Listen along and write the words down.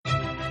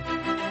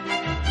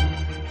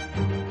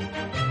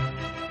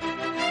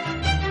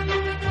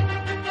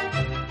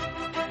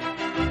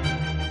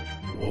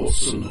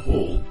Watson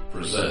Hall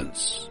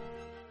presents.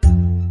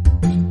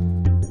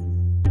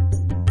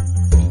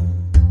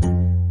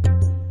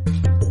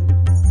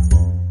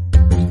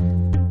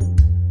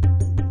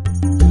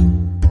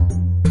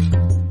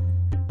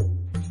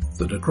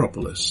 The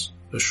Necropolis,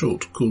 a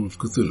short Call of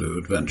Cthulhu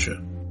adventure.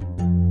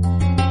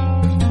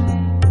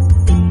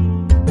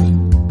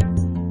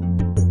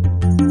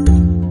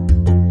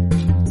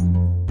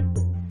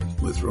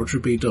 With Roger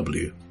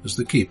B.W. as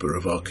the keeper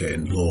of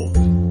arcane lore.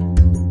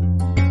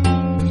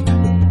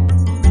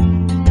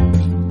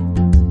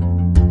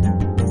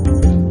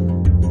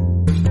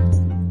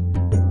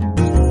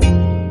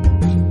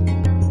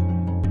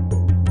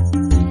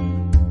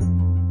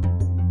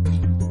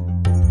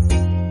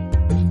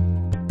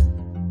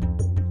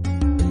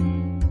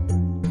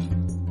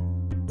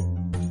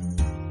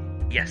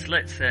 Yes,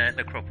 let's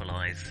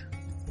necropolize.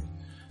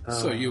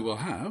 So you will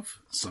have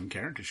some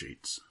character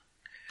sheets.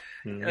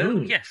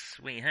 Oh, yes,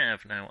 we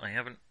have. Now,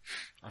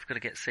 I've got to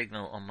get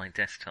Signal on my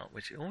desktop,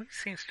 which always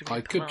seems to be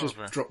I could just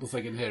palaver. drop the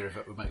thing in here if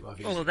it would make life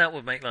easier. Oh, that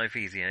would make life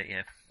easier,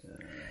 yeah.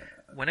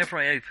 Whenever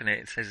I open it,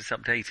 it says it's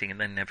updating and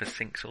then never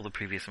syncs all the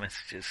previous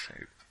messages, so...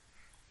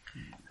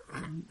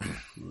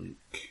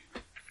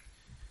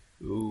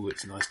 Ooh,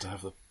 it's nice to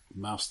have the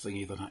mouse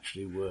thingy that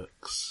actually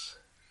works.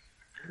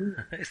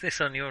 Is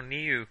this on your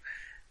new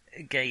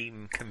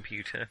game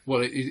computer?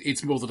 Well,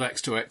 it's more that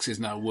X2X is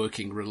now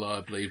working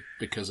reliably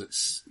because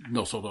it's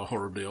not on a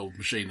horribly old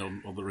machine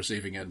on the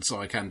receiving end, so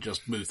I can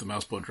just move the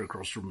mouse pointer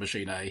across from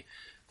machine A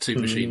to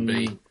machine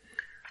B.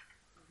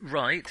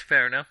 Right,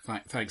 fair enough.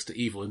 Thanks to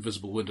evil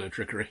invisible window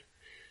trickery.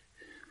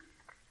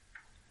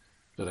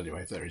 But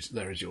anyway, there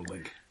is your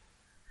link.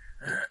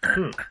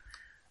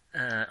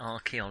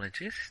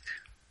 Archaeologist.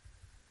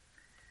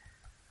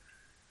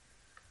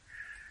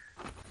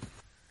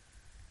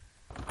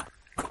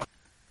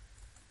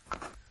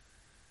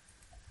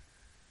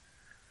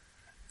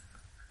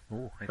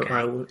 Oh, okay.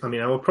 I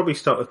will probably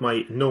start with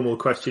my normal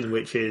question,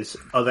 which is,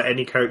 are there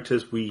any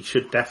characters we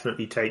should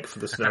definitely take for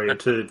the scenario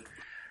to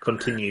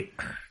continue?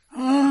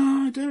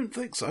 I don't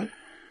think so.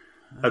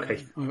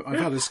 Okay. I've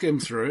had a skim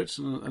through it,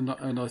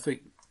 and I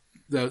think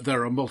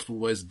there are multiple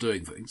ways of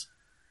doing things.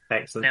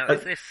 Excellent. Now,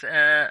 is this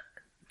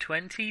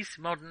 20s,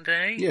 modern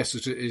day? Yes,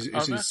 it is.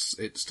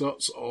 It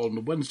starts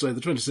on Wednesday, the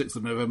 26th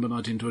of November,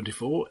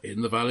 1924,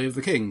 in the Valley of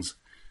the Kings.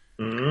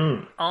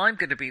 I'm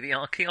going to be the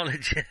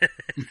archaeologist.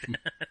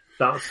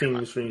 That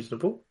seems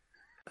reasonable.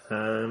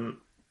 Do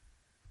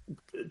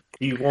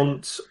you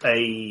want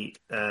a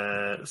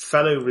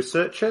fellow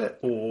researcher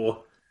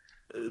or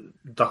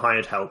the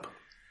hired help?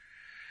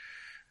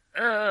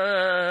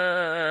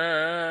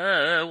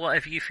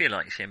 Whatever you feel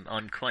like, Shim.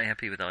 I'm quite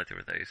happy with either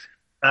of those.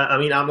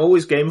 I'm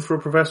always game for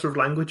a professor of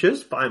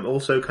languages, but I'm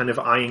also kind of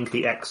eyeing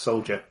the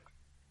ex-soldier.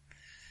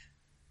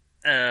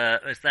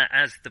 Is that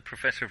as the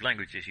professor of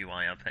languages you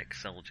eye up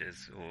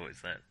ex-soldiers, or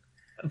is that...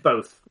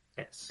 Both,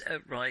 yes.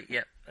 Right,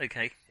 yeah,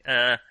 okay.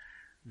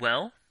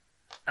 Well,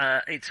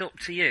 it's up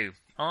to you.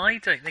 I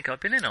don't think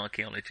I've been an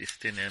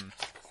archaeologist in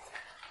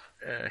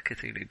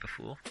Cthulhu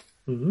before.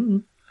 Mm-hmm.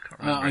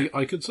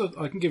 I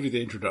can give you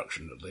the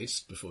introduction at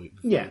least before you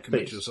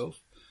commit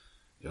yourself.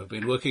 You have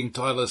been working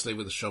tirelessly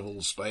with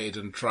shovel, spade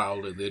and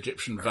trowel in the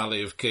Egyptian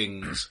Valley of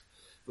Kings.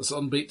 The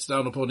sun beats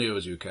down upon you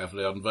as you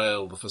carefully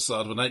unveil the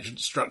facade of an ancient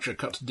structure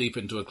cut deep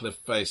into a cliff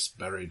face,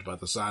 buried by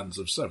the sands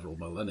of several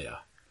millennia.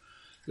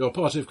 Your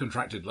party of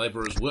contracted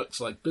labourers works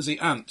like busy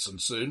ants,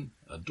 and soon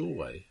a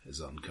doorway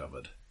is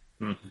uncovered.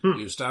 Mm-hmm.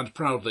 You stand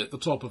proudly at the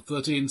top of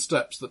 13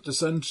 steps that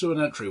descend to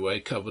an entryway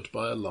covered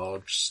by a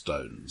large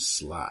stone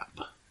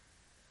slab.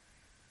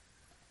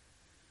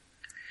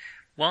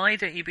 Why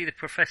don't you be the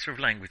professor of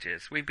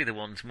languages? We'd be the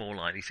ones more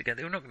likely to get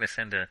there. We're not going to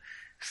send a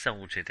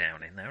soldier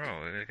down in there,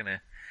 are we? We're going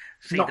to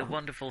see the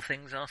wonderful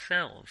things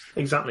ourselves.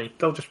 Exactly.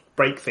 They'll just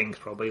break things,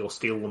 probably, or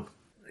steal them.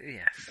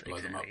 Yes, Blow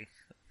them up. exactly.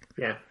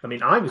 Yeah,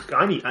 I was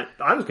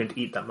going to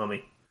eat that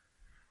mummy.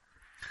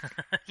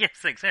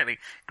 Yes, exactly.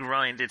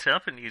 Grind it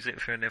up and use it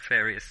for a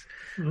nefarious...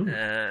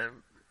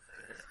 I'm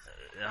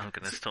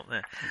going to stop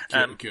there.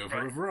 Cure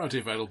for a variety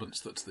of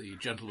ailments that the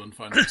gentleman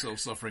finds himself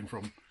suffering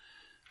from.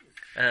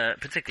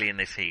 Particularly in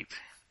this heat.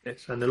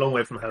 Yes, and a long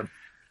way from home.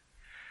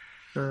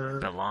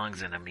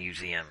 Belongs in a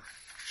museum.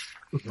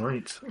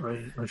 Right,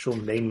 I shall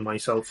name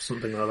myself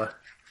something or other.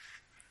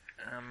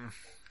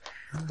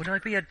 Would I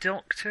be a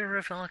doctor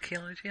of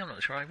archaeology? I'm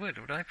not sure I would.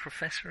 Would I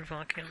professor of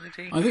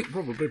archaeology? I think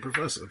probably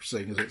professor,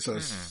 seeing as it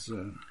says...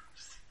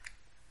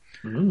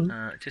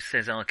 It just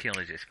says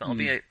archaeologist, but I'll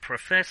be a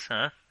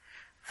professor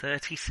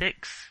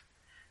 36.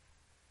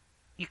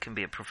 You can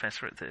be a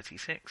professor at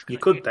 36. You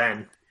could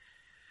then.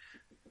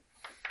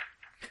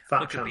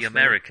 Or could be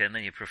American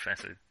and you're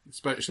professor.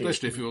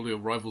 Especially if all your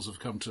rivals have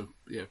come to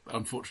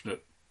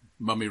unfortunate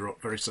mummy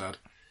rot. Very sad.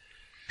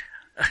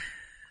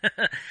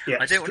 Yeah,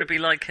 I don't want to be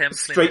like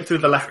straight through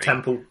the left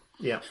temple.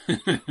 Yeah.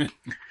 I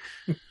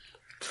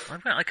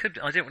don't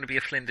want to be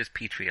a Flinders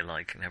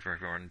Petrie-alike and have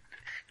everyone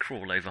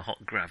crawl over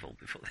hot gravel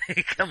before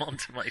they come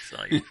onto my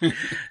site.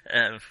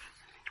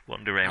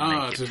 wander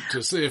around naked.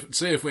 To see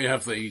if we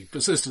have the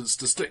persistence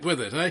to stick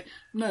with it, eh?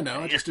 No,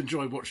 I just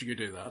enjoy watching you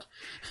do that.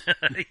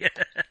 Yeah,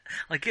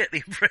 I get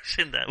the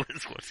impression that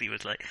was what he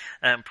was like.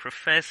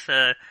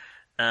 Professor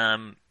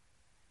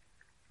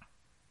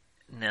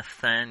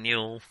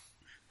Nathaniel.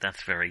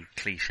 That's a very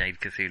cliched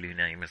Cthulhu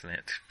name, isn't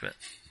it? But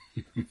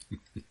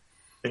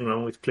nothing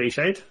wrong with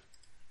cliched.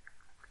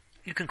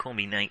 You can call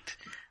me Nate.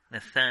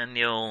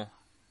 Nathaniel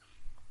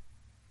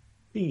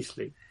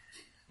Beasley.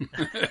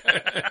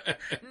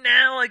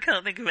 Now I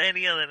can't think of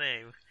any other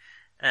name.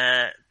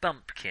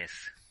 Bump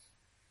Kiss.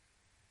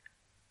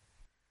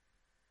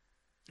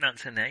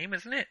 That's a name,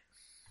 isn't it?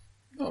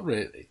 Not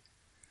really.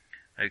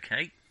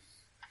 Okay.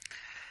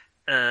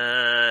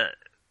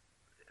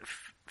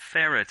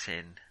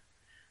 Ferritin.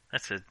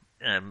 That's a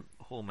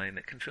hormone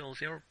that controls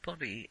your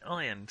body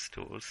iron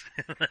stores.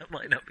 That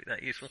might not be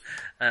that useful.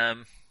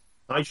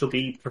 I shall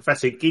be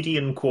Professor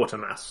Gideon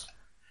Quatermass.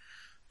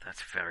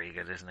 That's very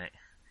good, isn't it?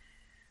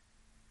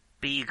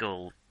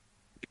 Beagle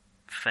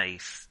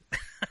face.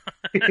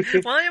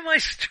 Why am I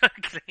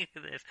struggling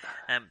with this?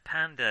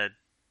 Panda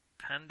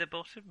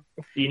bottom.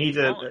 Do you need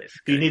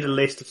a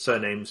list of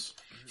surnames?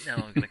 No,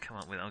 I'm going to come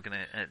up with. I'm going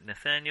to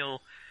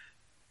Nathaniel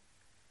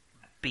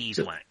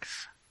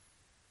Beeswax.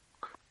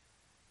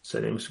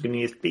 Surnames are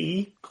going to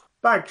be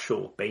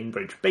Bagshaw,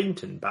 Bainbridge,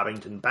 Bainton,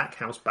 Babington,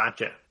 Backhouse,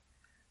 Badger.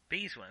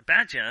 Beeswax,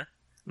 Badger.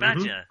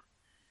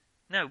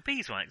 No,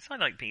 Beeswax. I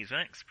like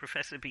Beeswax.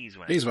 Professor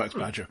Beeswax. Beeswax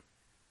Badger.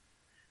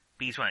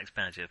 Beeswax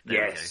Badger.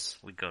 There yes.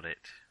 We go. We got it.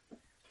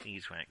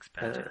 Beeswax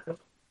Badger.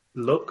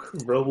 Look,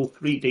 roll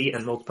 3D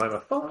and multiply by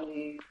 5.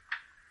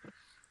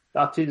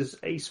 That is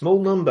a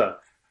small number.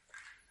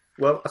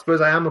 Well, I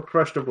suppose I am a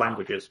crushed of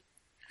languages.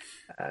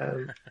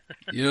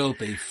 You'll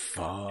be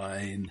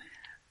fine.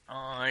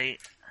 I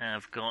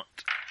have got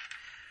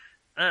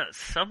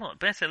somewhat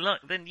better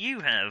luck than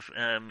you have.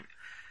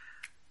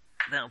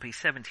 That'll be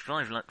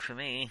 75 luck for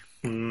me.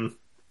 Well,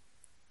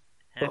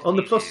 on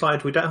the plus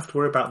side, we don't have to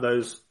worry about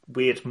those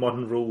weird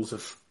modern rules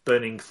of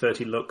burning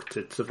 30 luck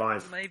to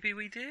survive. Maybe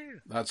we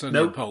do. That's only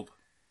in pulp.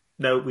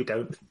 No, we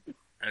don't.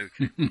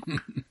 Okay.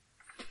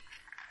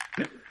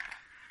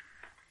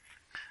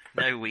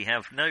 No, we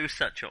have no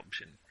such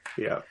option.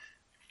 Yeah.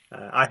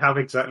 I have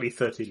exactly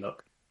 30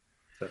 luck.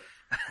 So.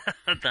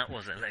 That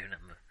was a low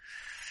number.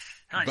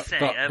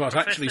 But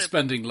actually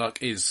spending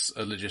luck is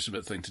a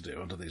legitimate thing to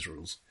do under these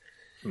rules.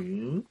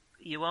 Mm.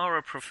 You are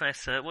a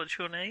professor. What's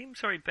your name?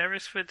 Sorry,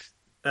 Beresford?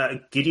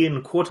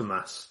 Gideon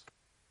Quatermass.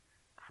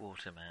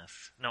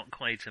 Quatermass, not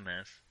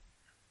Quatermass.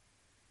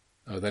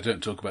 Oh, they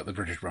don't talk about the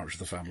British branch of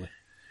the family.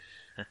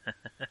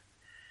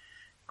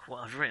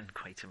 I've written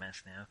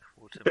Quatermass now.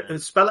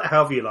 Quatermass. Spell it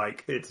however you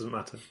like. It doesn't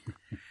matter.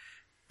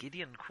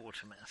 Gideon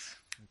Quatermass.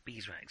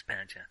 Beeswax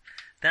Badger.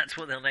 That's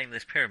what they'll name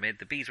this pyramid.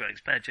 The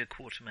Beeswax Badger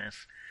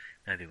Quatermass.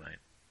 No, they won't.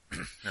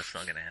 That's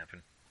not going to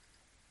happen.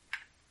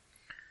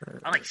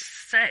 I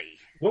say.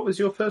 What was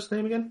your first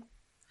name again?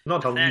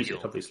 Not I'll use it,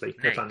 obviously.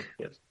 Nathaniel,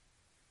 yes.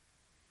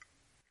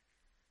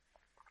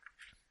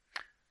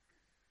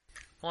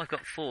 Well, I've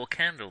got 4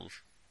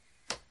 candles.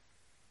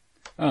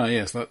 Ah,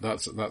 yes,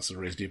 that's the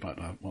reason you might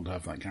want to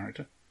have that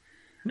character.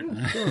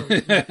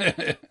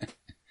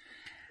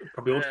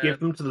 Probably ought to give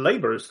them to the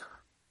labourers.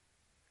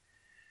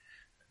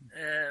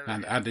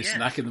 And a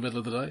snack in the middle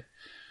of the day.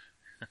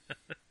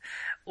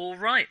 All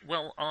right.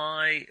 Well,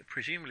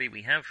 presumably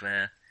we have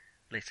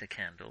lit a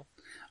candle.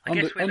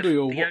 Under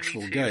your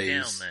watchful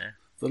gaze,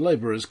 the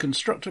labourers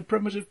construct a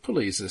primitive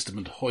pulley system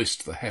and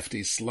hoist the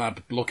hefty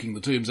slab blocking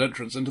the tomb's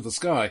entrance into the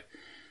sky.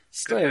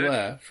 Stay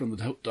aware from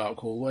the dark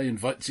hallway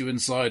invites you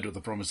inside with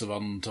the promise of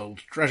untold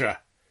treasure.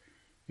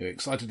 You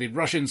excitedly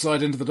rush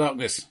inside into the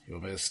darkness. You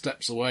are mere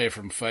steps away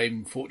from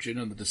fame, fortune,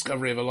 and the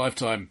discovery of a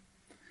lifetime.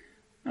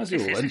 As you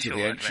all enter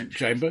the ancient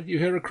chamber, you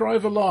hear a cry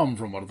of alarm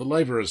from one of the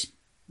labourers.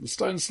 The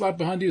stone slab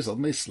behind you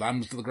suddenly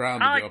slams to the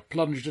ground and you are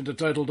plunged into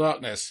total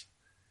darkness.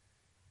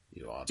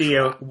 You are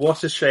Dear,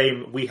 what a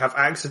shame we have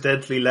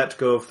accidentally let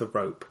go of the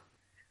rope.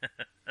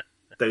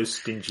 Those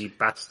stingy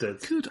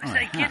bastards. Could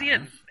I have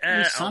Gideon,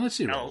 a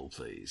sanity roll,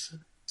 please?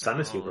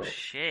 Sanity roll.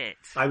 Shit.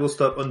 I will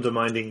stop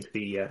undermining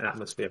the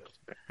atmosphere.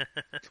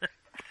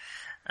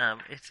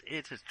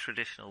 It's a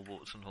traditional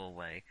Watson Hall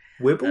way.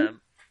 Wibble?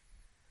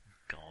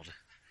 God.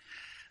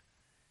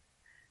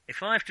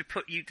 If I have to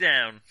put you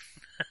down,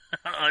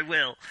 I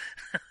will.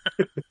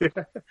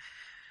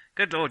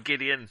 Good Lord,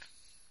 Gideon.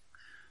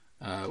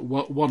 1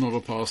 on a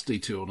pass,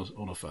 D2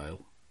 on a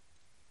fail.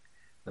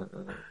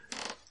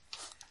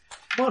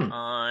 1.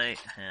 I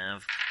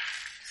have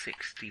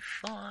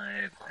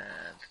 65,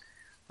 and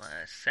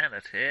my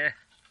sanity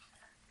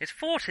is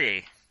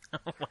 40.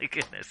 Oh my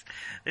goodness.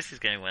 This is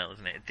going well,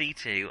 isn't it?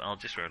 D2, I'll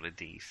just roll a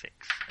D6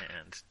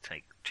 and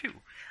take 2.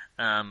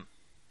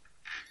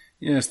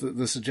 Yes,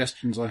 the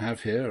suggestions I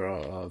have here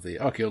are the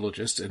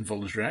archaeologist,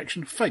 involuntary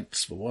action,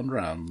 faints for 1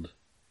 round.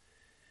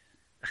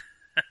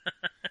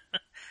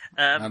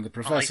 And the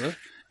professor,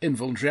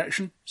 involuntary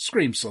action,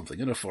 screams something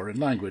in a foreign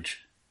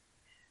language.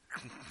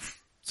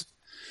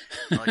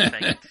 I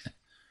faint.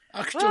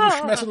 Achtung,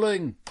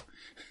 Schmetterling!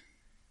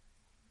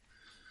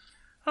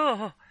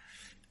 Oh,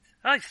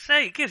 I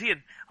say,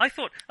 Gideon, I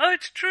thought,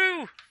 it's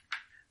true.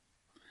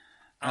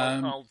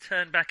 I'll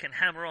turn back and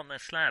hammer on the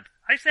slab.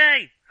 I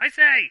say!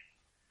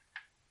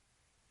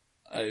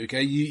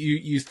 Okay,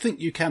 you think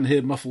you can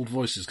hear muffled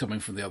voices coming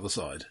from the other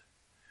side.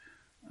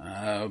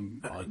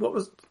 What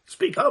was...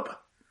 Speak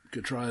up.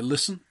 Could try and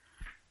listen.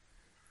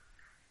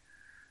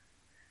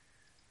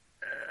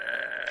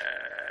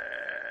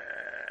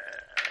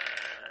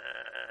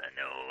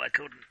 No, I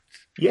couldn't.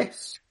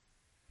 Yes.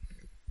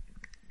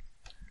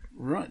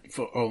 Right,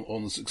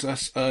 on the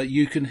success,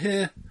 you can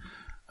hear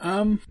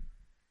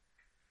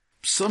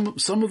some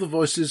of the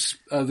voices.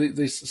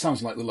 These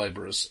sounds like the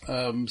labourers.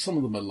 Some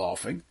of them are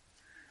laughing.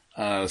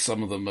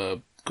 Some of them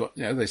are,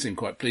 they seem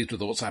quite pleased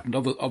with what's happened.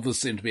 Others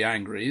seem to be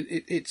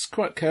angry. It's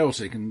quite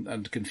chaotic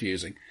and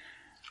confusing.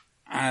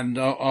 And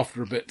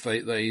after a bit,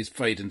 they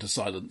fade into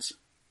silence.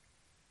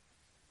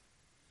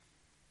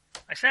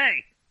 I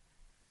say,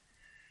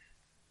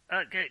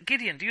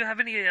 Gideon, do you have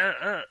any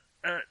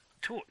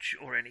torch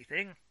or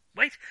anything?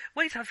 Wait,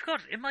 I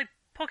forgot. In my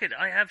pocket,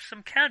 I have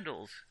some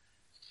candles.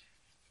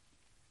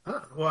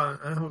 Well,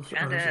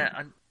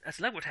 and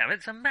as luck would have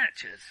it, some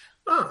matches.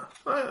 I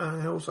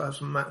also have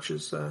some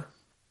matches and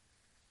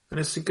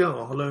a cigar,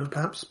 although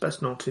perhaps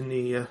best not in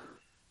the...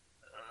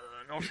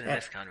 not in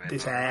this kind of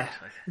this air,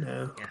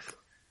 no. Yes.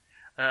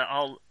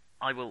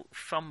 I will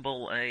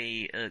fumble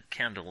a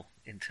candle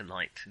into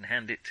light and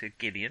hand it to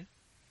Gideon,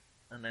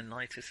 and then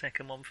light a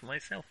second one for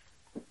myself.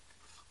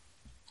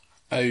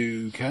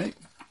 Okay.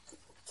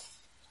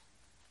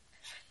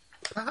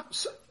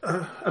 Perhaps,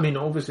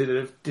 obviously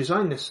they've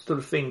designed this sort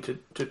of thing to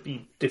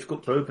be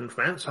difficult to open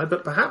from outside,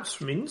 but perhaps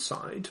from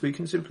inside we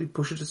can simply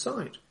push it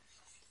aside.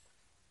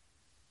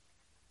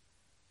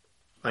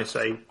 I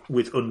say,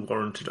 with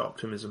unwarranted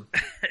optimism.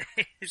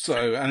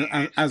 So,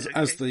 and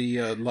as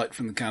the light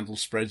from the candle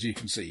spreads, you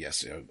can see,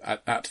 yes,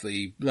 at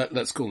the,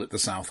 let's call it the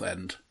south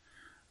end,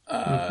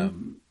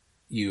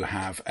 you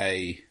have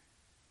the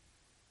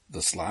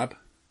slab.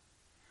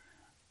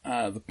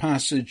 The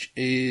passage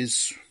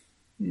is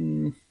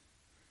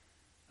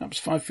perhaps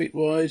 5 feet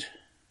wide,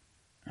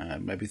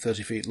 maybe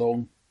 30 feet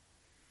long,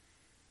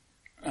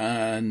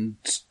 and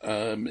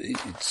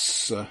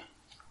it's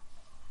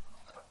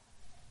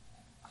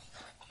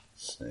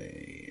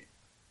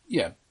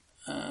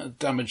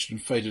damaged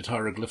and faded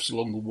hieroglyphs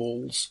along the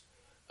walls.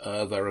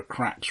 There are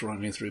cracks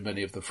running through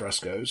many of the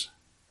frescoes.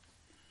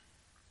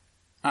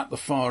 At the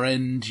far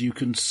end, you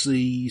can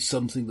see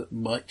something that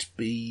might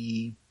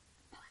be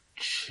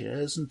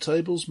chairs and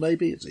tables,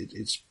 maybe.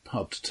 It's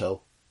hard to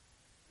tell.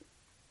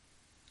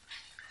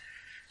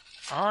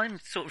 I'm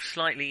sort of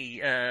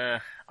slightly...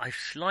 I've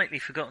slightly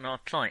forgotten our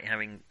plight,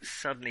 having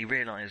suddenly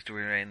realised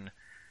we're in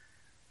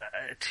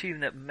a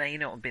tomb that may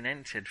not have been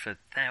entered for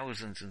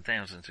thousands and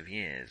thousands of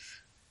years.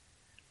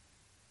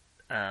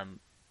 Are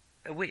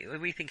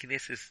we thinking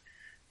this is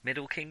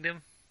Middle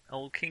Kingdom?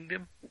 Old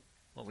Kingdom?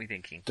 What are we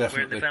thinking?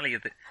 Definitely. We're in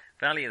the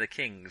Valley of the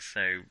Kings, so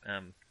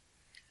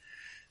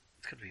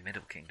it's got to be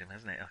Middle Kingdom,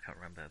 hasn't it? I can't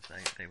remember.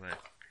 They were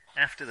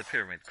after the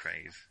pyramid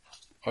craze.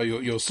 Oh,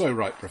 you're so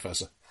right,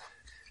 Professor.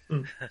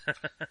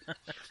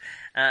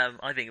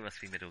 I think it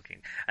must be Middle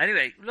Kingdom.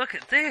 Anyway, look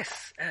at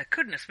this.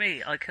 Goodness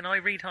me, can I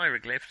read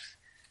hieroglyphs?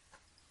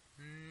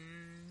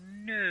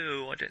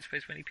 No, I don't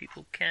suppose many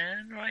people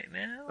can right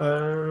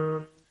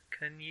now.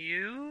 Can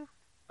you?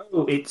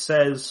 Oh, it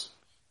says...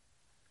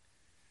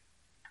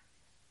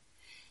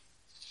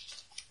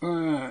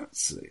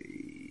 Let's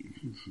see.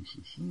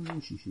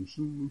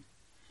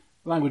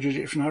 Language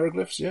Egyptian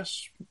hieroglyphs,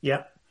 yes?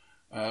 Yeah.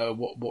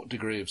 What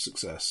degree of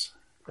success?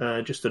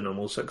 Just a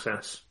normal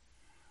success.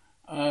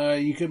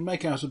 You can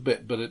make out a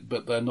bit,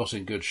 but they're not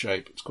in good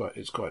shape.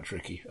 It's quite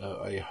tricky.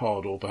 A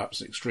hard or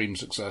perhaps extreme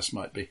success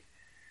might be.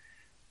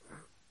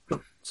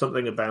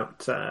 Something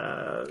about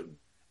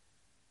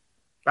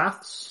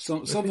baths.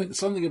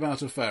 Something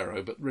about a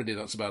pharaoh, but really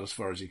that's about as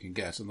far as you can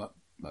get, and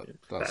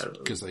that's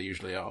because they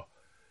usually are.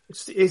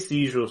 It's the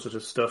usual sort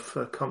of stuff.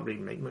 I can't really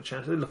make much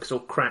out of it. It looks all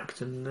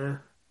cracked and.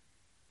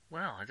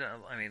 Well,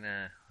 I'm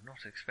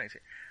not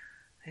expecting.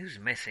 Who's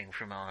missing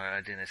from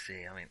our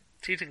dynasty? I mean,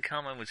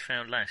 Tutankhamun was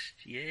found last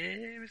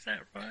year. Is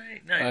that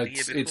right? No, the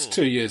year before. It's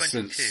 2 years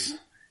 22. since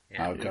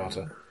Howard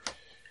Carter.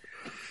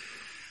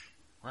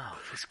 Well,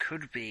 this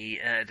could be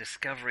a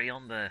discovery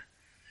on the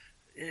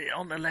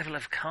level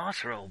of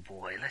Carter, old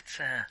boy. Let's.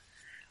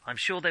 I'm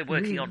sure they're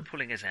working on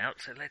pulling us out.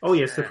 So let's. Oh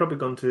yes, they've probably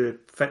gone to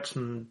fetch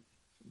some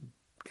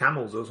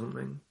camels or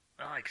something.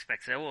 I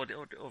expect so, or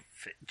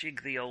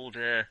jig the old,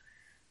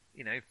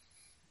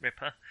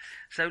 Ripper.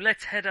 So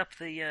let's head up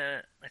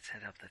the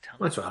tunnel.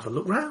 Let's have a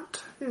look round.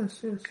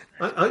 Yes.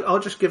 I'll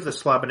just give the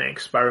slab an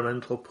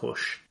experimental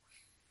push,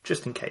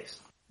 just in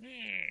case.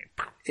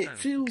 It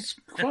feels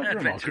quite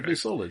remarkably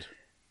solid.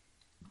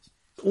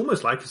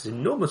 Almost like it's an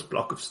enormous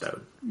block of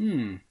stone.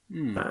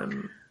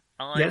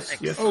 Yes.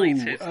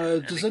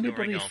 Does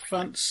anybody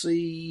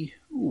fancy?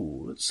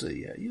 Let's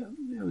see.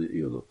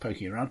 You're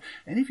poking around.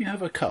 Any of you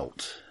have a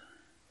cult?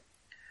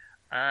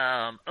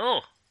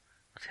 I'll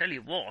tell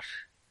you what.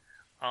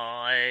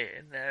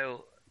 I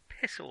know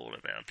Forget all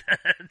about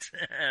that.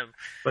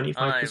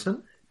 25%?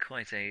 I'm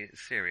quite a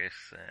serious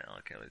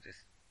archaeologist.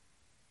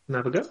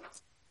 Have a go.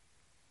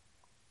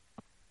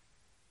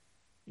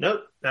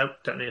 No,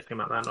 don't know anything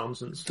about that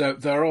nonsense.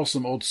 There are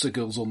some odd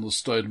sigils on the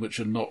stone which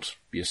are not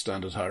your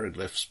standard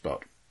hieroglyphs,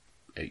 but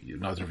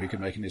neither of you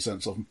can make any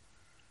sense of them.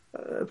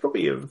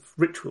 Probably of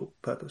ritual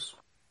purpose.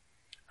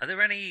 Are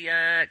there any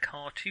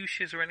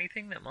cartouches or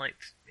anything that might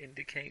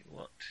indicate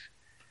what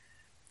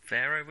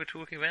pharaoh we're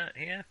talking about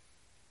here?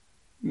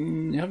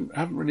 You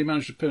haven't really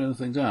managed to pin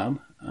anything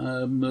down.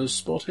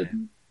 Spot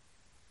hidden?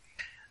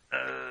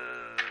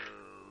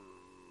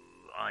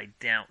 I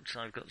doubt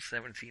I've got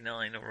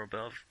 79 or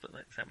above, but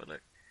let's have a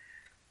look.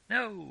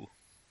 No!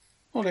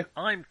 Okay.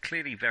 I'm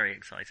clearly very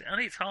excited.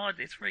 And it's hard,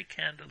 it's very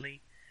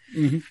candly.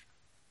 Mm-hmm.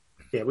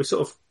 Yeah, we're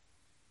sort of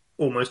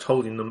almost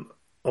holding them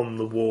on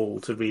the wall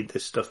to read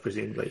this stuff,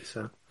 presumably.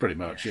 So pretty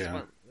much, yes, yeah.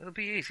 Well, it'll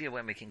be easier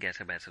when we can get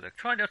a better look.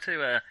 Try not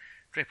to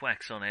drip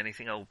wax on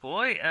anything, old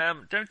boy.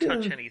 Don't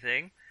touch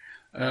anything.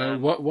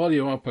 While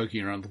you are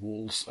poking around the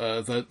walls,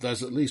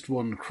 there's at least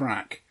one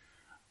crack.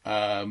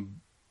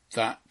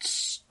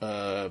 That's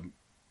Prof.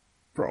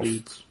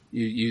 Leads.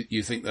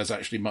 You think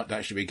might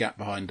actually be a gap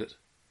behind it?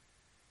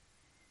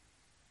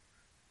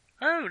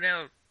 Oh,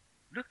 now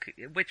look,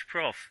 which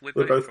Prof?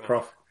 We're both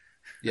Prof.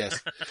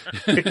 Yes.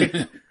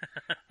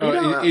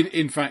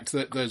 In fact,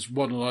 there's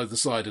one on either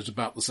side at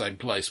about the same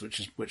place,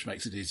 which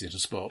makes it easier to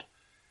spot.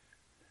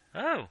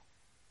 Oh,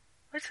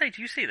 I say,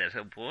 do you see that,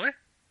 old boy?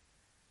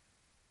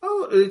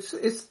 Oh,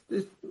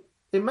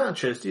 it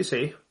matches. Do you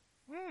see?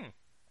 Hmm.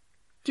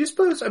 Do you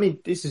suppose? I mean,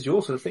 this is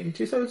your sort of thing.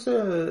 Do you suppose?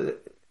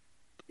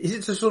 Is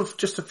it sort of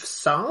just a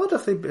facade?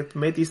 Have they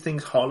made these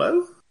things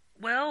hollow?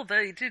 Well,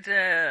 they did.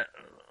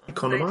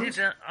 Economize?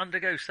 They did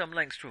undergo some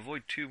lengths to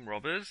avoid tomb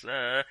robbers.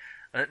 Not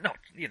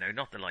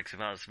the likes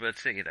of us,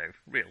 but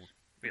real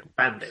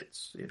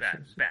bandits,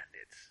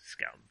 bandits,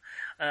 scum.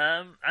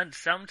 And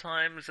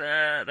sometimes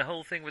the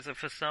whole thing was a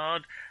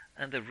facade,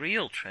 and the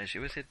real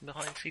treasure was hidden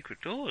behind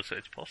secret doors. So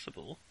it's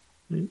possible.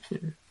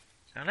 Mm-hmm.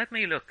 Now let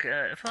me look.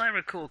 If I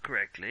recall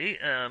correctly,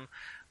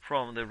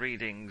 from the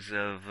readings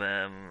of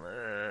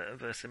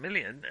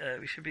Versamillion,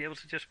 we should be able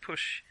to just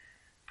push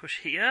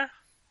here.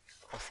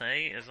 I'll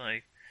say as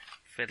I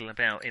fiddle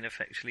about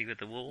ineffectually with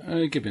the wall.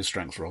 Give me a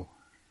strength roll.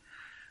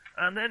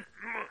 And then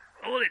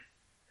all it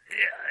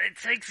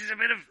takes is a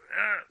bit of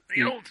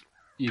the old.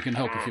 You can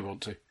help if you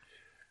want to.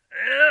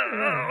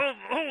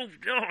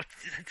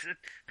 It's a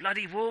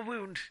bloody war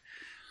wound.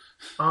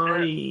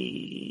 I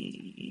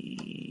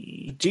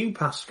do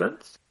pass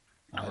strength.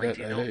 I don't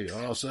know who you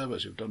are, sir,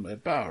 but you've done me a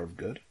power of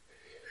good.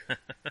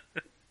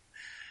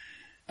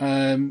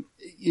 There's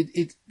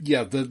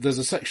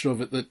a section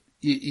of it that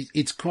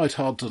it's quite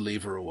hard to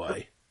lever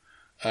away,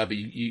 but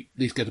you at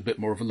least get a bit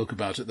more of a look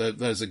about it.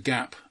 There's a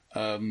gap,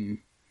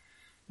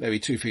 maybe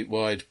 2 feet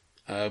wide,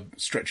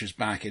 stretches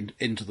back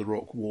into the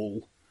rock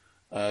wall.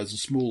 There's a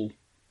small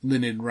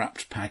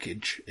linen-wrapped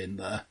package in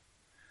there,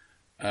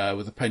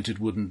 with a painted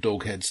wooden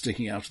dog head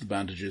sticking out of the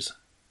bandages.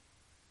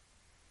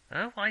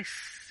 Oh, I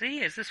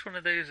see. Is this one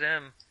of those,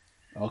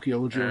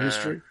 archaeology or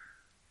history?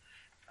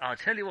 I'll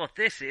tell you what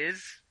this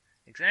is.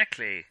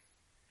 Exactly.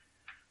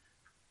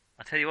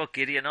 I'll tell you what,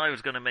 Gideon, I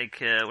was going to make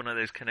one of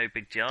those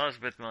canopic jars,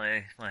 but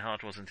my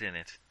heart wasn't in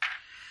it.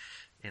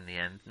 In the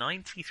end.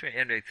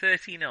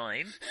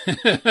 39.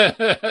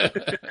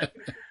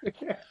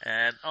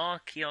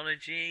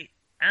 Archaeology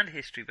and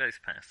history both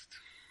passed.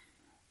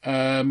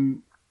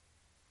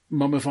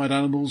 Mummified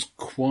animals,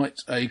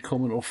 quite a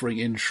common offering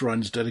in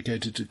shrines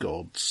dedicated to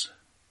gods.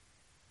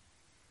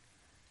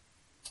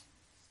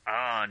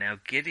 Now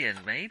Gideon,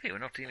 maybe we're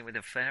not dealing with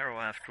a pharaoh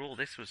after all.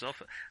 This was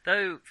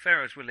though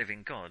pharaohs were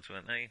living gods,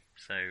 weren't they?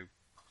 So,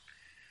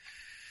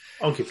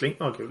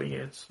 arguably,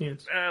 yes.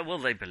 Well,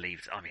 they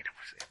believed. I mean,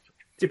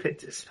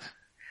 depends.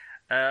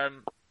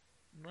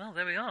 Well,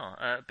 there we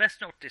are. Best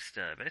not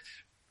disturb it.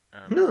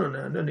 No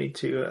need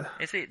to.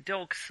 Is it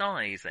dog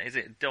size? Is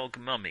it dog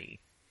mummy?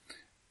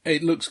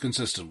 It looks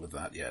consistent with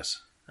that,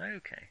 yes.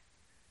 Okay.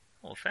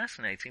 Well,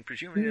 fascinating.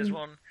 Presumably there's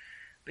one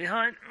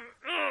behind.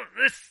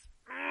 This.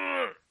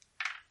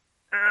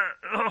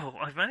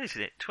 I've managed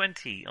it.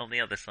 20 on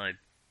the other side.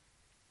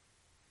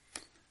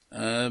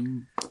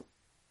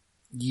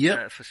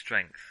 Yep. For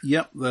strength.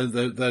 Yep.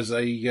 There's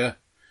a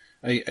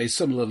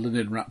similar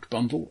linen-wrapped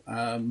bundle.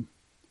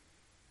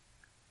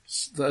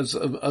 There's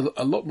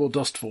a lot more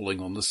dust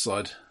falling on this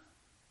side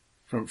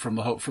from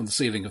the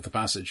ceiling of the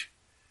passage.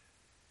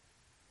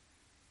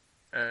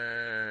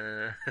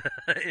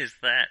 Is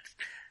that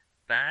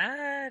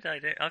bad?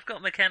 I've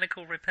got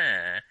mechanical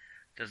repair.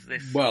 Does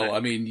this? Well, I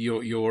mean,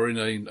 you're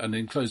in an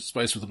enclosed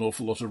space with an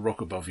awful lot of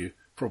rock above you.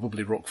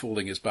 Probably rock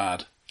falling is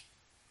bad.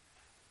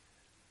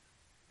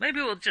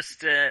 Maybe we'll just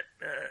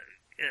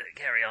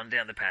carry on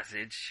down the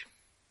passage.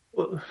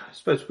 Well, I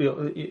suppose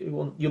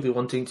you'll be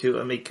wanting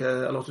to make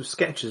a lot of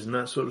sketches and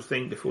that sort of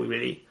thing before we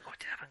really. I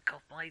haven't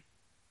got my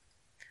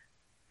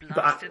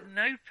blasted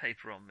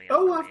notepaper on me.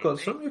 Oh, I've got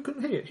some. You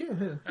couldn't hear it. Yeah,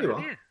 here you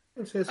are.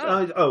 It says,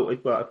 I've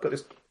got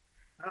this.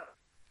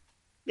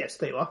 Yes,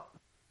 there you are.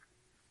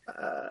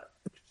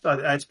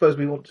 I suppose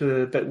we want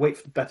to wait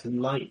for the better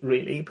light,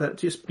 really, but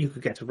just you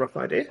could get a rough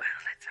idea. Well,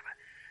 let's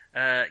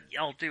have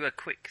I'll do a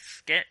quick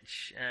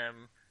sketch.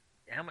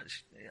 How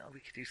much? We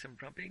could do some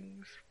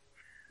rubbings.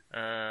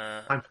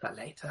 Time for that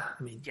later.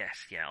 I mean,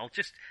 yes, yeah. I'll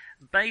just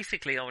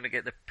basically I want to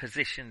get the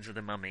positions of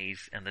the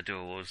mummies and the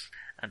doors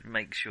and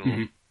make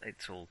sure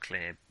it's all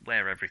clear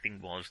where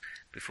everything was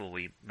before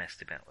we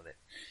messed about with it.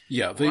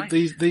 Yeah,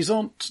 these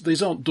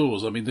aren't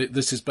doors. I mean,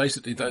 this is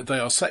basically they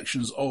are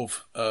sections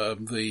of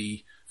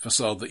the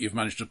facade that you've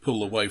managed to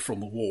pull away from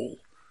the wall,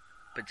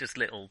 but just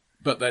little.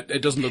 But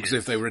it doesn't look as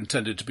if they were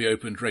intended to be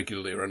opened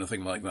regularly or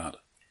anything like that.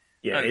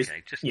 Yeah,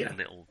 okay, just a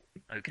little.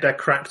 Okay, they're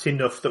cracked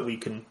enough that we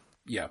can.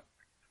 Yeah.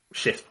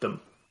 Shift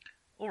them.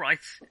 All right.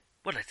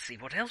 Well, let's see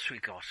what else we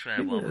got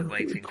while we're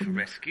waiting for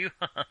rescue,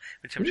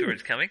 which I'm sure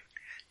is coming.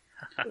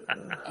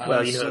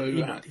 Well,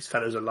 you know these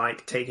fellows are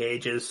like, take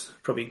ages.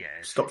 Probably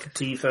stop for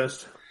tea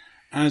first.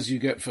 As you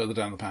get further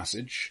down the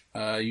passage,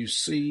 you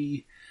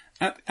see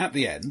at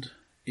the end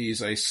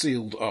is a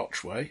sealed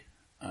archway,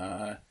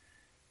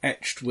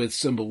 etched with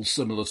symbols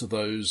similar to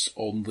those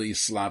on the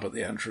slab at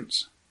the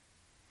entrance.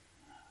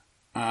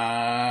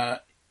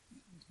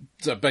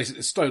 So basically,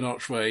 a stone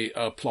archway,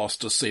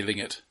 plaster sealing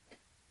it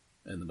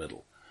in the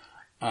middle.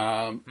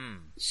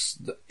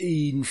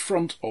 In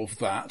front of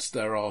that,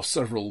 there are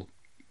several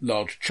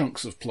large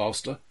chunks of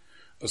plaster,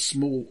 a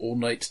small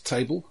ornate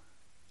table,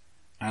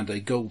 and a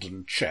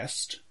golden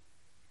chest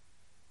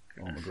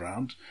on the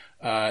ground.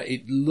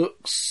 It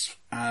looks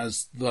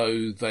as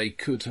though they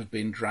could have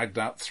been dragged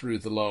out through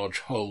the large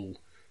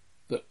hole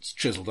that's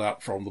chiselled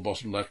out from the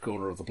bottom left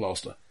corner of the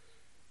plaster.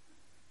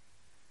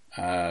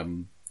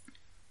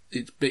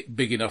 It's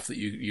big enough that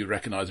you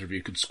reckon either of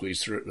you could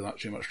squeeze through it without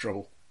too much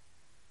trouble.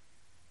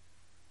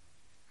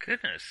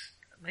 Goodness,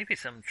 maybe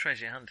some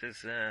treasure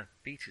hunters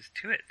beat us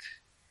to it.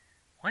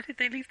 Why did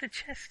they leave the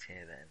chest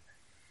here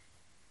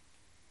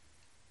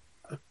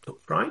then?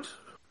 Right,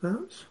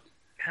 perhaps.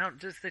 How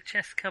does the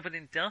chest covered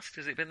in dust?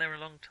 Has it been there a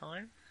long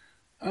time?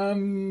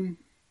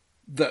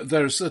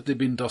 There has certainly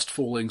been dust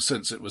falling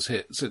since it was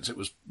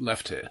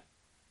left here.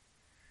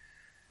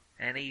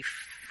 Any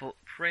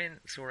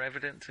footprints or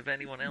evidence of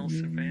anyone else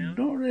around?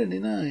 Not really,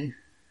 no.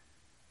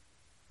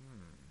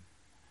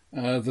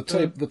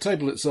 The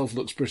table itself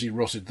looks pretty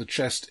rotted. The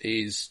chest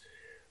is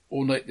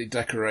ornately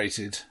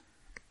decorated,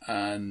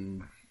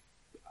 and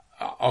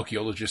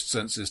archaeologist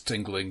senses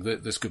tingling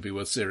that this could be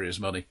worth serious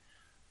money.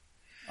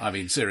 I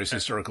mean, serious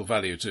historical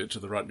value to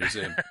the right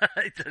museum.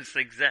 That's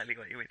exactly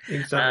what you mean.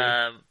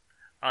 Exactly.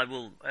 I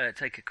will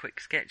take a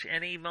quick sketch.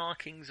 Any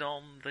markings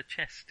on the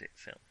chest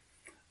itself?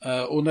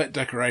 Ornate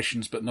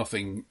decorations, but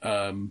nothing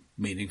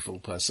meaningful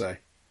per se.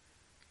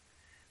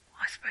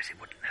 Well, I suppose it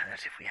wouldn't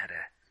hurt if we had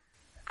a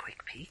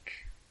quick peek.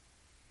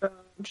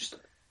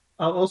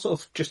 I'll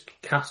sort of just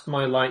cast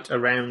my light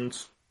around.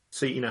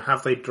 See,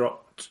 have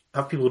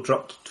people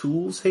dropped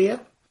tools here?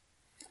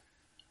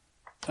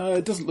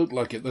 It doesn't look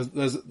like it.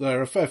 There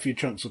are a fair few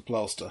chunks of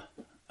plaster.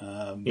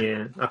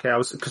 Yeah. Okay.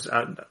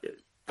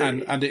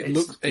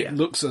 It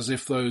looks as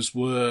if those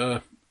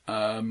were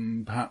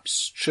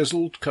perhaps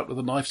chiselled, cut with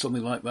a knife,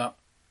 something like that.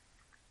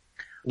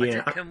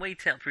 Yeah. Can we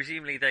tell?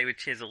 Presumably they were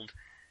chiselled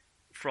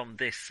from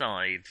this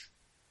side,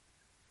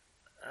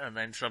 and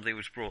then something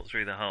was brought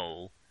through the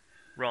hole,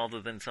 rather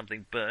than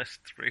something burst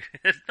through.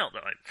 It's not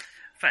that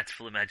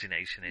fanciful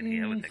imagination in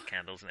here with the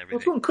candles and everything.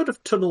 Well, someone could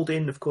have tunnelled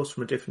in, of course,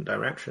 from a different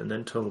direction, and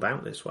then tunnelled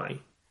out this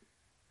way,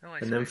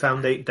 and then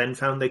found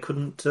they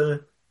couldn't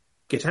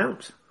get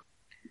out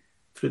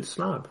through the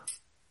slab.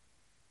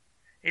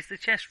 Is the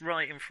chest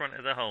right in front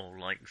of the hole,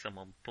 like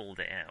someone pulled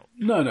it out?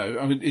 No.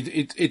 I mean,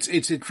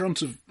 it's in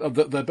front of.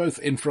 They're both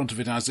in front of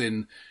it, as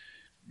in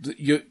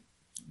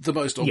the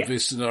most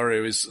obvious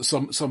scenario is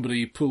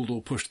somebody pulled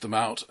or pushed them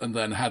out and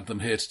then had them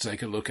here to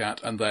take a look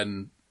at, and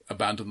then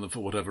abandoned them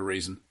for whatever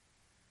reason.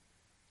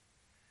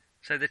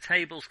 So the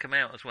table's come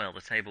out as well.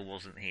 The table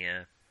wasn't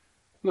here.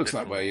 Looks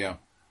before. That way, yeah.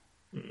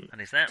 And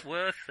is that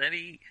worth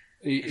any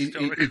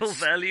historical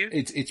value?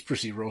 It's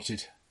pretty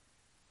rotted.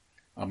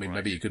 I mean,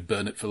 maybe you could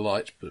burn it for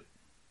light, but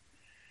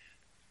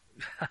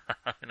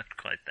I'm not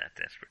quite that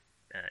desperate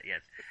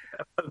yet.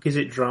 Is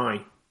it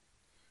dry?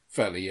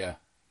 Fairly, yeah.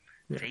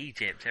 It's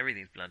Egypt,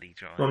 everything's bloody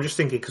dry. Well, I'm just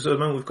thinking, because at the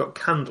moment we've got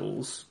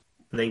candles,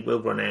 and they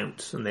will run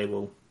out, and they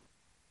will...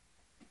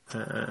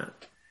 We're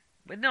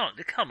not,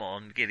 come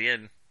on,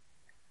 Gideon.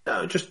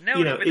 No, just,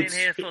 we've been in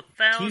here for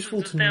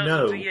thousands and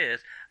thousands of years.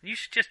 You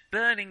should just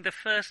burning the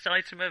first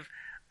item of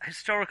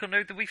historical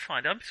note that we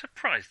find. I'm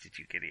surprised at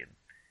you, Gideon.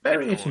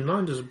 Bearing it in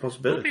mind as a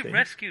possibility. We'll be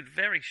rescued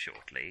very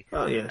shortly.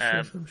 Oh, yes,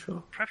 I'm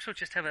sure. Perhaps we'll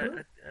just have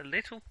a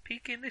little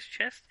peek in this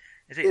chest.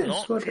 Is it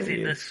locked? Is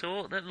it the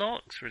sort that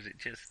locks, or is it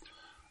just...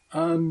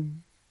 No,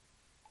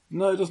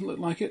 it doesn't look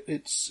like it.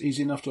 It's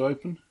easy enough to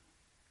open.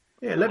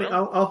 Yeah,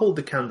 I'll hold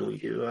the candle,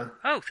 you...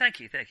 Oh, thank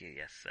you,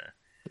 yes, sir.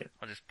 Yeah.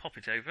 I'll just pop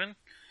it open.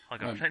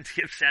 I've got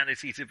plenty of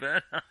sanity to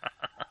burn.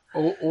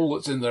 all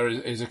that's in there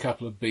is a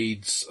couple of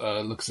beads.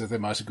 Looks as if they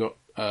might have got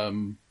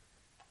come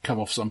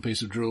off some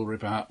piece of jewellery,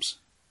 perhaps.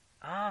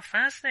 Ah,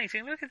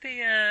 fascinating. Look at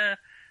the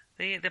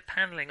The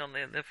panelling on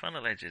the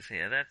funnel edges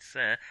here, that's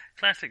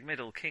classic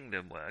Middle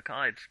Kingdom work.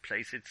 I'd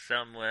place it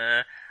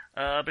somewhere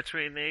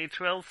between the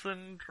 12th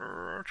and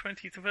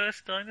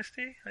 21st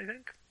dynasty, I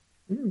think.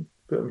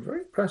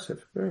 Very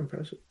impressive, very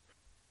impressive.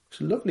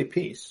 It's a lovely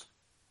piece.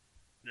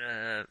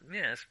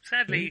 Yes,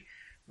 sadly,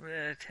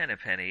 10 a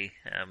penny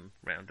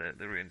round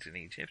the ruins in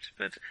Egypt,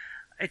 but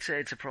it's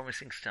a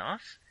promising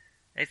start.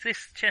 Is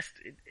this chest,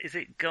 is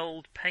it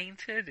gold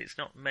painted? It's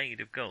not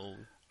made of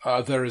gold.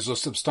 There is a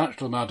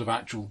substantial amount of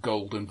actual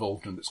gold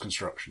involved in its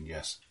construction,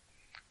 yes.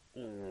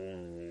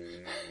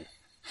 Ooh.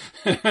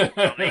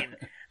 I mean,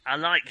 I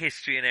like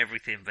history and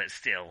everything, but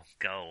still,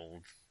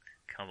 gold.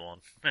 Come on.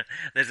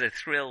 There's a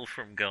thrill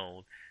from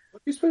gold.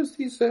 What do you suppose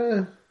these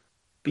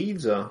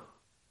beads are?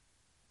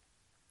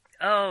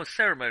 Oh,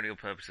 ceremonial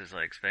purposes,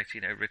 I expect.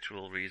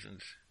 Ritual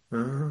reasons.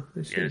 I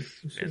see.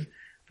 Yes.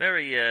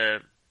 Very,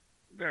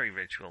 very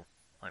ritual,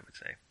 I would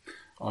say.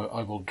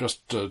 I will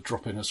just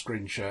drop in a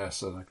screen share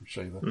so that I can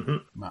show you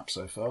the map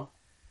so far.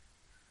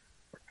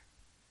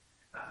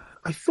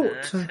 I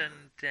thought...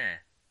 Certain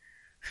death.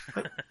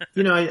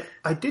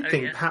 I did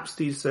think perhaps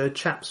these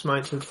chaps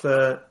might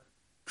have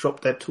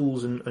dropped their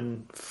tools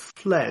and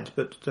fled,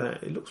 but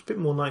it looks a bit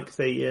more like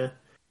they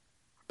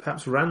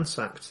perhaps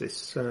ransacked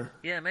this.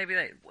 Yeah, maybe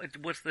is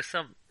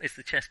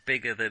the chest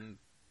bigger than...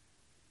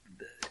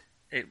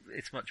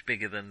 It's much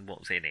bigger than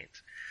what's in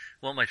it.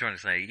 What am I trying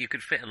to say? You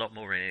could fit a lot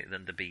more in it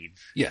than the beads.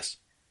 Yes.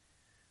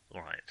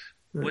 All right.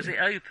 Was it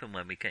open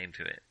when we came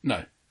to it?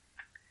 No.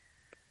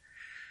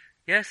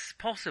 Yes,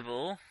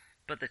 possible,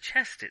 but the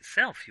chest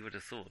itself you would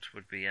have thought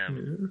would be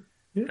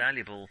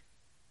valuable.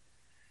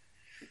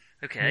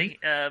 Okay,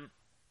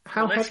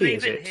 how let's heavy leave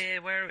is it it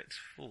here where it's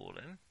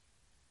fallen.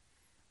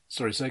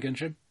 Sorry, say again,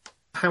 Jim?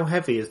 How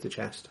heavy is the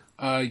chest?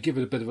 Give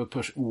it a bit of a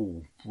push.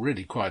 Ooh,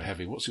 really quite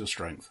heavy. What's your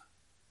strength?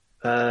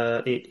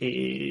 It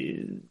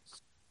is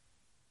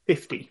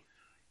 50.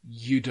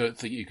 You don't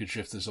think you could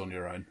shift this on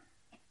your own?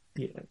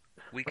 Yeah.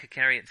 We could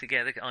carry it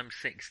together. I'm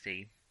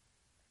 60.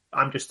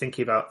 I'm just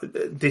thinking about...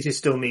 This is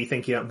still me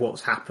thinking about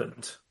what's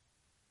happened.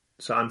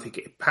 So I'm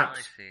thinking perhaps...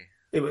 I see.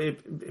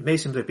 It may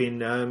simply have been,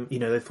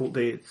 they thought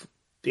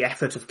the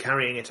effort of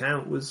carrying it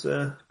out was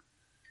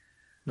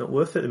not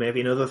worth it. There may have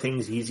been other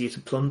things easier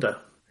to plunder.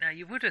 Now,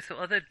 you would have thought,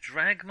 are there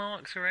drag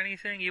marks or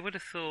anything? You would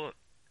have thought,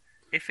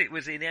 if it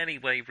was in any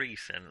way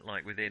recent,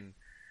 like within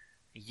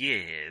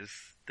years,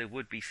 there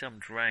would be some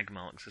drag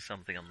marks or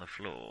something on the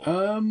floor.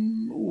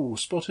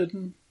 Spot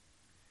hidden.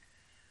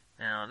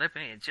 Now, let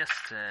me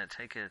just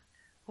take a...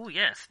 Oh,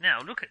 yes.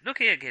 Now, look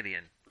here,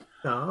 Gideon.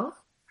 Ah?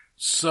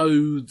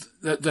 So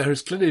there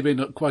has clearly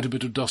been quite a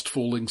bit of dust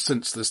falling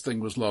since this thing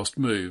was last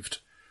moved.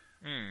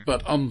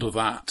 But under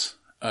that,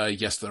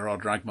 yes, there are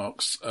drag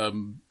marks. I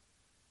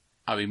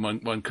mean,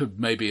 one could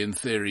maybe, in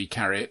theory,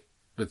 carry it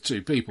with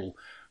two people,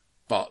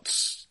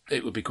 but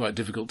it would be quite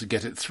difficult to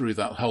get it through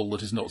that hole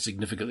that is not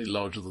significantly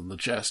larger than the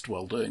chest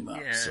while doing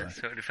that. Yeah, so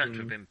it would in fact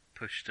have been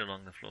pushed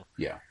along the floor.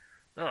 Yeah.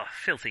 Oh,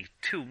 filthy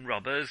tomb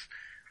robbers.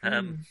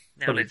 Now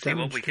let's see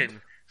what we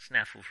can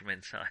snaffle from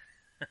inside.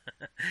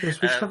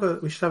 Yes, we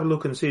should have a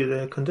look and see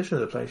the condition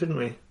of the place, shouldn't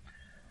we?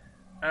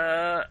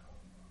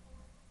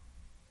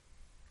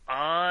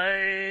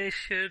 I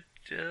should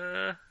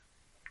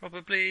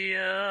probably.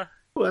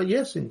 Well,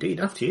 yes,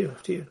 indeed. After you.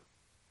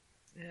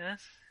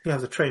 Yes. You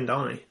have the trained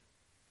eye.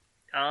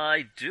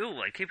 I do.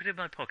 I keep it in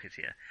my pocket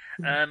here.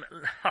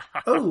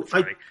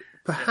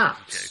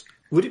 Perhaps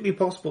would it be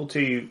possible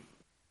to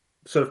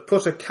sort of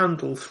put a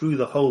candle through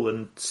the hole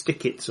and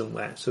stick it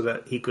somewhere so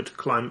that he could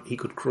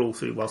crawl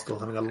through while still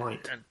having a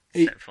light? And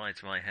set fire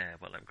to my hair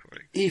while I'm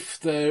crawling.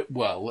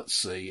 Let's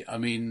see. I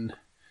mean...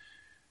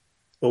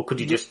 Or could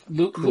you just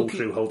crawl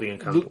through holding a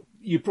candle?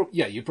 You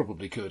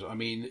probably could. I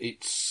mean,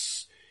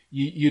 it's...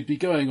 You'd be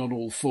going on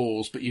all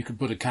fours, but you could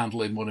put a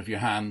candle in one of your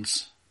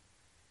hands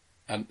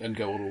and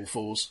go on all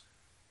fours.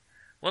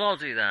 Well, I'll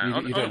do that. You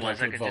don't Otherwise,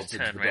 have I to can just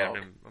turn around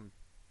and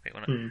pick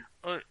one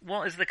up.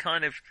 What is the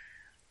kind of...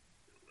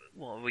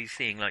 What are we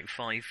seeing, like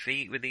 5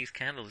 feet with these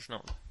candles?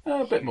 Not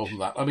a bit more than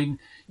that. I mean,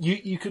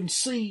 you can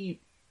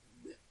see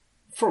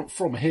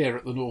from here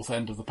at the north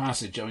end of the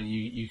passage. I mean,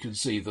 you can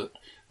see that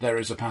there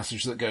is a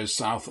passage that goes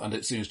south, and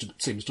it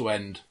seems to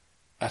end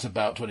at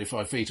about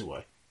 25 feet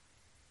away.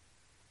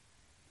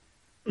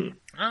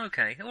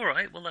 Okay, all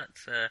right. Well,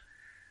 that's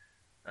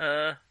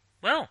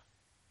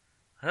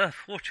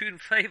fortune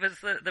favours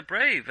the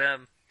brave.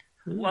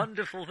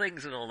 Wonderful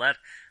things and all that.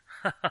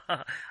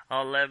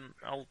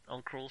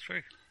 I'll crawl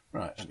through.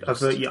 Right.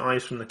 Avert your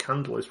eyes from the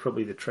candle is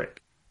probably the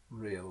trick.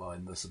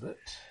 Realign this a bit.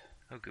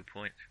 Oh, good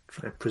point.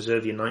 Try to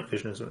preserve your night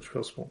vision as much as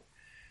possible.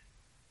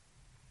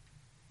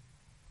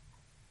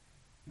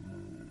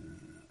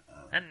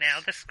 And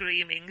now the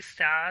screaming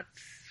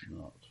starts.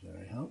 Not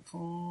very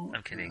helpful.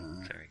 I'm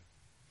kidding. Sorry.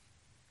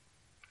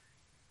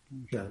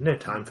 No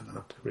time for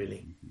that,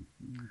 really.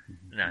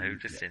 No,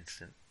 just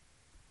instant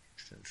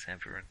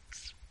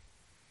severance.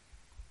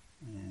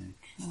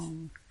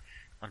 Okay.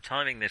 I'm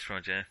timing this,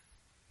 Roger.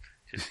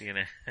 Just so you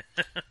know.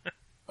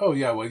 Oh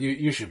yeah, well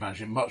you should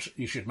manage it much.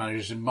 You should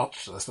manage it in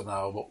much less than an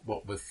hour.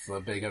 What with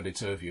being only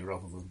 2 of you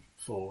rather than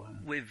 4.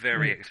 We're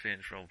very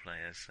experienced role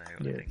players, so I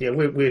think...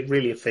 we're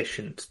really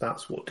efficient.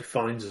 That's what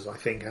defines us, I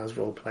think, as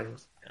role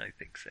players. I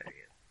think so. Yeah.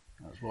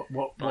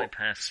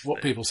 That's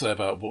what people say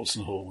about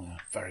Watson Hall.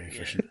 Very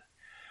efficient.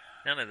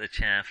 Yeah. None of the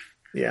chaff.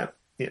 Yeah.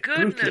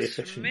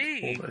 Goodness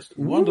me! Almost.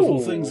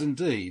 Wonderful things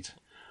indeed.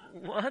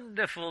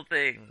 Wonderful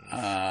things.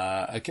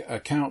 A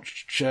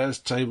couch, chairs,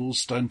 tables,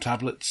 stone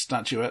tablets,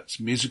 statuettes,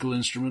 musical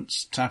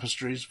instruments,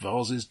 tapestries,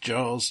 vases,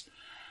 jars,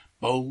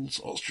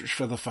 bowls, ostrich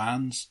feather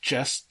fans,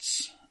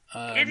 chests.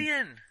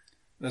 Gideon!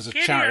 There's a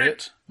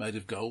chariot made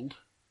of gold.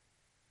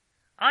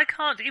 I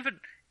can't even...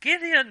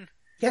 Gideon!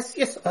 Yes.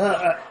 It's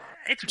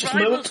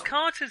rivals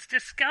Carter's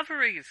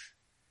discoveries.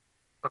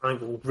 I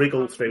will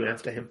wriggle through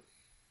after him.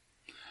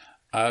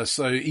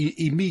 So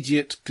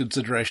immediate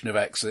consideration of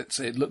exits.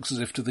 It looks as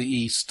if to the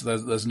east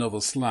there's another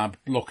slab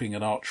blocking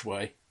an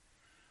archway,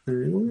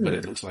 but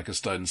it looks like a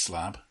stone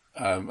slab,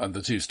 and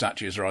the 2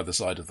 statues are either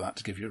side of that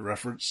to give you a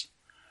reference.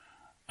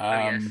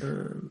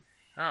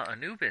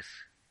 Anubis.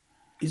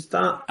 Is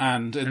that?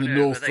 And in the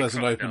north there's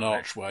an open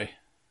archway.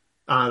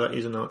 That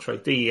is an archway.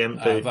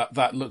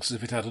 That looks as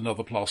if it had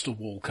another plaster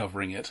wall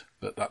covering it,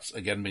 but that's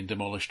again been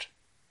demolished.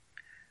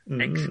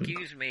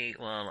 Excuse me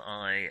while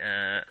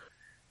I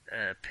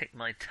pick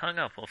my tongue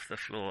up off the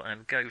floor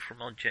and go from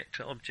object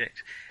to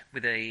object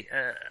with a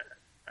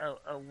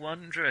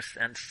wondrous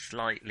and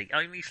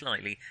only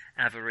slightly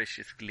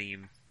avaricious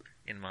gleam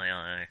in my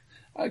eye.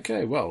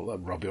 Okay, well,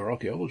 rub your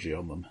archaeology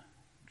on them.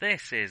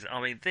 This is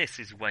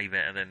way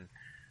better than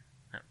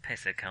that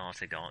pisser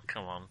Carter got.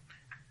 Come on.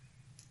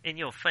 In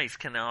your face,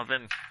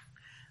 Carnarvon.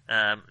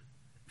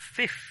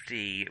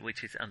 50,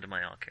 which is under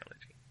my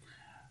archaeology.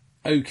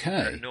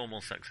 Okay.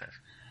 Normal success.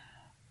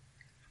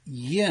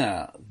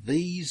 Yeah,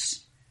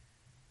 these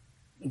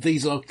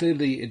are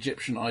clearly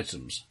Egyptian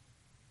items.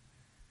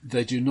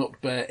 They do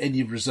not bear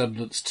any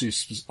resemblance to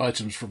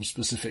items from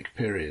specific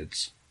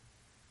periods.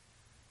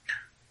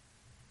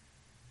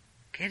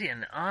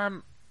 Gideon,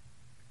 I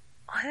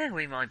think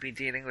we might be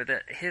dealing with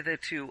a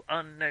hitherto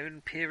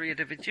unknown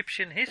period of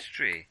Egyptian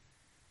history.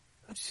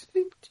 I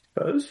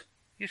suppose.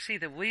 You see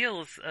the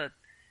wheels,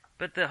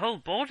 but the whole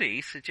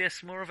body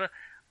suggests more of a...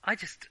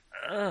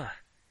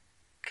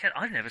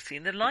 I've never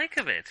seen the like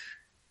of it.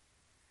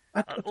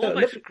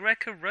 Almost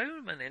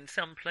Greco-Roman in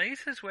some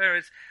places,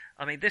 whereas,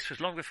 this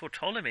was long before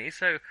Ptolemy,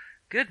 so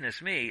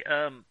goodness me.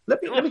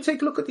 Let me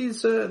take a look at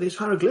these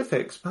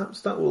hieroglyphics.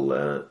 Perhaps that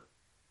will,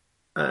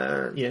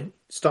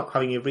 start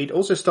having you read.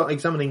 Also start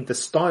examining the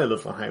style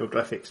of the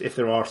hieroglyphics, if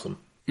there are some.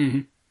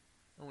 Mm-hmm.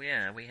 Oh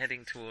yeah, are we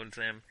heading towards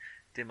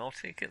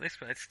Demotic at this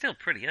point? It's still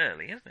pretty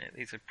early, isn't it?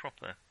 These are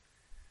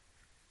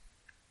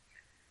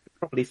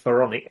properly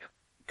pharaonic.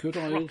 Could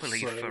I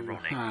properly also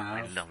pharaonic. have,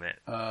 I love it.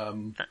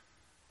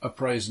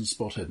 Appraise and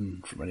spot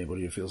hidden from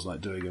anybody who feels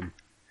like doing them?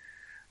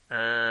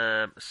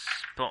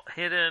 Spot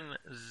hidden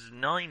is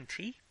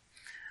 90,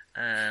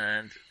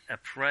 and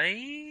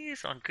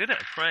appraise. I'm good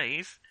at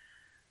appraise.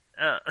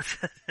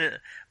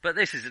 But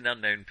this is an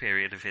unknown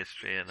period of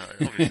history, and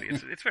obviously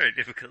it's very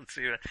difficult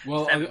to...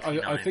 Well,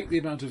 I think the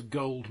amount of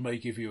gold may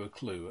give you a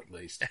clue, at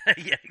least.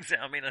 Yeah,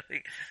 exactly. I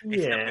think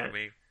it's not going to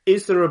be...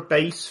 Is there a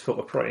base for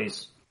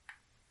appraise?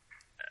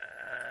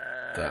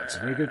 That's a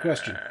very good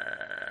question.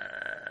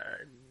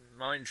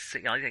 Mine's...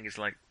 I think it's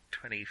like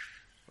 20...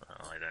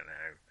 I don't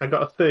know. I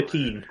got a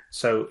 13,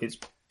 so it's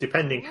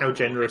depending how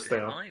generous they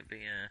are. Might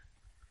be,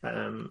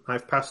 yeah.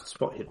 I've passed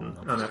spot hidden,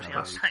 and I've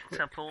packed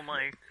up all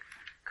my...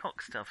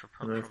 cock stuff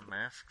apart from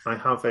masks. I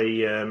have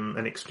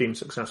an extreme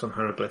success on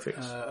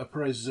hieroglyphics.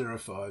 Appraise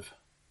 05.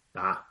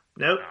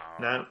 No,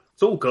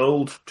 it's all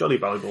gold, jolly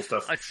valuable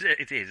stuff.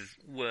 It is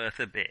worth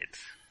a bit.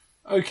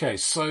 Okay,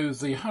 so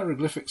the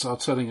hieroglyphics are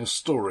telling a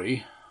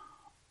story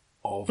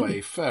of a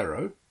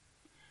pharaoh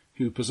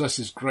who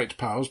possesses great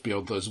powers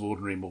beyond those of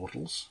ordinary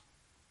mortals.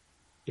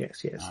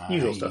 Yes,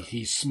 usual stuff.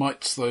 He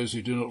smites those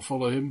who do not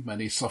follow him,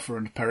 many suffer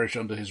and perish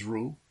under his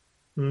rule.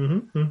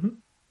 Mm-hmm.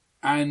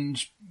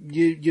 And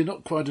you're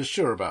not quite as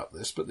sure about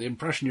this, but the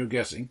impression you're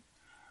getting,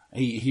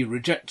 he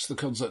rejects the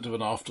concept of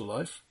an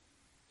afterlife,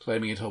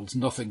 claiming it holds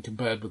nothing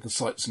compared with the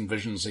sights and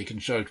visions he can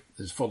show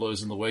his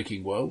followers in the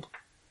waking world.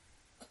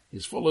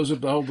 His followers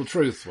would behold the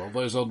truth, while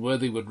those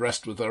unworthy would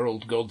rest with their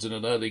old gods in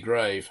an early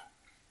grave.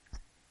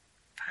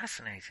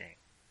 Fascinating.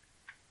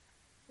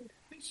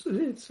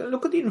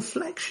 Look at the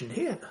inflection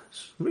here.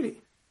 It's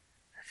really...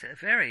 It's a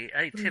very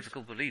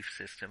atypical belief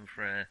system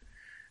for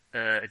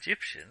an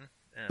Egyptian.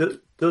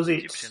 Does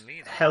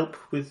it help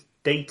with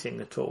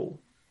dating at all?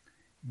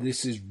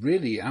 This is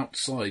really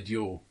outside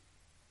your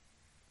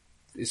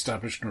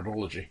established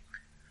chronology.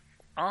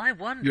 I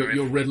wonder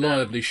You're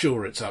reliably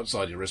sure it's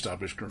outside your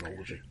established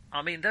chronology.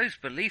 Those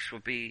beliefs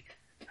would be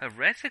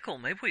heretical.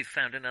 Maybe we've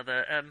found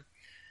another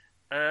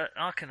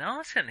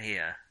Akhenaten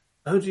here.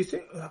 Oh, do you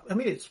think?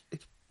 It's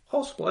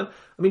possible.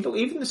 Look,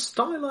 even the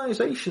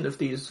stylization of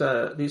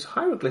these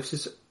hieroglyphs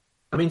is...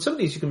 some of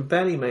these you can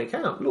barely make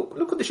out.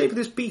 Look at the shape of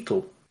this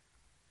beetle.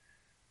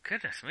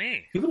 Goodness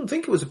me! You wouldn't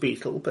think it was a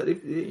beetle, but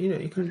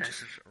you can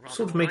just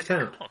sort of make it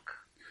out.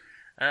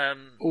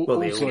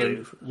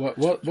 Also,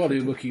 while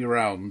you're looking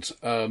around,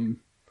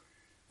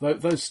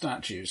 those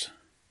statues.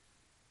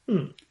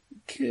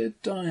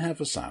 Could I have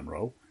a sound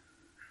roll?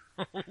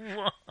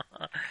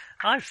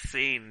 I've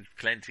seen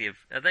plenty of.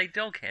 Are they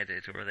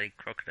dog-headed or are they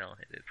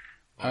crocodile-headed?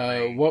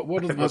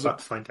 One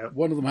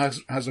of them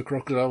has a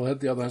crocodile head.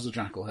 The other has a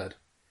jackal head.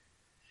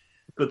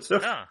 Good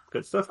stuff.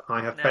 Good stuff.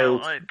 I have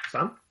failed,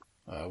 Sam.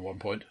 1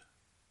 point.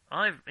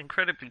 I've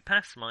incredibly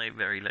passed my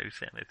very low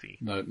sanity.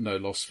 No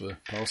loss for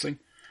passing.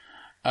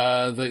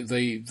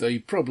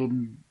 The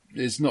problem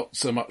is not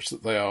so much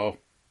that they are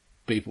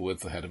people with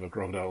the head of a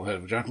crocodile, head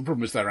of a jackal. The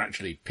problem is they're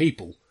actually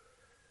people,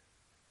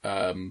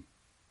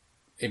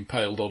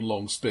 impaled on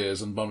long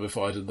spears and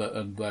mummified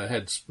and their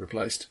heads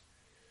replaced.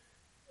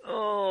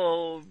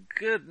 Oh,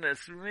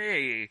 goodness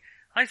me.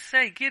 I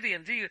say,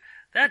 Gideon,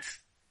 that's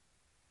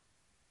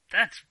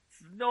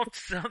not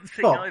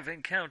something I've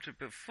encountered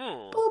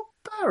before.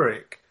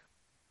 Barbaric.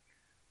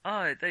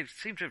 They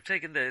seem to have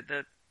taken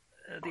the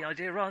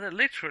idea rather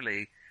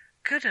literally.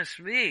 Goodness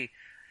me.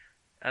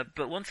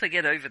 But once I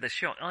get over the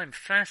shock, I'm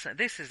fascinated.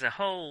 This is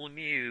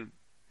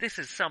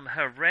some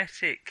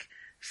heretic,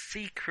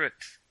 secret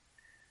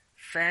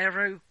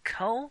pharaoh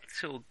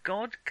cult or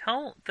god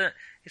cult that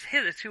is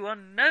hitherto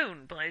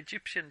unknown by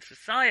Egyptian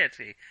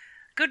society.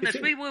 Goodness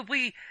me, we'll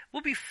be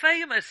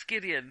famous,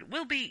 Gideon.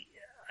 We'll be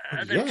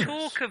the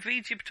talk of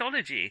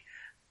Egyptology.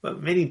 Well,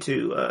 we need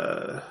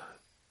to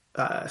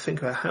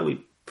think about how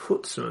we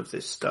put some of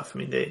this stuff. I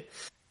mean,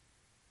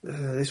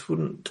 this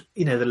wouldn't...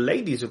 the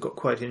ladies have got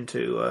quite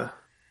into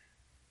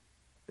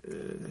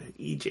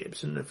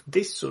Egypt, and if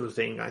this sort of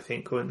thing, I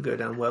think, won't go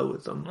down well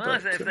with them. Well,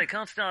 if they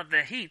can't start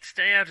the heat,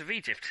 stay out of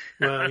Egypt.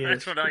 Well,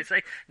 that's what I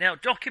say. Now,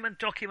 document.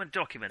 That's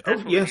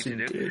what we need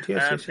to do.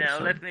 Yes, now,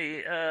 let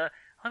me...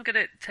 I'm going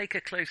to take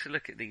a closer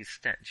look at these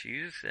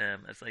statues,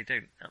 as they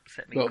don't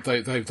upset me. Well,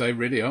 they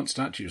really aren't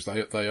statues.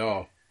 They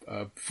are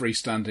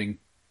freestanding,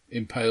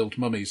 impaled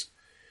mummies.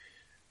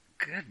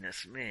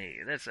 Goodness me!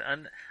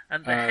 And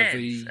the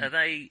heads, are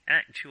they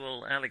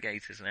actual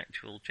alligators and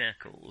actual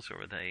jackals,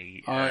 or are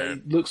they...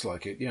 It looks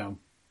like it, yeah.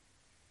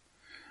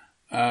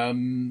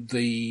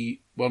 The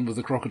one with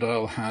the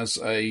crocodile has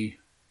a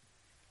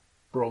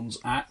bronze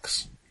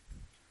axe.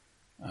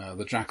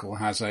 The jackal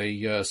has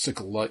a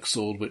sickle-like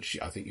sword, which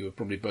I think you would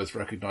probably both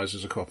recognise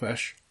as a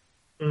khopesh.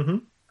 Mm-hmm.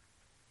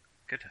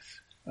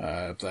 Goodness.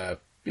 They're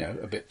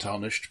a bit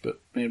tarnished,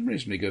 but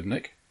reasonably good,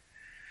 Nick.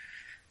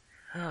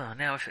 Oh,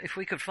 now, if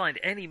we could find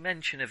any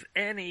mention of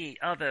any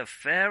other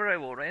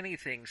pharaoh or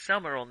anything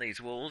somewhere on these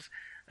walls,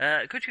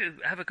 could you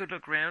have a good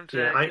look around?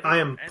 Yeah, I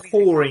am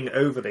poring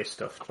over this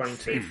stuff, trying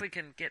to... See if we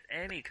can get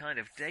any kind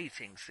of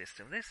dating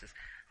system. This is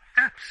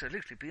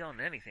absolutely beyond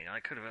anything I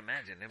could have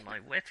imagined in my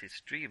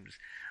wettest dreams.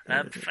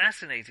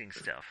 Fascinating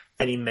stuff.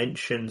 Any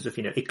mentions of,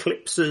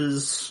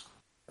 eclipses,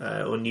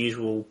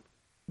 unusual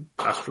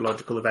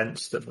astrological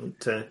events that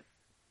might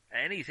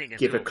anything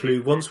give a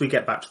clue once we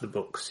get back to the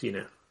books,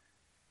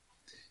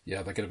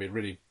 Yeah, they're going to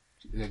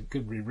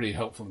be really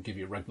helpful and give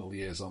you regnal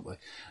years, aren't they?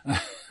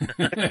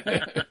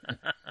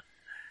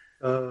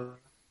 Yeah.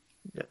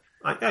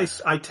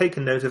 I take a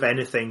note of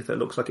anything that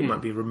looks like it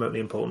might be remotely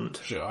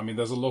important. Sure. I mean,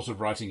 there's a lot of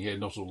writing here,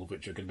 not all of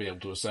which you're going to be able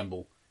to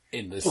assemble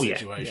in this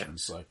situation.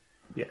 So,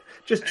 yeah,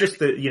 just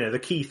the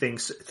key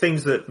things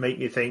that make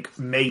me think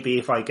maybe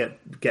if I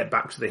get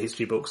back to the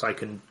history books, I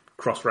can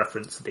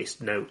cross-reference this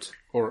note,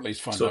 or at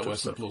least find out where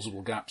some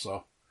plausible gaps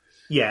are.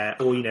 Yeah,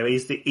 or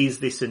is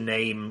this a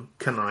name?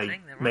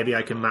 Maybe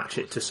I can match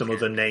it to some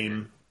other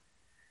name.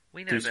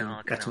 We know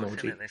about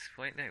etymology at this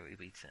point. No,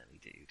 we certainly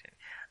do.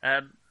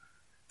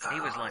 He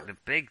was like the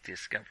big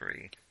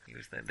discovery. He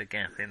was the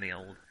gap in the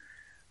old.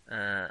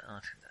 There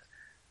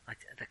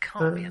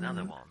can't be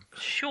another one.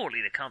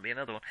 Surely there can't be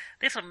another one.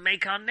 This will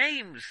make our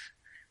names.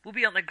 We'll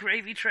be on the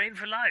gravy train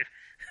for life.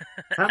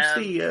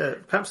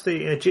 Perhaps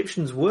the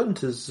Egyptians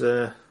weren't as.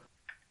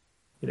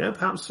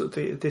 Perhaps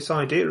this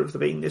idea of there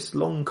being this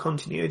long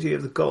continuity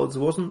of the gods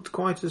wasn't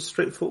quite as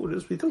straightforward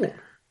as we thought.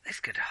 This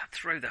could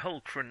throw the whole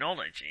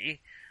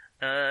chronology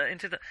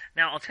into the...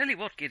 Now, I'll tell you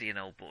what, Gideon,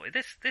 old boy,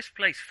 this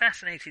place,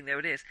 fascinating though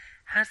it is,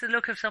 has the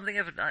look of something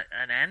of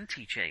an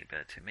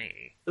antechamber to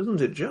me.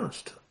 Doesn't it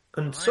just?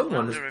 And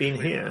someone has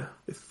been here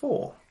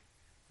before.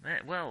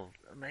 Well,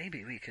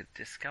 maybe we could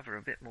discover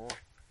a bit more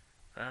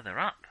further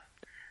up.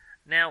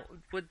 Now,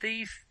 would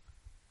these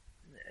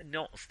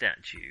not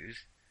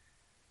statues...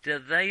 Do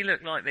they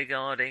look like they're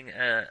guarding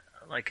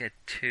like a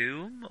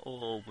tomb,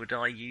 or would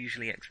I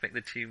usually expect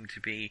the tomb to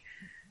be?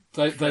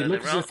 They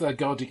look as if they're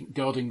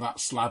guarding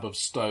that slab of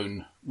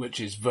stone, which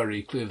is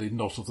very clearly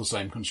not of the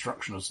same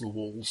construction as the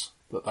walls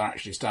that they're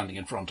actually standing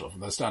in front of,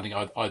 and they're standing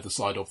either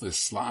side of this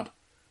slab.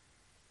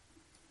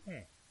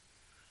 Well,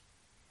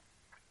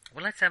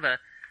 let's have a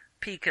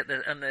peek at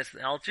the. And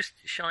I'll just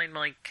shine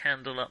my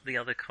candle up the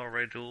other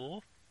corridor,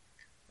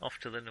 off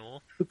to the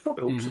north. We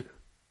probably ought to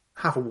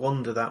have a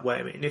wander that way.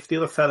 I mean, if the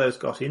other fellows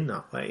got in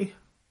that way,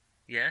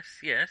 Yes.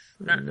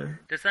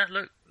 Does that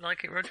look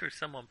like it, Roger? Has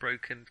someone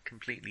broken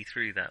completely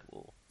through that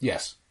wall?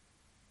 Yes.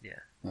 Yeah.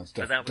 That's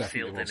But that was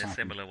sealed in a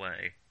similar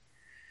way.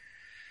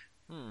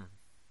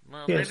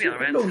 Well, maybe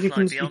our answers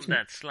lie beyond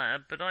that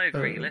slab, but I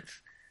agree.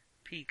 Let's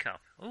peek up.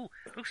 Oh,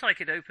 looks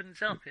like it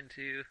opens up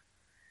into...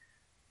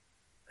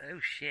 Oh,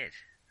 shit.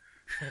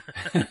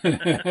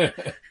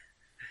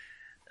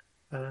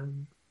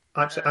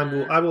 Actually,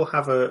 I will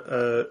have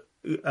a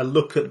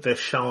look at the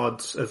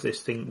shards of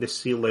this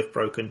seal they've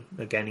broken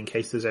again, in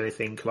case there's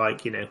anything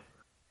like,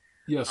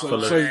 Yeah, so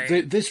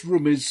this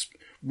room is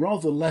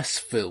rather less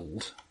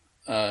filled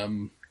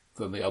than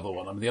the other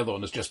one. I mean, the other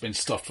one has just been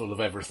stuffed full of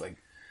everything.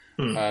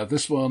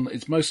 This one,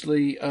 it's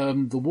mostly,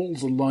 the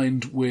walls are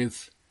lined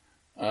with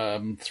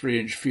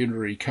 3-inch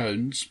funerary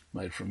cones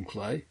made from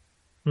clay.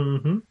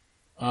 Mm-hmm.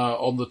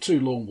 On the two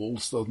long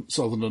walls,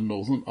 southern and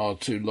northern, are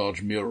 2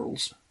 large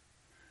murals.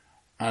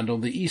 And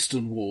on the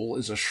eastern wall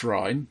is a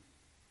shrine,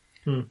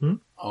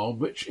 on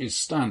which is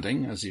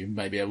standing, as you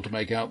may be able to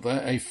make out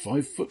there, a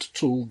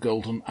 5-foot-tall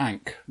golden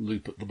ankh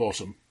loop at the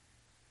bottom.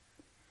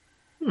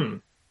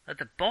 At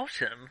the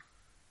bottom?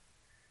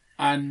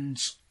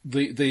 And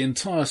the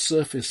entire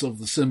surface of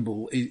the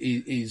symbol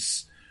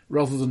is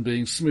rather than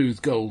being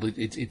smooth gold,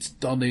 it's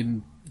done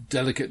in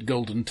delicate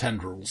golden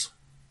tendrils.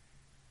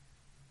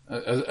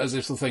 As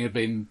if the thing had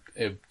been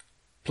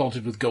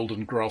planted with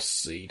golden grass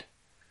seed.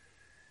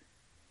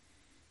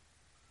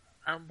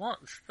 And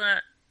what's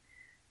that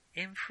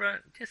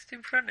just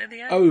in front of the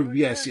ankh? Oh,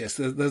 yes.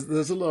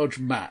 There's a large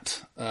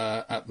mat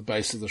at the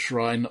base of the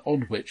shrine,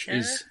 on which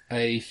is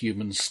a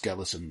human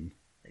skeleton.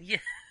 Yeah,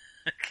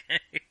 okay.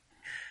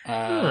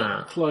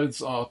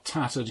 Clothes are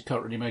tattered,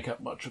 can't really make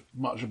up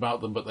much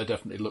about them, but they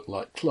definitely look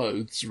like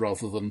clothes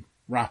rather than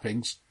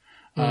wrappings.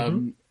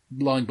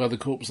 Lying by the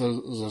corpse,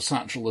 there's a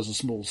satchel, there's a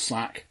small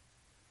sack.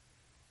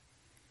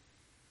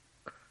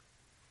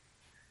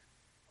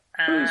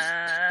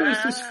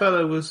 Suppose this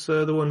fellow was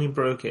the one who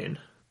broke in.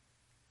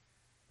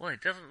 Well,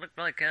 it doesn't look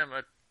like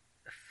a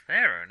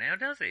pharaoh now,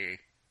 does he?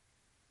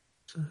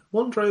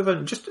 Wander over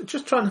and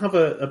just try and have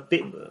a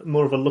bit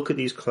more of a look at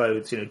these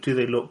clothes. Do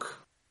they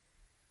look...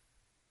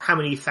 How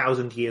many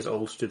thousand years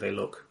old do they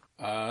look?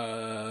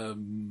 Or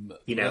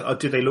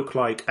do they look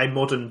like a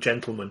modern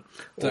gentleman?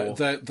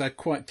 They're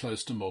quite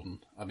close to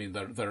modern. I mean,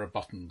 there are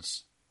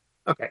buttons.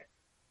 Okay.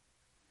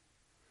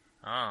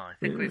 I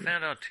think we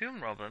found our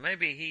tomb robber.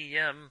 Maybe he.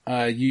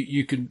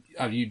 You can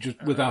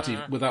just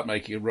without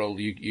making a roll,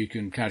 you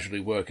can casually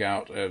work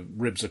out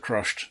ribs are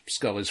crushed,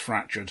 skull is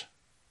fractured.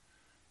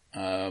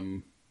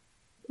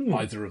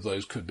 Either of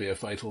those could be a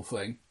fatal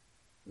thing.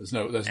 There's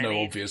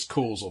no obvious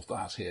cause of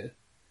that here.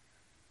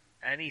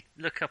 Any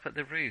look up at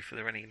the roof? Are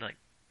there any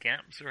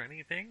gaps or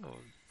anything? Or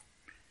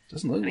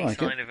doesn't look like it.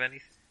 Any sign of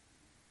anything?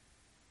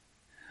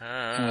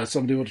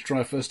 Somebody want to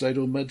try first aid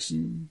or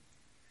medicine?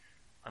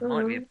 I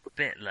might be a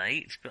bit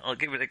late, but I'll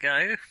give it a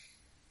go.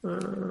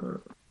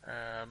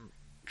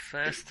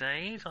 First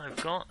aid, I've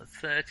got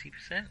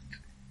 30%.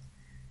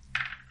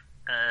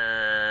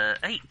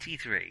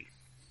 83.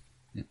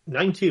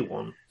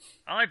 91.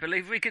 I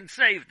believe we can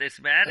save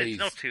this man. It's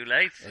not too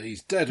late.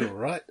 He's dead, all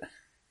right.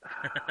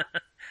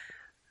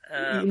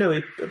 He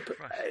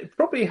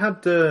probably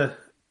had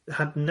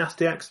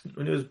nasty accident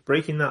when he was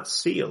breaking that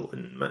seal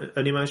and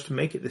only managed to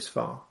make it this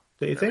far.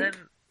 Don't you think?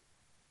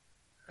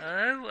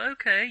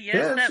 Okay,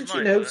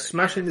 yes,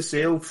 smashing the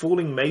seal,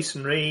 falling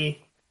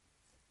masonry,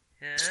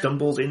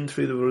 stumbles in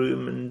through the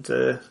room, and...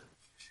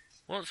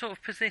 What sort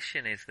of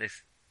position is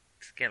this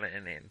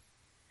skeleton in?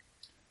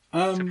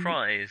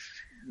 Surprised?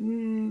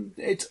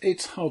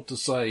 It's hard to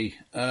say.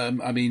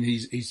 I mean,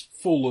 he's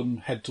fallen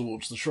head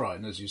towards the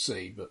shrine, as you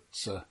see, but...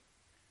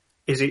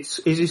 Is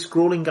he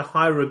scrawling a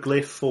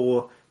hieroglyph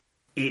for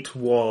 "it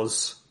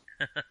was"?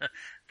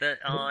 The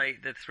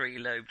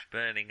 3-lobed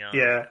burning eye.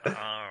 Yeah,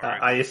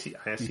 I see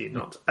it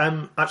not.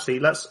 Actually,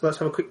 let's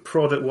have a quick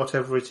prod at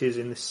whatever it is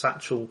in this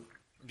satchel.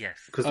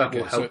 Yes, because that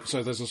will help.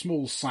 So there's a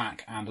small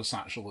sack and a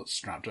satchel that's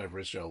strapped over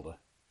his shoulder.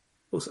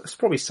 Well, it's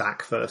probably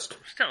sack first.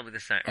 Start with the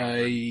sack.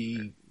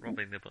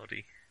 Robbing the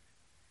body.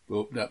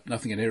 Well, no,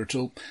 nothing in here at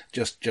all.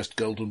 Just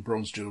gold and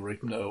bronze jewellery.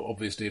 No,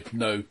 obviously of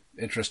no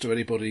interest to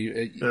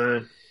anybody.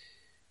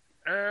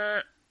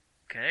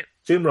 Okay.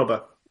 Tomb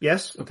robber.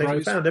 Yes, I think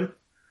we found him.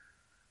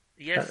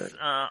 Yes,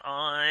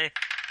 I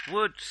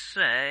would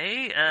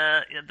say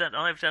that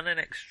I've done an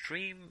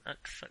extreme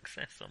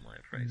success on my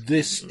appraisal.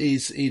 This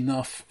is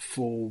enough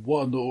for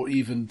 1 or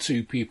even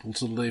 2 people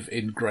to live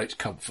in great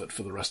comfort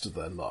for the rest of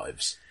their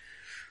lives.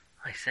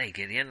 I say,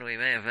 Gideon, we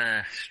may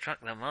have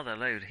struck the mother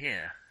lode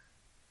here.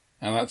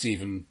 And that's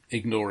even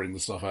ignoring the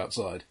stuff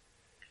outside.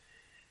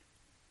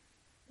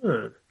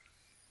 That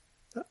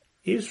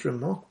is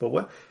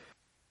remarkable.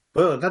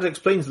 Well, that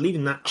explains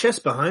leaving that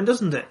chest behind,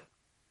 doesn't it?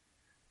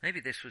 Maybe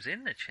this was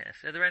in the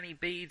chest. Are there any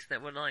beads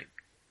that were like...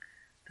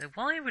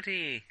 Why would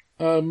he...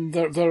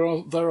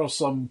 There are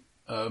some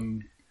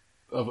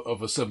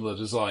of a similar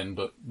design,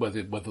 but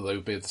whether they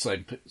would be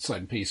the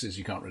same pieces,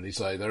 you can't really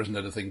say. There isn't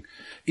anything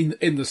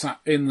in the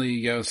sack.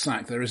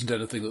 There isn't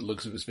anything that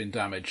looks as if it's been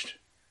damaged.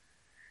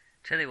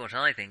 Tell you what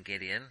I think,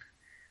 Gideon.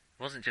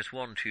 It wasn't just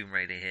one Tomb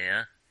Raider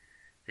here.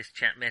 This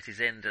chap met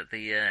his end at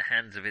the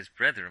hands of his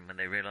brethren when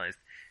they realised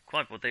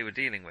quite what they were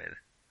dealing with.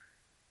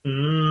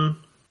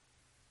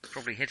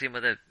 Probably hit him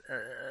with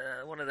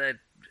one of their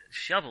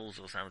shovels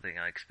or something,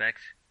 I expect.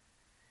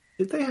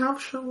 Did they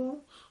have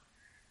shovels?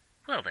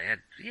 Well, they had,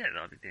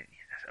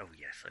 oh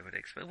yes, I would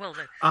expect. Well,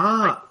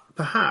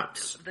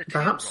 perhaps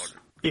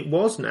it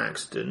was an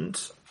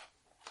accident,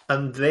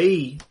 and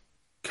they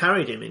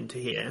carried him into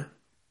here.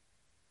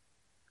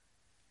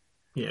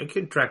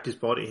 Dragged his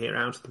body here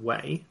out of the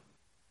way.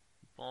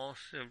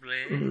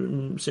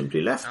 Possibly.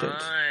 Simply left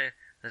it.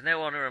 There's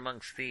no honour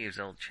amongst thieves,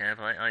 old chap.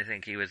 I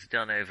think he was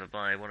done over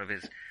by one of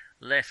his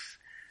less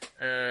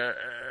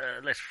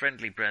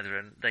friendly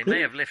brethren. They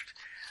may have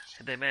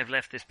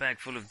left this bag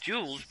full of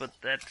jewels, but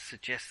that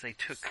suggests they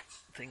took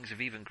things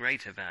of even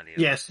greater value.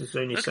 Yes, there's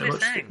only so much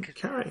to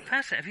carry.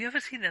 Have you ever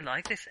seen it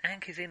like this?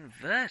 Ankh is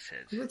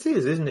inverted. It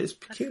is, isn't it? It's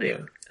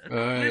peculiar.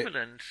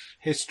 Equivalent.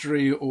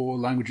 History or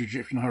language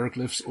Egyptian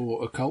hieroglyphs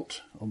or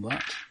occult on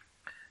that?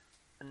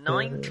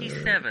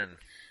 97.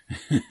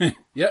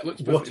 Yeah,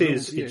 looks what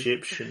is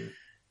Egyptian?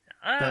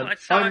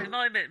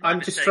 I'm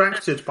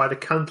distracted by the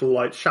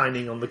candlelight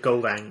shining on the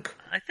gold ankh.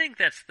 I think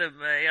that's the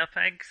way up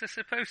ankhs are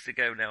supposed to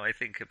go now, I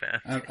think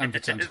about it. And the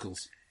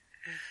tentacles.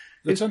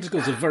 The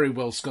tentacles are very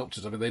well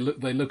sculpted. I mean,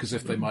 they look as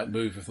if they might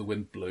move if the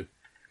wind blew.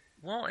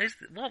 What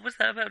was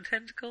that about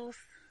tentacles?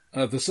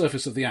 The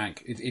surface of the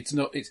ankh. It's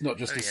not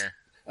just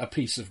a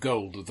piece of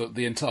gold.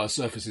 The entire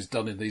surface is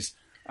done in these.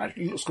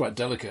 Actually, it looks quite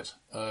delicate.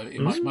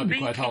 It might be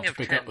quite hard to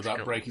pick up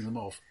without breaking them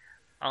off.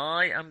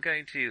 I am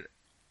going to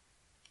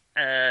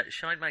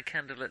shine my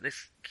candle at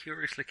this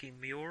curious-looking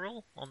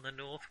mural on the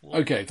north wall.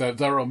 Okay,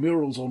 there are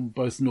murals on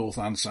both north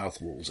and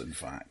south walls, in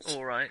fact.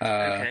 All right,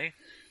 okay.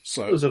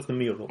 So, because of the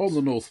murals. On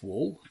the north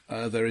wall,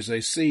 there is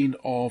a scene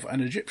of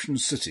an Egyptian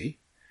city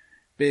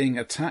being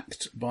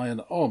attacked by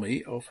an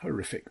army of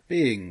horrific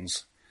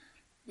beings.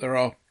 There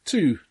are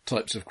two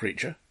types of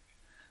creature.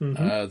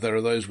 Mm-hmm. There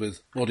are those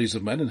with bodies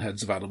of men and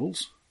heads of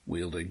animals,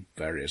 wielding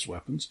various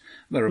weapons.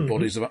 There are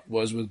bodies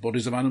with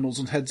bodies of animals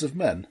and heads of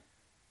men.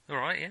 All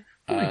right, yeah.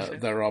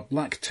 There are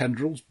black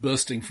tendrils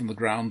bursting from the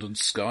ground and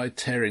sky,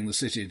 tearing the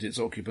city and its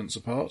occupants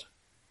apart.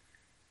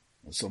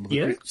 Some of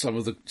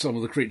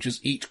the creatures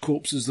eat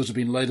corpses that have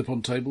been laid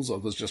upon tables.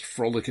 Others just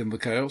frolic in the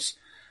chaos.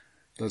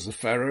 There's a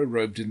pharaoh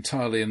robed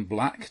entirely in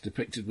black,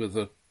 depicted with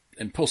an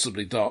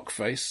impossibly dark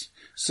face,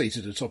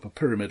 seated atop a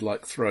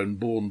pyramid-like throne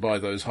borne by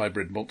those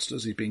hybrid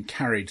monsters. He's been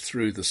carried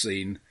through the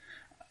scene.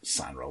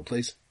 Sound roll,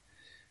 please.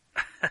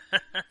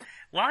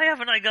 Why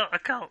haven't I got a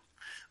cult?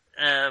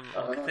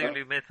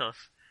 Cthulhu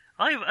Mythos.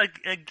 I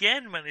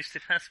again managed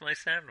to pass my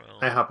sound roll.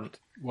 I haven't.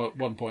 Well,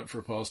 1 point for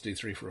a pass,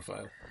 D3 for a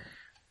fail.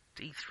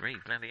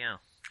 D3, bloody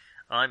hell.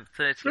 I'm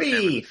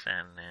 37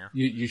 sound now.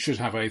 You should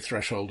have a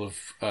threshold of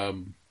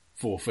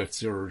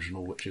 4/5 your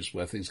original, which is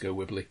where things go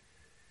wibbly.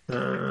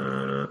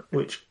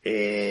 Which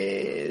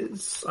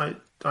is... I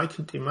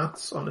can do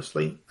maths,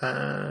 honestly.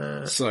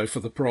 So for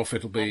the prof,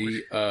 it'll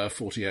be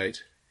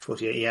 48.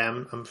 48,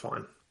 yeah, I'm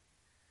fine.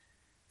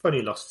 I've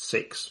only lost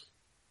 6.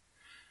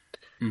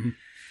 Mm-hmm.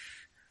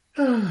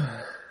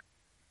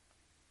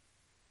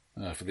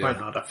 For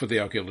the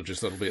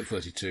archaeologist, that'll be at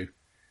 32.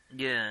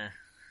 Yeah.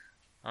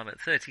 I'm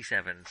at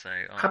 37, so...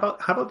 How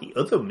about the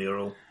other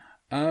mural?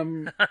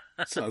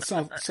 South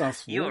wall.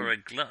 You're a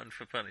glutton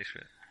for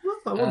punishment. Well,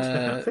 I want to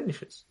know how it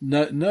finishes.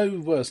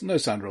 No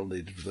sound roll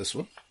needed for this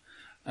one.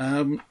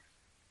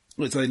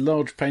 It's a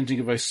large painting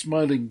of a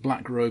smiling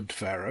black-robed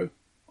pharaoh,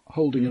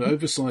 holding an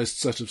oversized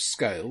set of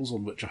scales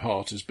on which a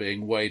heart is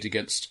being weighed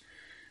against,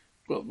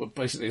 well,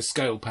 basically a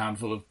scale pan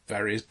full of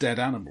various dead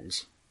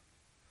animals.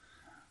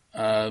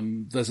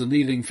 There's a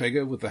kneeling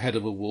figure with the head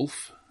of a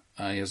wolf.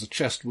 He has a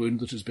chest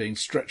wound that is being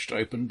stretched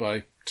open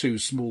by two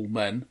small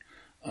men.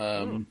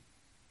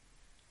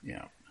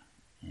 Yeah.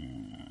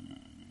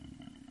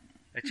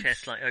 A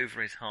chest like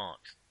over his heart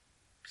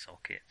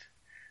socket.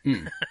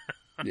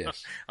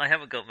 Yes. I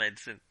haven't got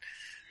medicine.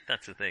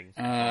 That's a thing.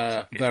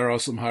 There are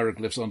some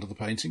hieroglyphs under the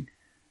painting.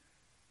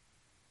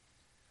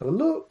 Oh,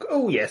 look.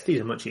 Oh, yes, these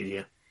are much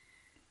easier.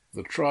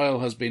 The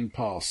trial has been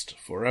passed.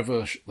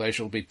 Forever they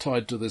shall be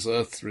tied to this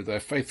earth through their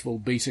faithful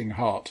beating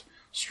heart,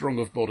 strong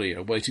of body,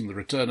 awaiting the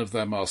return of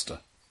their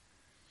master.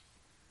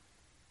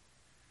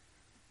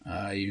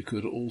 You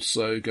could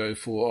also go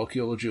for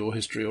archaeology or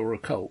history or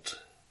occult.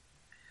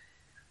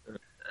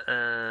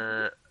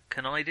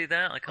 Can I do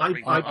that? I can't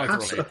read I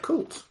pass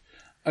occult.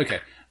 Okay,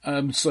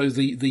 so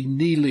the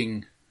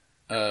kneeling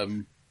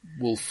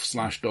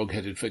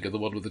wolf/dog-headed figure, the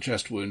one with the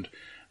chest wound,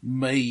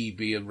 may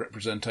be a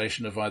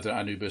representation of either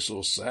Anubis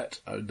or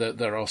Set.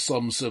 There are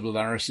some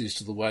similarities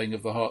to the weighing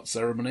of the heart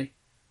ceremony.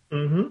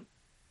 Mm-hmm.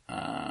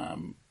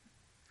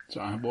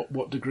 So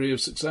what degree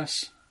of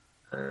success?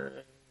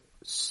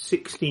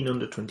 16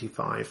 under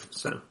 25,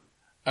 so...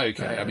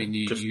 Okay, I mean,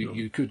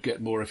 you could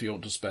get more if you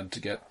want to spend to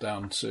get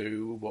down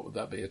to, what would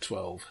that be, a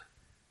 12?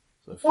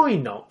 So why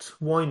not?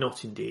 Why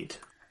not, indeed?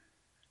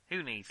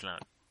 Who needs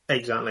luck?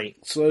 Exactly.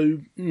 So,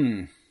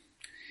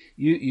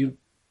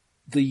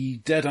 the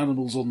dead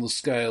animals on the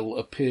scale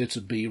appear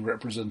to be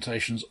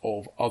representations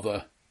of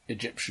other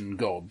Egyptian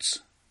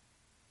gods.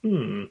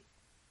 Hmm.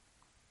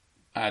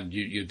 And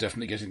you're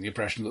definitely getting the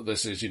impression that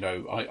this is,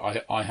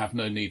 I have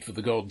no need for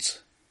the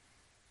gods.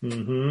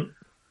 Mm-hmm.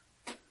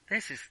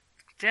 This is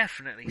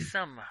definitely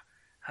some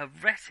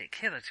heretic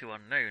hitherto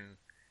unknown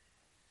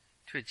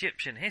to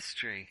Egyptian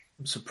history.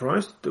 I'm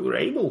surprised they were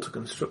able to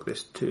construct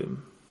this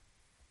tomb.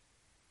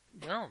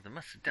 Well, they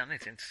must have done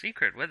it in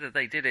secret. Whether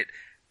they did it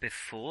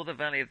before the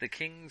Valley of the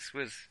Kings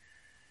was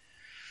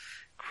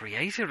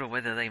created, or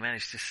whether they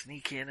managed to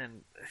sneak in,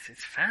 and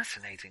it's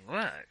fascinating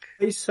work.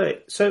 I say,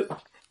 so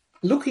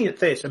looking at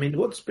this, I mean,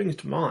 what springs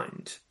to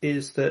mind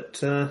is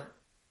that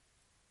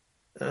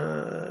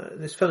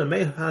this fellow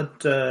may have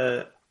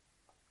had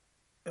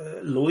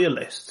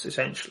loyalists,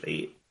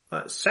 essentially,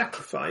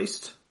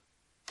 sacrificed.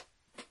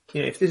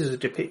 If this is a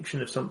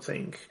depiction of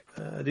something,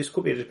 this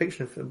could be a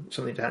depiction of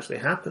something that actually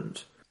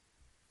happened.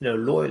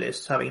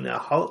 Loyalists having their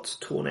hearts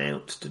torn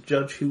out to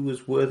judge who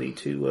was worthy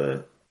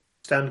to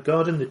stand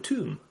guard in the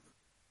tomb.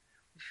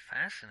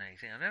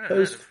 Fascinating. I never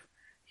heard of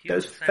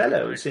those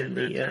fellows in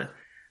the.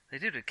 They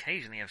did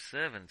occasionally have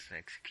servants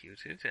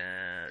executed.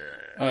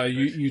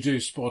 You do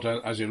spot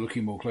out, as you're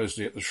looking more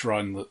closely at the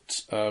shrine,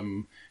 that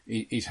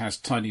it has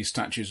tiny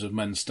statues of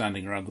men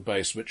standing around the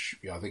base, which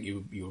I think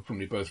you will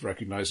probably both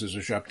recognise as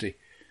Ushabti.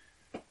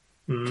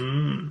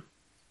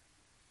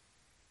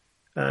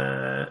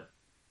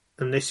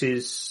 And this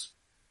is...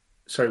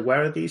 Sorry,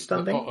 where are these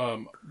standing?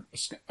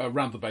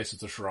 Around the base of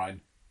the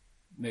shrine,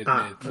 near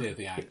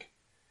the Ankh.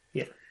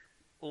 Yeah.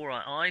 All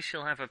right, I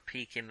shall have a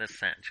peek in the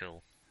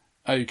satchel.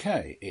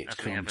 Okay, it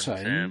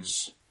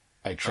contains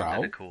a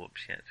trowel, a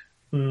corpse yet.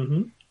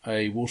 Mm-hmm.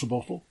 A water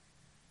bottle,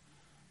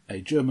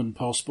 a German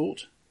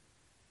passport,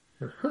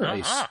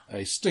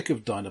 a stick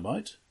of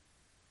dynamite,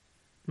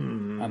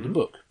 and a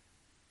book.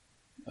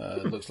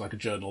 Looks like a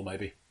journal,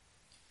 maybe.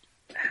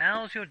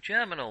 How's your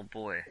German, old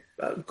boy?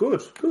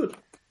 Good.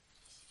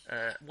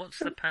 What's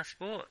the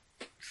passport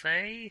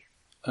say?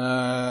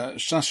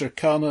 Sasha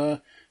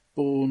Kana,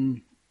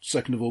 born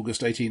 2nd of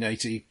August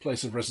 1880,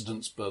 place of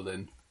residence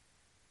Berlin.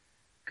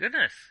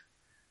 Goodness,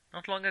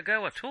 not long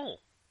ago at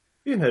all.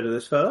 You heard of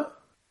this fella?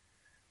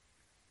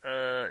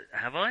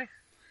 Have I?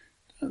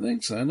 Don't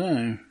think so,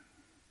 no.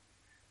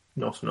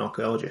 Not an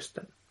archaeologist,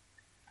 then.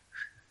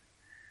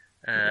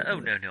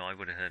 No, I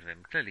would have heard of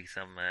him. Clearly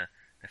some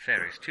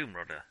nefarious tomb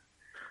robber.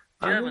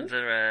 Germans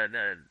are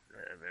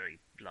very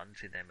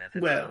blunt in their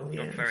methods. Well,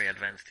 yes. Not very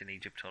advanced in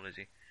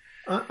Egyptology.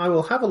 I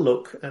will have a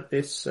look at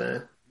this...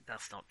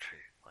 That's not true.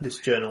 This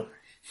journal.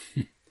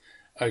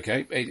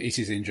 Okay, it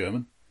is in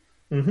German.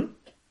 Mm-hmm.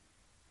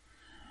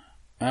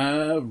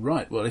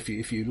 Right, well, if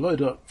you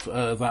load up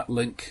that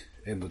link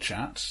in the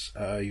chat,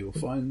 you'll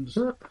find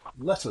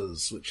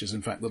letters, which is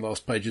in fact the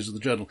last pages of the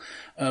journal.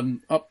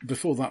 Up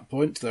before that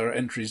point, there are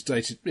entries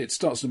dated... It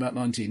starts in about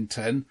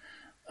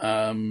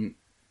 1910.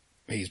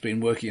 He's been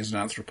working as an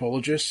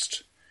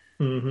anthropologist.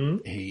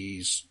 Mm-hmm.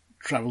 He's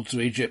travelled to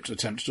Egypt,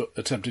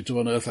 attempted to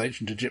unearth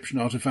ancient Egyptian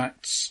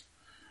artefacts.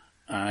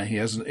 He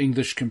has an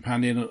English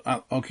companion,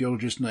 an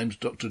archaeologist named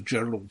Dr.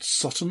 Gerald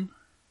Sutton.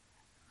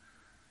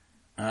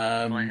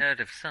 I heard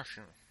of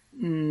Sutton.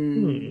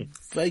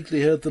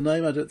 Vaguely heard the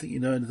name. I don't think you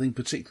know anything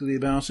particularly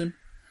about him.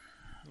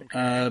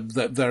 Okay.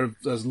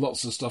 There's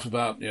lots of stuff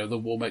about, the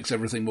war makes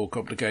everything more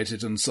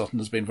complicated, and Sutton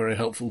has been very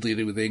helpful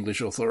dealing with the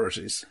English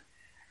authorities.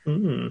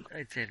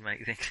 It did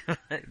make things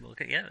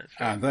okay, yeah, that's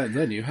right. And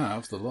then you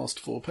have the last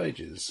 4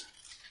 pages.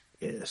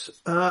 Yes.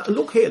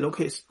 Look here,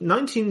 it's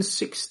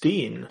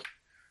 1916.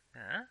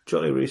 Yeah?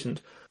 Jolly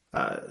recent.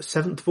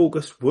 7th of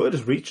August, word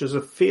has reached us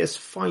of fierce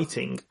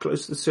fighting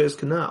close to the Suez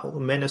Canal.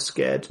 Men are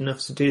scared enough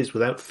as it is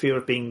without fear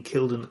of being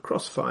killed in the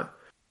crossfire.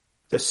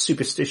 Their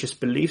superstitious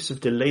beliefs have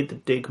delayed the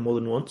dig more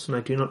than once, and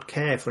I do not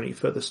care for any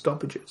further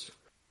stoppages.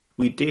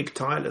 We dig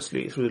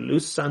tirelessly through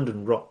loose sand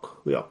and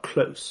rock. We are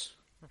close.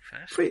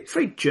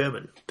 Very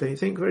German, don't you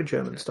think? Very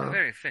German style.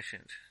 Very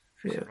efficient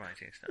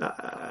writing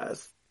style.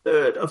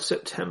 3rd of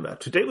September.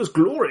 Today was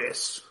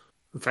glorious.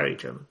 Very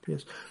German,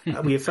 yes.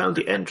 We have found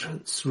the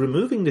entrance.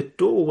 Removing the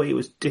doorway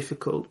was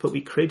difficult, but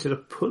we created a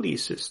pulley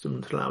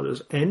system that allowed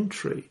us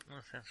entry.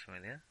 That sounds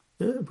familiar.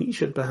 We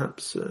should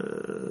perhaps see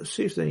if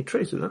there's any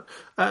trace of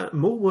that.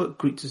 More work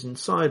greets us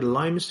inside.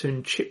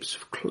 Limestone chips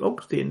have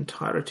clogged the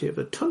entirety of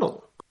the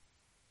tunnel.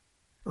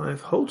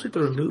 I've halted the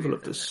removal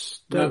of the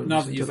stones.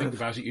 Now that you think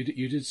about it,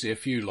 you did see a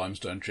few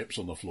limestone chips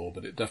on the floor,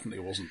 but it definitely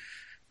wasn't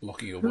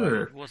blocking your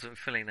way. It wasn't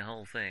filling the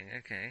whole thing,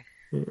 okay.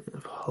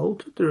 I've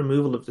halted the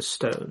removal of the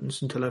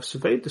stones until I've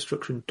surveyed the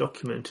structure and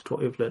documented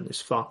what we've learned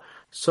this far.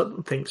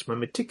 Sutton thinks my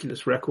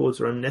meticulous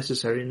records are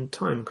unnecessary and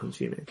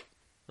time-consuming.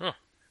 Oh,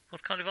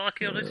 what kind of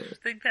archaeologists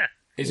think that?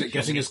 Is it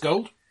getting us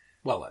gold?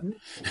 Well then.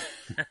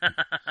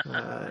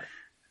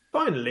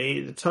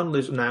 Finally, the tunnel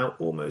is now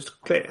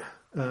almost clear.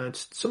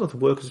 Some of the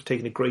workers have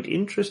taken a great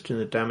interest in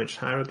the damaged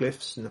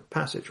hieroglyphs in the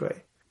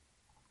passageway.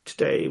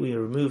 Today we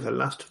remove the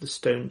last of the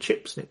stone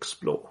chips and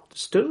explore. The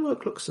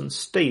stonework looks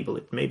unstable.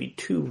 It may be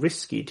too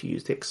risky to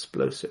use the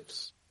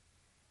explosives.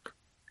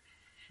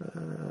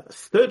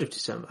 3rd of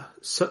December.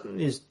 Sutton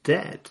is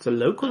dead. The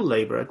local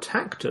labourer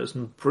attacked us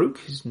and broke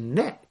his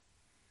neck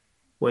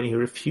when he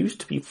refused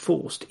to be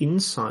forced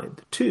inside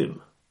the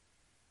tomb.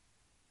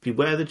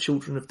 Beware the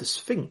children of the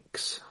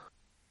Sphinx.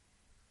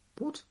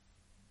 What?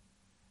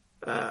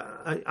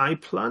 I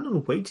plan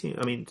on waiting.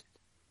 I mean,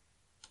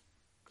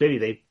 clearly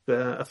they've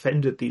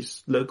offended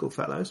these local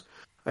fellows.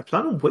 I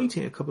plan on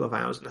waiting a couple of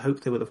hours and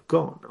hope they will have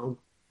gone. I'll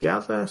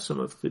gather some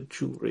of the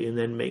jewellery and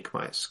then make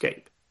my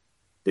escape.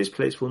 This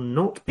place will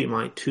not be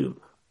my tomb.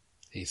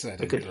 He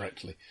said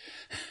indirectly.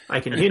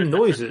 I can hear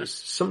noises.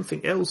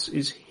 Something else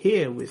is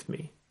here with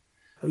me.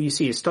 Oh, you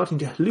see, it's starting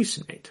to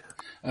hallucinate.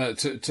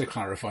 To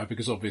clarify,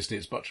 because obviously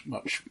it's much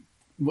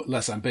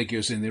less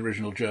ambiguous in the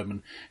original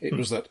German, it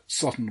was that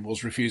Sutton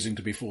was refusing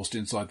to be forced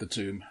inside the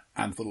tomb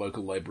and the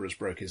local labourers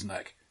broke his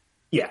neck.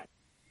 Yeah.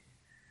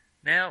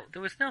 Now,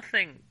 there was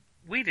nothing...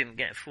 We didn't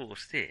get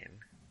forced in,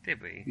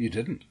 did we? You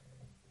didn't.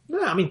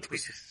 No, I mean, it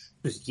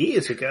was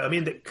years ago. I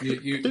mean,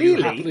 you clearly...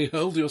 You happily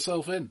hurled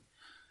yourself in.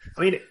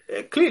 I mean,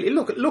 clearly,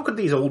 look at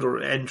these older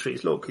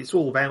entries. Look, it's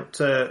all about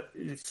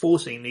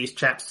forcing these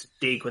chaps to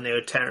dig when they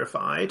were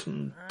terrified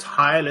and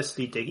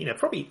tirelessly digging.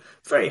 Probably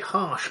very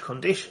harsh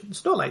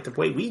conditions. Not like the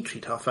way we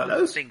treat our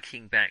fellows.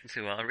 Thinking back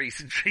to our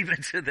recent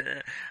treatment of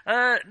the...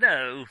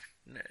 No.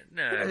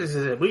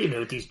 We know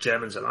what these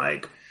Germans are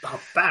like.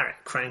 Barbaric,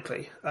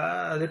 frankly.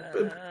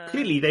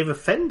 Clearly, they've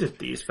offended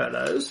these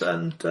fellows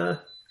and,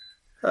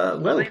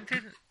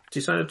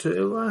 decided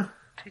to...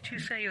 Did you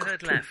say you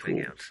heard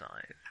laughing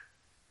outside?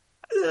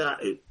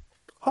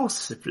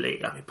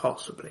 Possibly.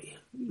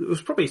 It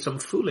was probably some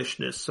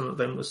foolishness some of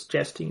them were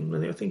suggesting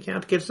when they were thinking how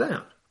to get us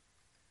out.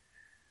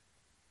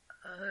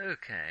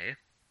 Okay.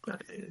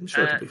 I'm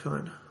sure it'll be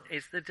fine.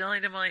 Is the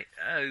dynamite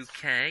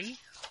okay?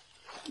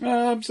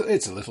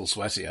 It's a little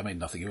sweaty. I mean,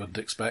 nothing you wouldn't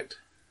expect.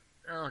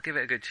 Oh, give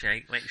it a good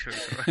shake. Make sure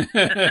it's all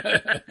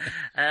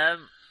right.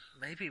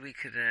 Maybe we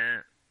could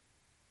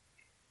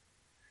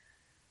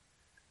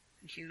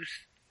use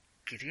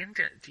Gideon.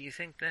 Do you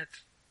think that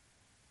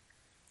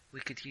we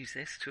could use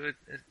this to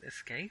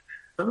escape?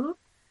 No,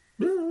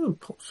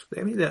 possibly.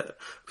 I mean, the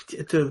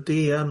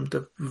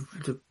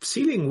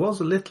ceiling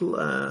was a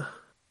little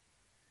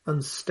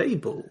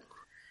unstable.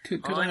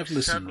 Could I have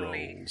listen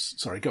rolls?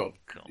 Sorry, go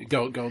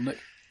on, Nick.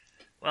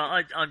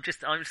 Well, I'm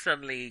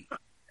suddenly,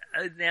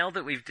 now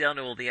that we've done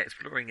all the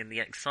exploring and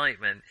the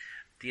excitement,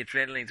 the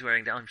adrenaline's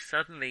wearing down, I'm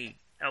suddenly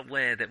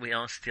aware that we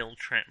are still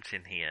trapped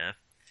in here.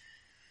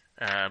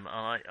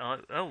 09,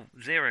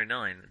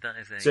 that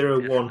is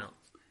a... 01.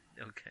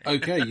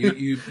 Okay.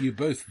 You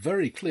both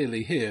very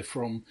clearly hear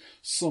from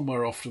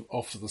somewhere off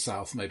to the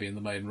south, maybe in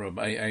the main room,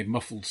 a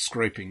muffled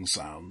scraping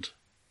sound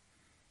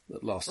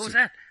that lasts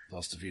a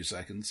few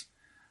seconds.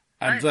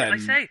 And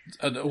then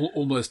an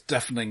almost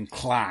deafening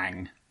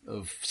clang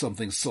of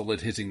something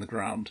solid hitting the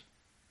ground.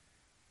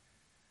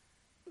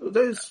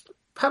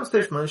 Perhaps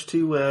they've managed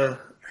to...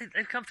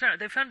 They've come through.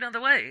 They've found another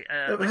way.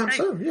 Perhaps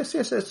so. Yes.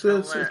 Let's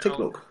take a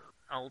look.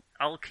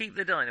 I'll keep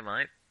the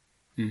dynamite.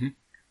 Mm-hmm.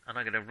 And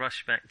I'm going to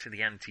rush back to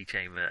the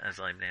antechamber as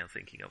I'm now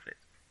thinking of it.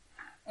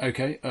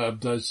 Okay,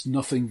 there's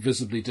nothing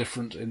visibly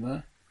different in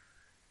there.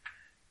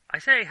 I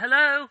say,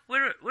 hello,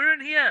 we're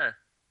in here.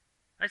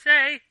 I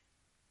say.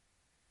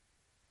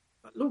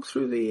 Look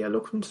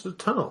into the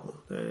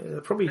tunnel.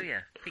 Probably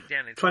peek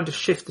down trying to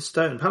shift the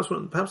stone.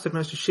 Perhaps they've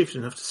managed to shift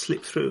enough to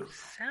slip through.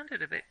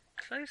 Sounded a bit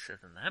closer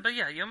than that, but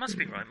yeah, you must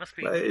be right. Must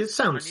be it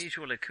sounds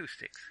unusual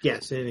acoustics.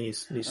 Yes, it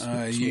is.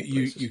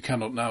 You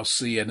cannot now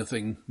see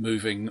anything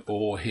moving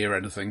or hear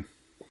anything.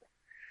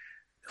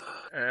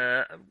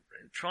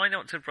 Try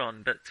not to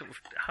run, but sort of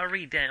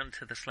hurry down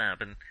to the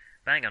slab and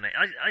bang on it.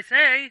 I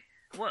say,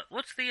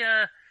 what's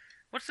the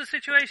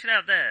situation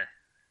out there?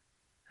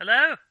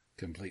 Hello?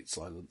 Complete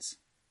silence.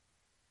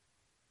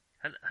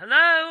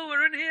 Hello,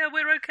 we're in here.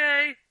 We're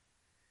okay.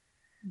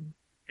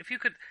 If you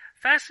could,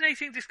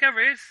 fascinating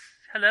discoveries.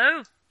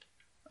 Hello?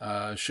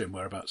 Shim,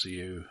 whereabouts are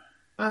you?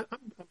 I'm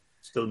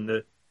still in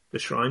the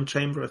shrine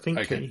chamber, I think.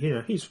 Okay.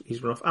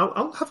 He's run off.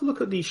 I'll have a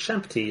look at these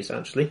shanties,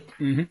 actually.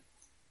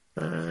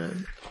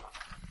 Mm-hmm.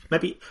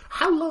 Maybe,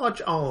 how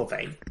large are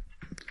they?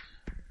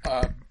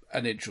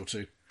 An inch or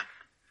two.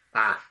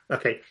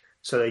 Okay.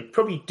 So they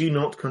probably do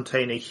not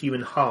contain a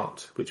human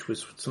heart, which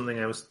was something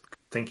I was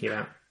thinking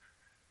about.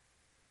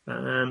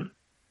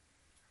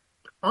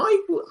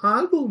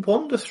 I will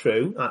wander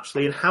through,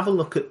 actually, and have a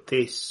look at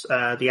this.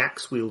 The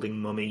axe-wielding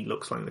mummy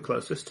looks like the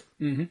closest.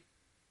 Mm-hmm.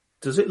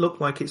 Does it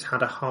look like it's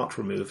had a heart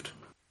removed?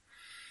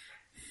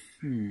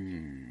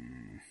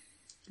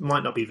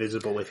 Might not be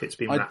visible if it's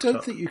been wrapped up. I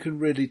don't think you can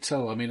really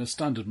tell. I mean, a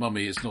standard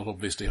mummy is not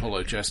obviously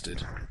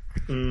hollow-chested.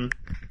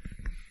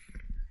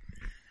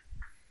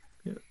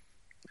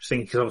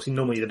 Because obviously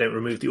normally they don't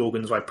remove the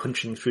organs by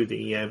punching through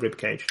the rib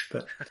cage,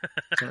 but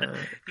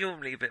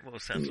normally a bit more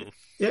subtle.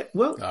 Yeah,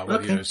 well,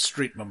 okay.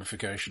 Street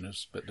mummification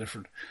is a bit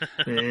different.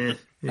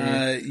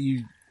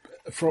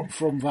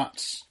 From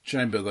that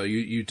chamber though,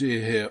 you do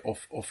hear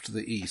off to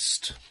the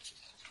east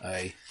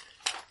a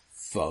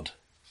thud,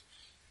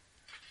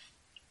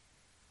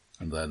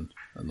 and then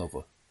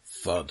another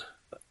thud,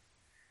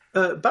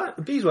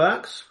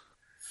 Beeswax.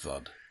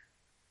 Thud.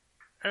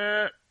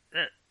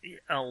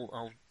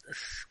 I'll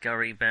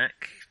scurry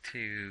back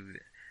to...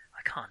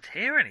 I can't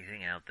hear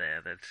anything out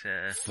there that...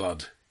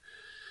 Thud.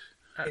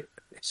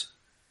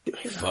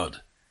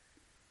 Thud.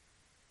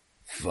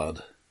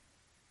 Thud.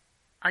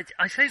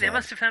 I say they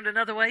must have found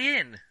another way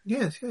in.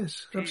 Yes,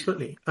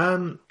 absolutely.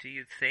 Do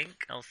you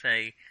think? I'll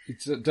say...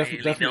 It's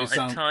definitely not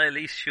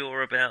entirely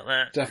sure about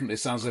that. Definitely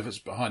sounds as if it's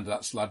behind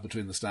that slab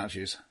between the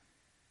statues.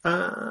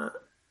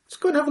 Let's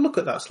go and have a look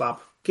at that slab.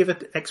 Give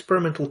it an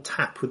experimental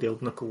tap with the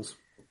old knuckles.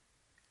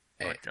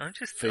 I'm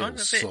feels a bit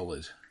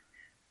solid.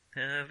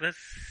 Nervous.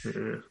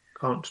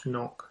 Can't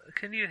knock.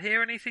 Can you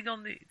hear anything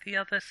on the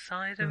other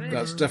side of it?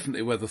 That's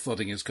definitely where the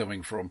thudding is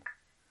coming from.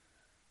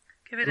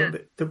 Give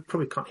it They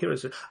probably can't hear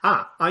us.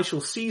 I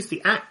shall seize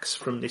the axe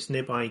from this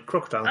nearby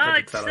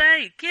crocodile-headed fellow. I'd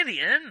say,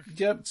 Gideon!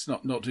 Yeah, it's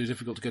not too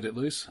difficult to get it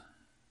loose.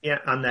 Yeah,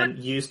 and then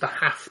use the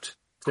haft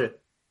to...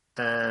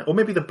 or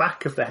maybe the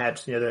back of the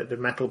head, the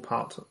metal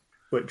part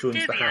where it joins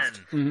Gideon. the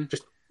haft. Mm-hmm.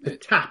 Just a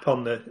tap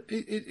on the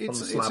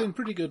It's in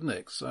pretty good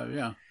nick, so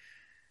yeah.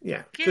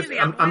 Yeah, because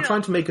I'm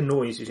trying to make a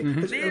noise, you see.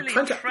 Merely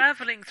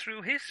travelling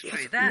through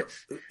history, that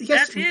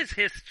is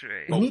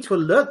history. We need to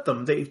alert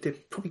them. They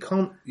probably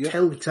can't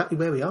tell exactly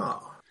where we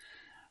are.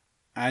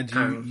 And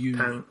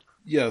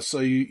so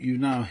you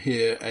now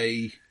hear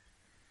a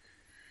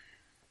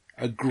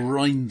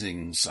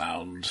grinding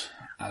sound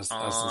as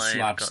the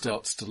slab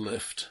starts to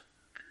lift.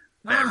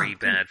 Very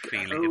bad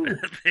feeling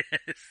about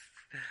this.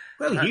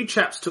 Well, you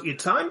chaps took your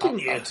time, didn't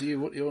you? I'll tell you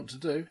what you want to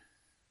do.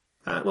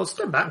 Well,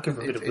 step back and give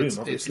a bit of room,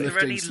 obviously. Is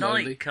there any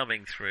slowly. light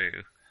coming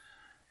through?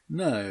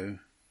 No.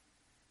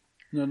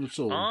 None at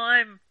all.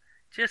 I'm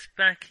just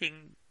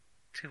backing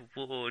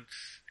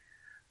towards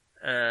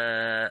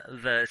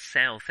the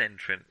south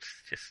entrance.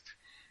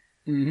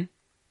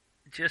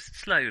 Just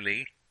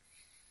slowly.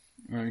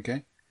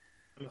 Okay.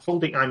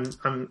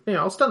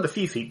 I'll stand a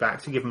few feet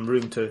back to give them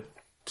room to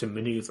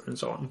manoeuvre and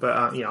so on. But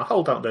I'll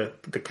hold out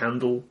the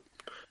candle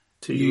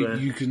to...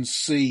 You can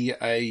see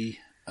a...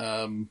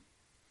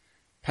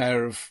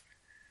 pair of,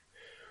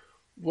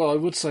 I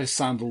would say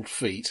sandaled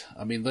feet.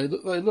 I mean, they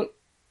look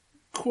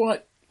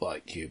quite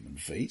like human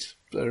feet.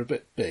 They're a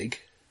bit big,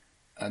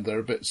 and they're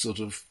a bit sort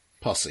of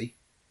pussy.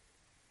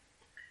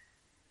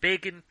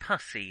 Big and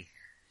pussy.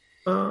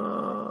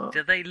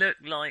 Do they look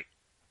like?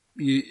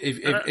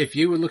 If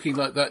you were looking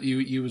like that,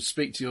 you would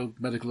speak to your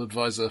medical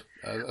advisor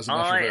as a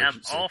matter of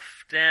urgency. I am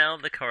off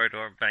down the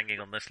corridor and banging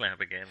on the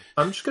slab again.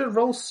 I'm just going to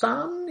roll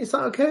San. Is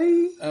that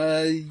okay?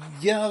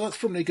 Yeah, that's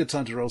probably a good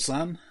time to roll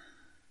San.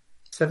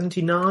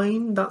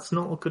 79, that's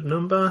not a good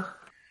number.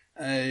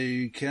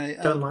 Okay.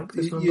 Don't like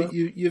this number.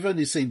 You've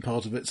only seen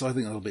part of it, so I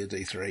think that'll be a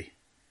D3.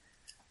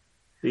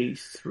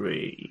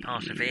 D3.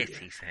 Part of it,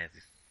 he said.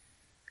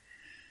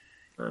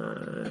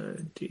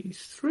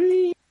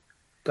 D3.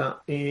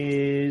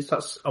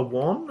 That's a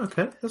 1.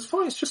 Okay, that's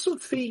fine. It's just some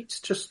feet.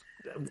 Just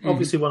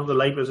obviously one of the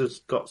labourers has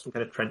got some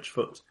kind of trench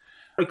foot.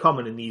 Very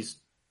common in these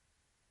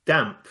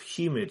damp,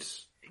 humid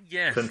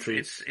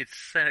countries. It's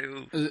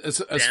so...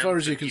 As far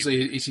as you can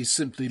see, it is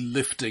simply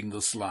lifting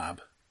the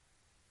slab.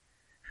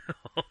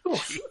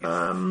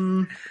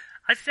 Oh,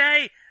 I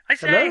say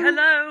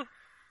hello.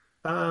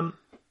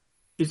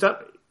 Is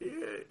that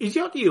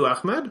you,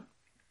 Ahmed?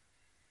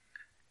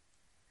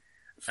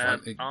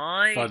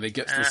 Finally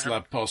gets the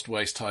slab past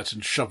waist height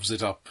and shoves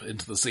it up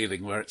into the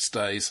ceiling where it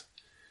stays.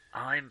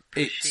 I'm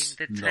pushing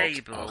the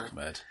table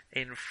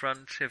in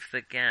front of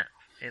the gap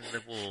in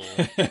the wall.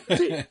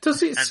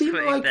 Does it seem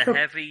putting like the a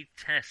heavy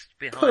test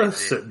behind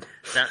person?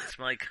 it. That's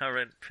my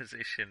current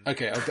position.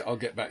 Okay, I'll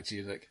get back to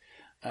you, Nick.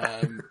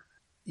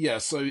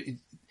 So,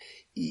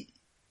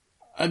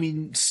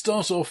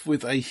 start off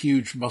with a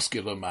huge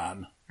muscular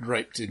man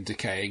draped in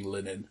decaying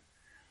linen.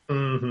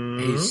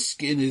 Mm-hmm. His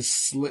skin is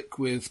slick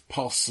with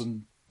pus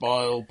and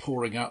bile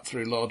pouring out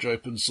through large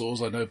open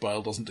sores. I know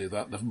bile doesn't do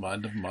that. Never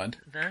mind.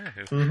 No.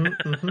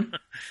 Mm-hmm.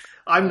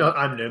 I'm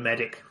no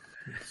medic.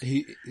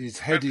 His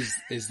head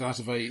is that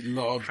of a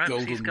large Perhaps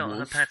golden he's got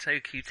wolf.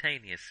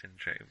 hepatocutaneous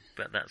syndrome,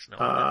 but that's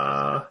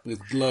not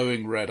with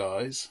glowing red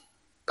eyes.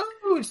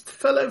 Oh, it's the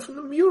fellow from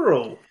the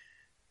mural.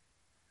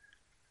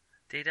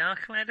 Did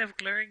Ahmed have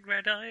glowing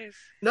red eyes?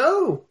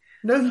 No,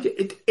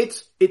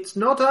 it's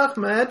not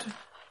Ahmed.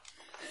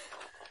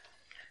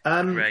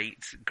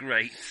 Great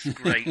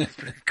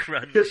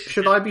crunch.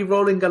 Should I be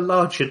rolling a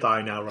larger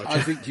die now, Roger? I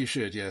think you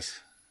should, yes.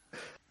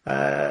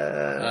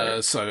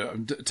 So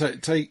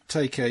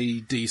take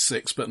a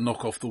D6, but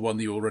knock off the one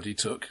you already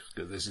took,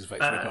 because this is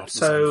effectively part of the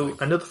same thing.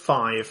 Another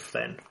 5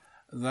 then.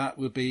 That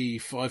would be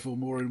 5 or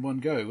more in one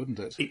go, wouldn't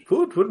it? It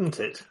would, wouldn't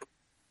it?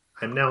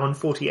 I'm now on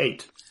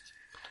 48.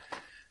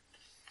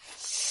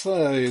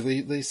 So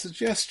the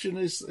suggestion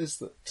is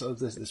that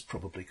this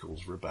probably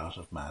calls for a bout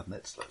of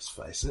madness. Let's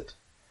face it.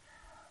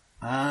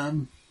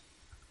 Let's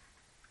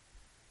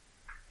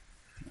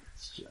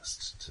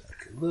just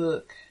take a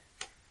look.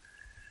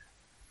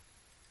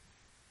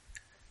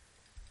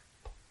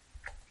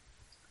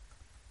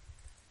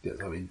 Yes,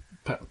 I mean,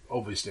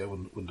 obviously I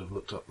wouldn't have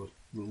looked up the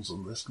rules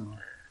on this, can I?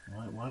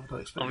 Why would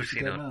I expect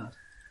Obviously you to go not.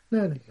 mad?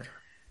 No.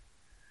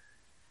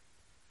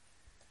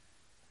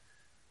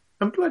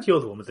 I'm glad you're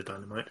the one with the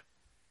dynamite.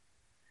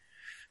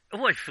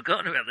 Oh, I'd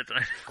forgotten about the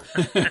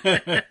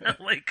dynamite.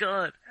 Oh my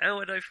god, how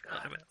had I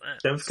forgotten about that?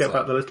 Don't forget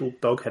about the little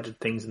dog-headed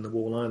things in the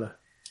wall either.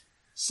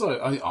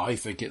 So, I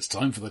think it's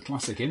time for the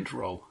classic int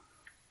roll.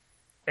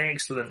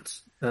 Excellent.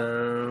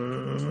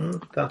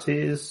 That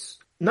is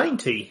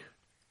 90.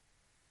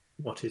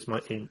 What is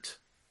my int?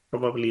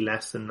 Probably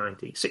less than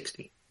 90.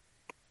 60.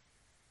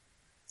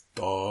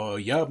 Oh,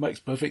 yeah, makes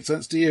perfect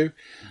sense to you.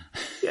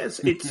 Yes,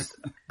 it's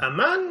a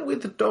man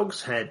with a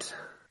dog's head.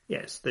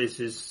 Yes, this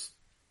is...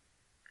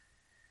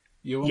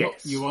 You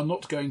are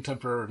not going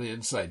temporarily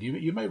insane.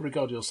 You may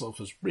regard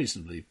yourself as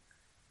reasonably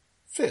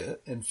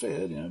fit,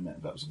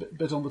 perhaps a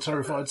bit on the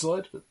terrified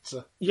side, but...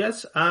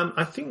 Yes,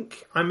 I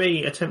think I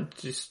may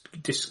attempt to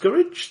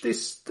discourage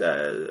this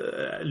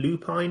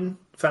lupine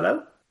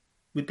fellow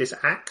with this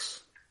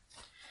axe.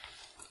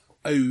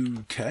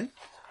 Okay.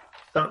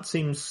 That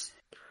seems...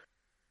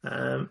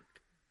 Do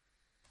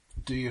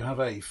you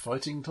have a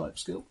fighting type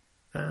skill?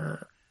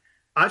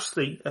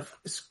 Actually,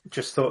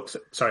 just thought...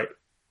 Sorry.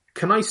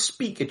 Can I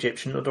speak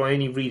Egyptian, or do I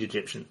only read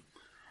Egyptian?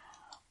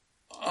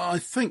 I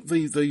think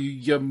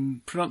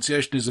the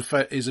pronunciation is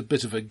a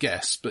bit of a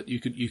guess, but you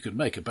could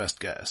make a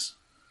best guess.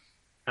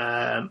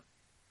 I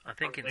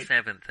think in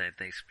 7th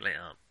they split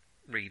up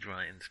read,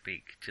 write, and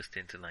speak just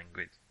into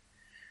language.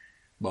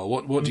 Well,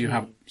 what do you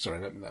have? Sorry,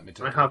 let me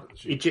take. I have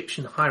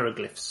Egyptian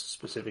hieroglyphs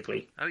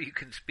specifically. Oh, you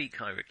can speak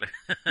hieroglyphs.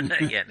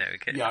 Yeah, no,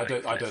 okay. Yeah, I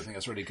don't think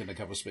that's really going to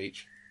cover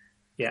speech.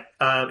 Yeah,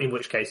 in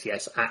which case,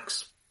 yes,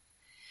 axe.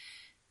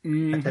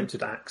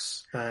 Attempted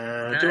axe. Do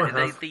I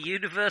have the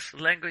universal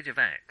language of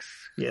axe?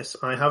 Yes,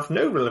 I have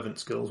no relevant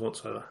skills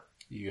whatsoever.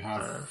 You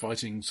have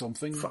fighting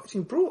something?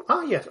 Fighting brawl?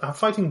 Ah, yes, I have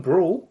fighting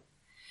brawl.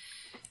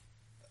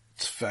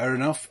 It's fair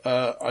enough.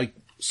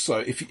 So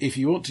if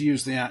you want to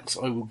use the axe,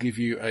 I will give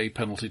you a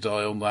penalty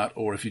die on that,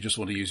 or if you just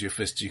want to use your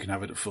fists, you can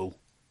have it at full.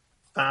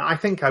 I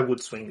think I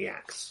would swing the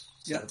axe.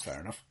 Yeah, that's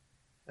fair enough.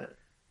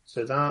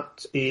 So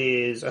that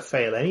is a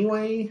fail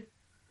anyway.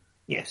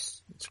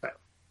 Yes, it's fail.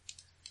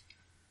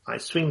 I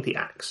swing the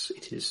axe.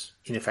 It is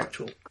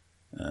ineffectual.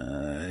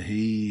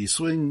 He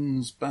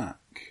swings back.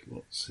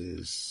 What's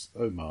his...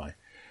 Oh, my.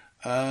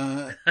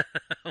 Oh,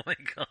 my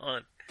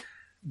God.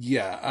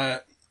 Yeah,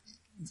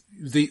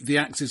 the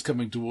axe is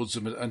coming towards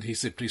him, and he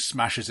simply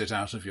smashes it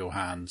out of your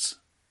hands.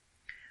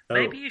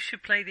 Maybe you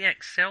should play the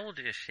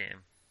ex-soldier,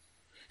 Shim.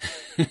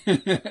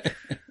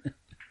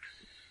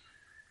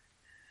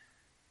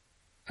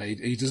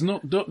 He does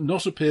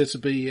not appear to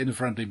be in a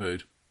friendly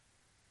mood.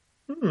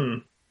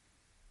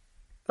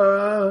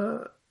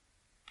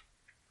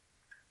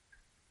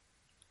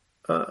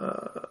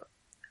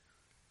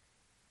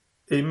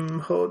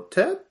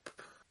 Imhotep?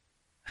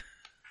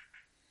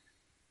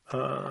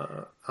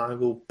 I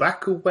will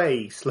back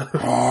away slowly.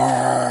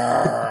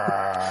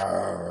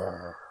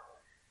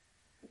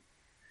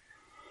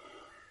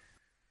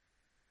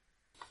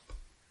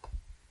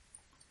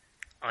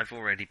 I've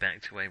already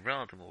backed away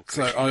rather more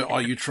quickly. So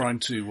are you trying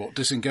to,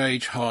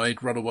 disengage,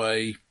 hide, run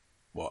away,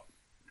 what?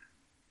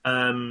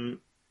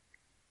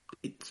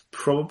 It's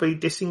probably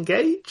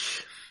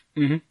disengage.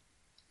 Mm-hmm.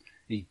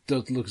 He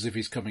does look as if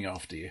he's coming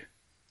after you.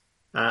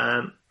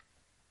 I'm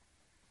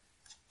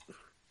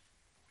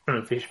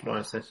going to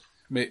visualise this.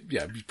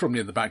 Yeah,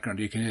 probably in the background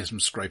you can hear some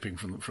scraping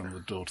from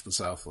the door to the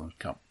south.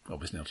 Can't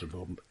obviously not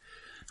important.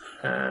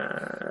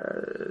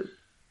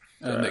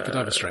 Nick, could I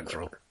have a strength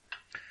roll?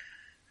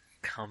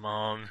 Come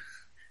on.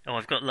 Oh,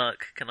 I've got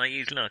luck. Can I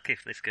use luck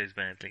if this goes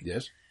badly?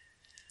 Yes.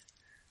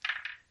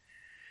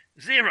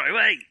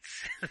 08!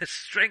 The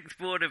strength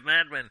board of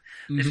madmen.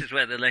 Mm-hmm. This is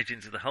where the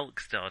Legends of the Hulk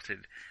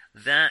started.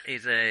 That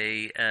is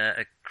a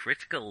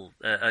critical,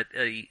 a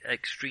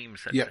extreme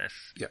success.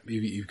 Yep.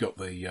 You've got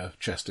the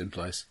chest in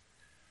place.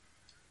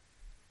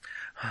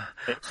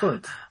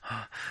 Excellent.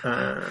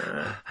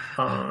 I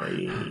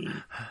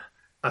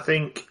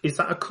think, is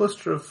that a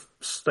cluster of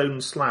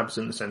stone slabs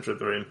in the centre of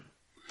the room?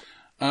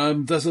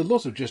 There's a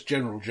lot of just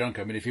general junk.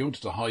 I mean, if you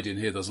wanted to hide in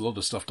here, there's a lot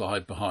of stuff to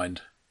hide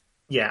behind.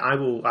 Yeah, I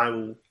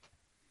will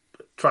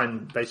try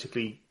and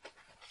basically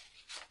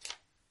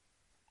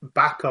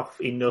back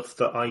off enough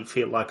that I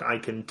feel like I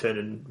can turn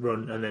and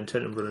run and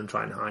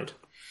try and hide.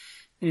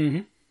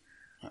 Mm-hmm.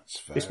 That's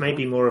fair. This may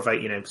be more of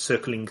a,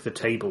 circling the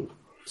table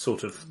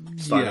sort of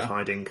style of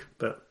hiding,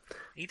 but...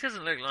 He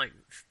doesn't look like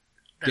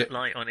that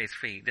light on his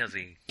feet, does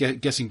he?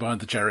 Getting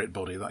behind the chariot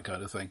body, that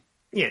kind of thing.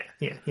 Yeah.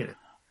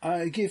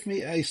 Give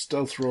me a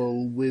stealth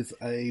roll with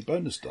a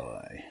bonus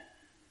die.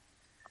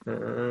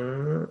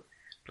 Blow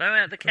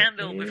out the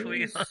candle before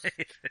you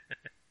hide.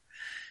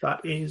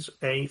 That is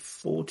a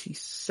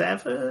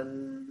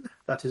 47.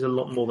 That is a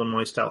lot more than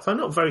my stealth. I'm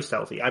not very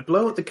stealthy. I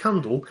blow out the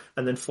candle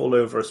and then fall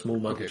over a small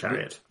model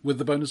chariot. With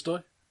the bonus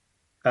die?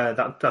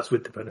 That's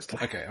with the bonus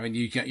die. Okay, I mean,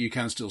 you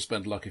can still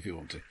spend luck if you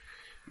want to.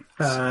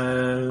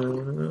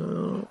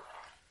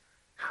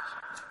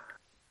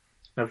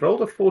 I've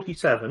rolled a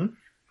 47,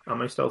 and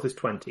my stealth is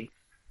 20.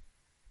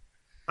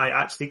 I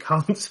actually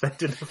can't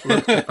spend enough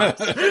luck to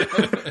pass.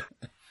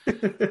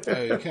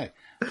 Okay.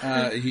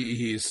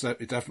 He is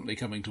definitely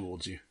coming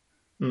towards you.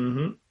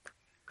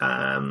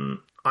 Mm-hmm.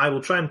 I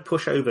will try and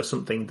push over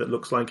something that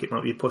looks like it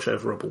might be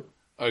pushoverable.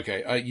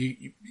 Okay.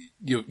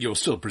 You're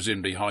still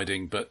presumably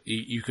hiding, but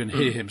you can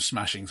hear him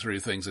smashing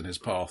through things in his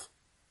path.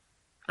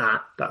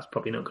 That's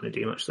probably not going to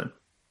do much then.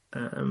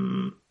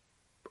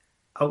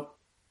 I'll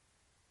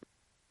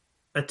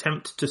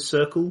attempt to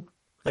circle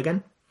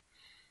again.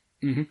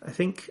 Mm-hmm. I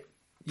think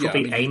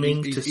probably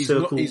aiming to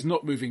circle. He's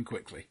not moving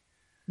quickly.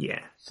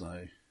 Yeah.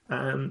 So,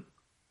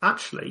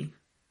 actually,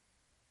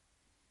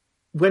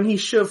 when he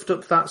shoved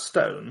up that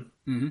stone,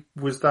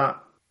 was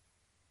that?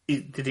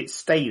 Did it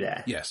stay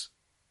there? Yes.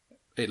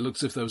 It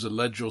looks as if there was a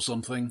ledge or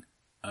something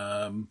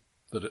that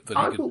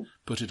he could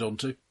put it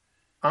onto.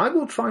 I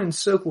will try and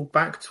circle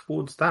back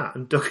towards that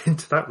and duck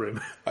into that room.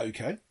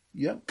 Okay.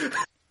 Yep.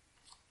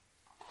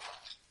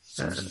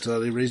 Sounds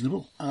entirely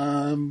reasonable.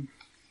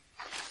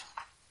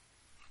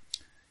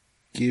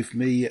 Give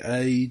me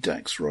a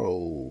dex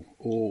roll,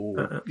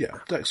 or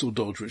dex or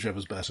dodge,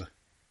 whichever's better.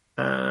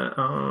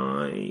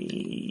 I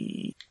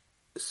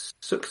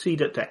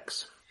succeed at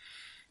dex.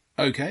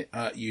 Okay,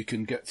 you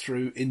can get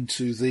through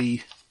into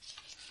the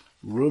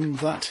room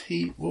that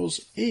he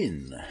was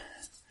in.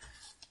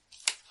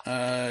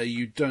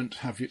 You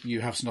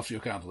have snuffed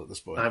your candle at this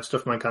point. I have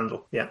stuffed my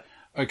candle, yeah.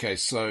 Okay,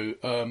 so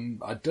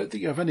I don't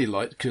think you have any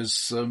light,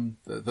 because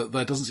there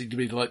doesn't seem to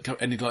be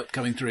any light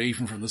coming through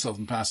even from the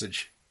southern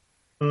passage.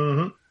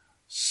 Mm-hmm.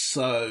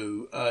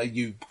 So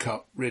you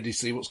can't really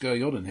see what's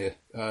going on in here.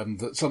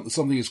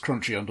 Something is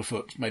crunchy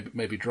underfoot,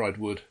 maybe dried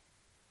wood.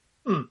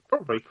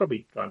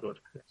 Probably dried wood,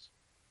 yes.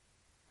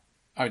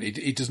 I mean,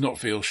 it does not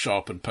feel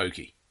sharp and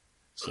pokey,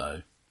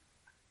 so...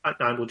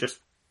 I will just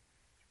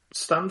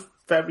stand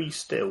very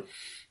still.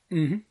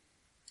 Mm-hmm.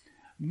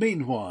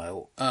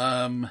 Meanwhile,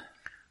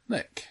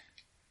 Nick.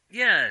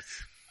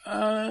 Yes.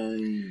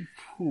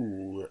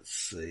 Let's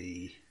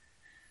see.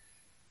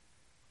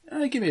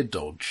 Give me a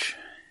dodge.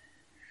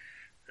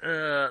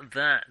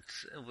 That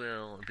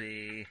will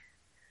be...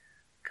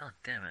 God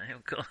damn it, I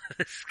haven't got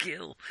the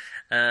skill.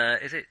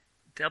 Is it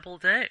double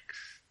dex?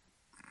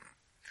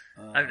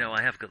 Oh no,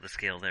 I have got the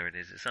skill, there it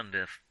is. It's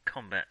under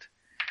combat.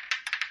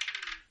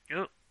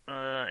 Oh,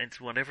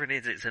 it's whatever it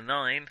is, it's a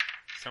 9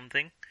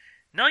 something.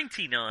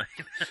 99!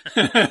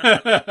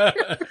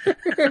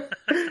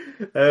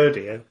 Oh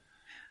dear.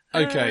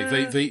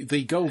 Okay,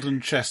 the golden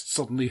chest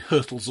suddenly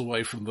hurtles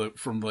away from the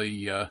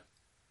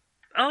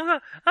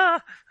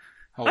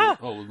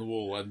hole in the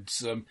wall, and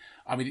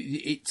I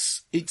mean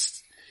it's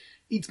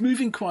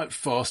moving quite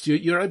fast.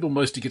 You're able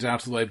most to get out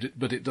of the way,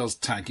 but it does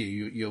tag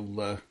you.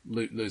 You'll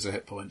lose a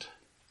hit point.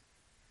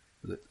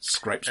 It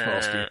scrapes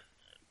past you.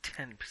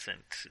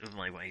 10% of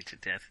my way to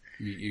death.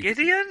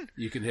 Gideon?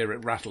 You can hear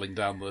it rattling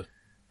down the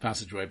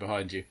passageway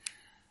behind you,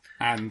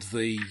 and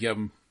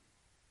the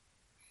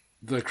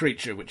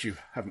creature, which you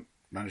haven't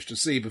managed to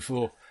see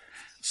before,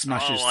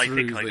 smashes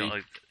through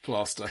the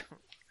plaster.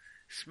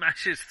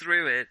 Smashes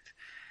through it.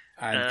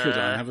 And could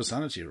I have a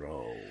sanity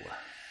roll?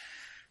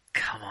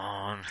 Come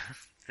on.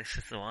 This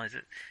is the wise.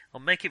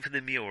 I'll make it for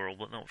the mural,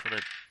 but not for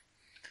the...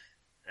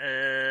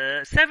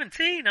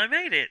 17! I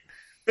made it!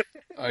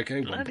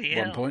 Okay, one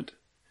point.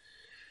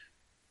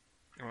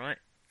 Alright,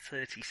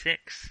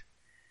 36.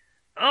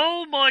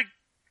 Oh my...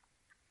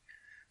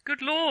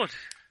 Good lord!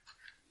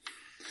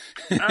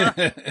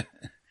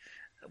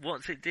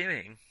 What's it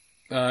doing?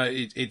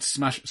 It's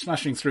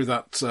smashing through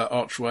that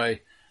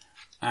archway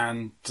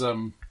and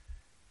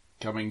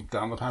coming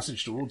down the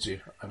passage towards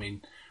you. I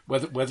mean,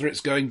 whether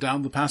it's going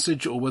down the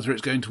passage or whether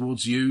it's going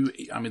towards you,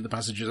 I mean, the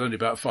passage is only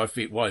about 5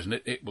 feet wide, and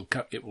it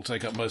will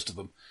take up most of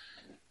them.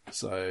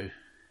 So,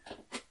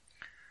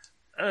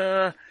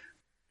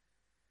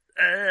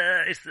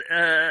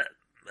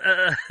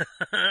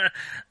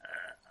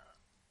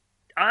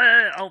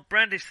 I'll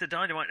brandish the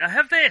dynamite. I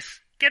have this.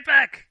 Get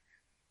back.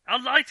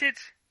 I'll light it.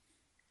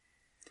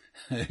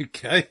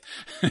 Okay.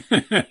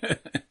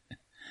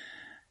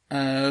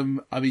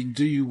 I mean,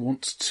 do you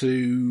want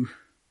to...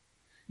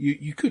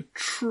 You could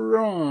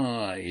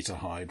try to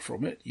hide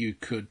from it. You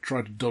could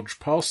try to dodge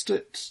past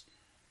it.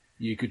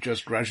 You could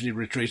just gradually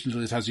retreat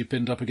until it has you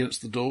pinned up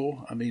against the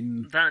door. I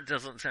mean... That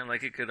doesn't sound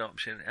like a good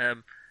option.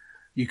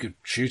 You could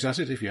shoot at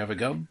it if you have a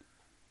gun.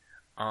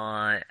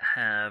 I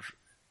have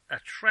a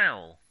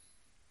trowel.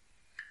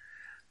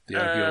 The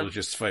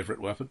archaeologist's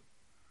favourite weapon.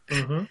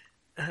 Mm-hmm.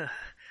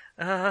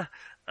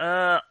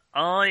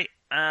 I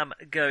am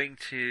going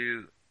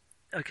to...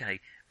 Okay,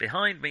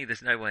 behind me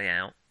there's no way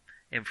out.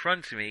 In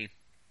front of me,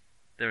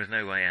 there is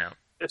no way out.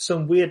 There's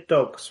some weird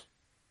dogs.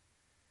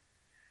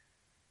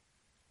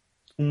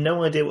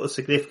 No idea what the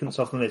significance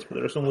of them is, but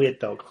there are some weird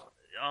dogs.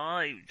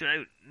 I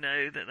don't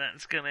know that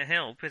that's going to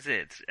help, is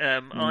it?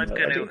 I'm going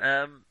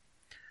to...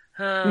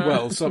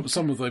 Well,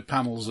 some of the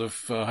panels of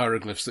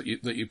hieroglyphs that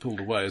you pulled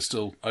away are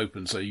still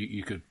open, so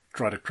you could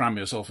try to cram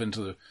yourself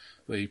into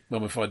the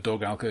mummified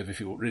dog alcove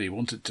if you really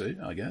wanted to,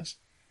 I guess.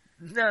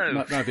 No.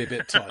 Might be a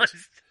bit tight.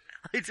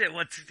 I don't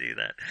want to do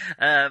that.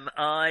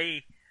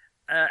 I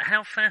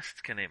how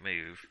fast can it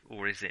move,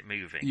 or is it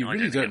moving? You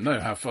really don't know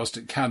how fast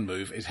it can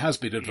move. It has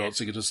been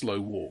advancing at a slow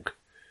walk.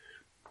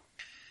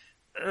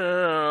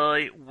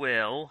 It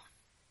will.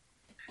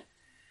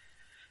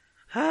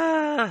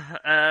 Oh,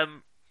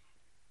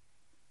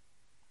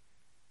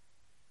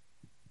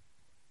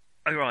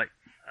 right.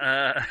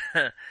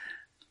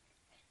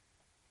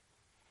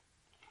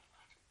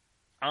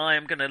 I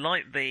am going to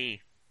light the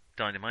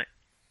dynamite.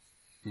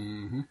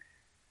 Mm-hmm.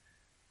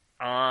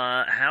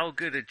 How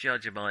good a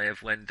judge am I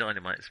of when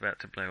dynamite's about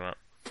to blow up?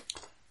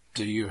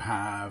 Do you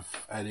have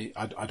any...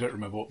 I don't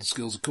remember what the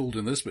skills are called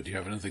in this, but do you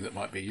have anything that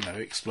might be,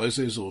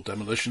 explosives or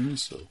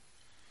demolitions? Or...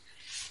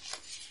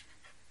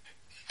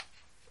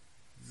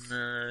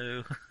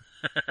 No.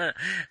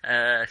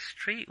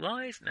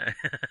 Streetwise? No.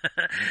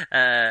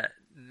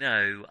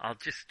 No, I'll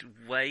just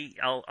wait.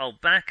 I'll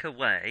back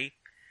away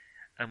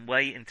and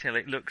wait until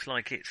it looks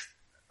like it's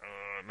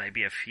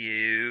maybe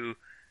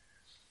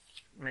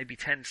maybe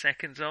 10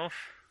 seconds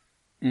off.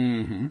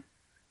 Mm-hmm.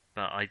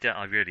 But I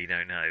really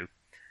don't know.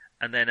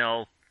 And then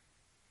I'll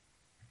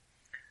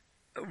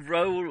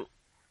roll,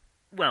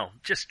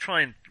 just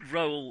try and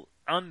roll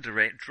under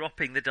it,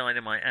 dropping the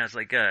dynamite as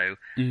I go,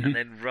 and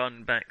then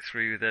run back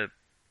through the...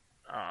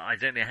 I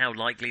don't know how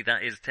likely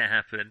that is to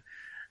happen,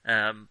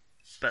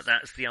 but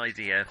that's the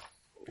idea.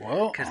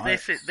 Well, because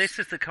this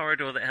is the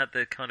corridor that had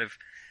the kind of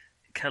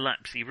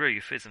collapsy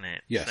roof, isn't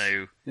it? Yes.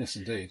 So yes,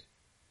 indeed.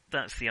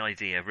 That's the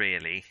idea,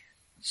 really.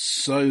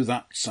 So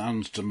that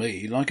sounds to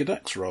me like a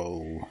dex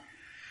roll.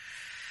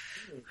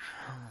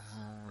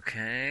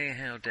 Okay,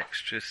 how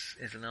dexterous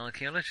is an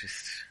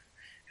archaeologist?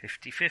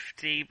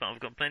 50-50, but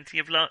I've got plenty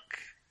of luck.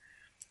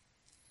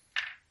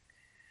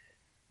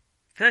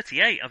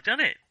 38, I've done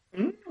it.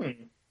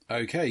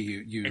 Okay,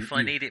 you. If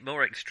I need it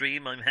more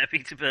extreme, I'm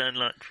happy to burn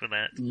luck for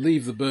that.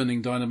 Leave the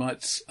burning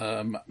dynamites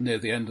near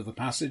the end of the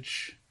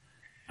passage,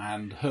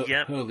 and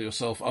hurl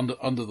yourself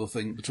under the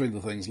thing, between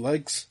the thing's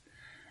legs.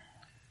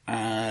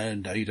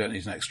 And no, you don't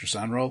need an extra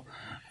sound roll.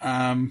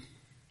 Bile?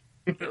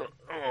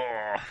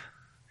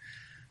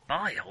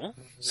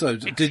 So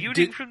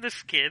exuding from the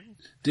skin?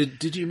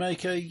 Did you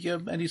make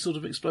any sort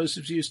of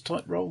explosives use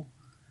type roll?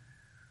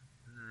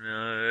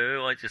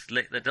 No, I just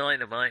lit the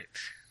dynamite.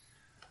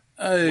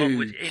 Oh, what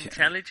would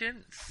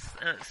intelligence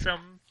at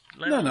some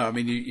level? No. I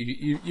mean,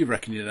 you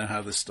reckon you know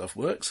how this stuff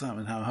works. I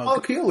mean, how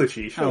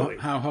archaeology? Surely.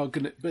 How hard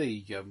can it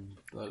be? The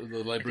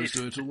labourers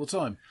do it all the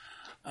time.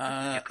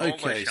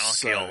 Okay,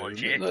 so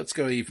let's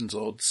go evens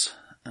odds.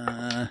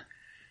 Oh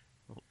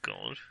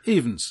God!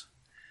 Evens.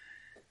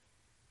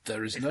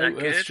 There is no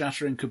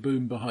earth-shattering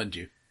kaboom behind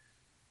you.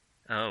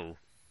 Oh.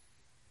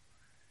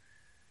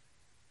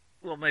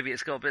 Well, maybe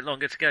it's got a bit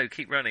longer to go.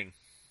 Keep running.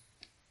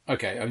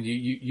 Okay, I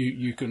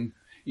mean,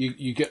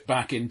 you get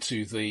back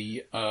into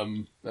the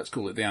let's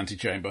call it the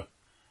antechamber.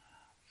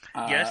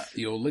 Yes.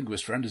 Your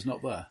linguist friend is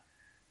not there.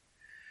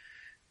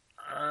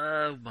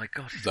 Oh my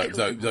God!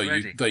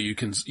 Though you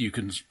can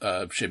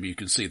Shim, you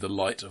can see the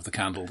light of the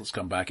candle that's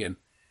come back in.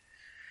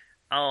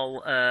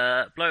 I'll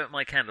blow out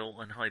my candle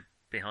and hide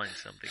behind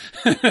something.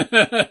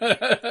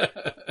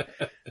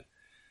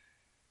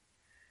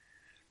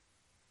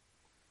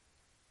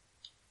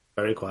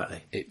 Very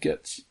quietly. It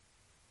gets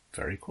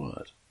very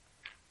quiet.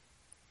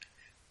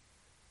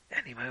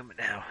 Any moment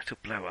now, it'll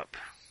blow up.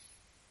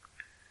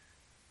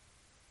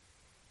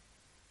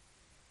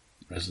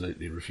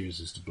 Resolutely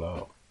refuses to blow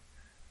up.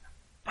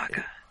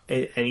 Bugger.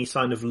 Any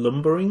sign of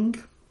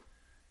lumbering?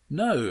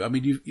 No, I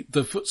mean,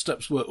 the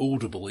footsteps were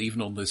audible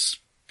even on this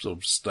sort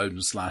of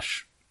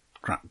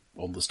stone/crap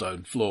on the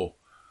stone floor.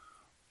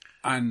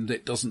 And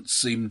it doesn't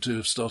seem to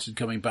have started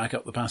coming back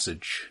up the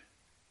passage.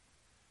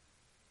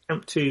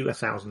 Count to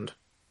 1,000.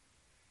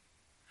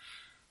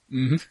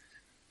 Mm-hmm.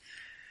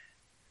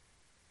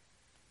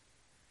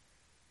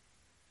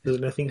 Does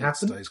anything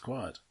happen? It stays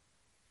quiet.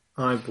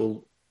 I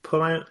will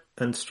pull out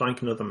and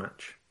strike another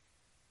match.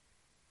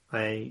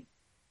 I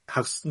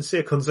have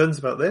sincere concerns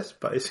about this,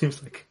 but it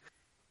seems like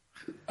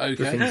okay.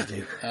 the thing to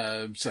do.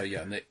 So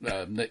yeah, Nick,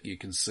 you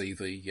can see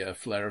the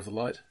flare of the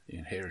light. You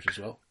can hear it as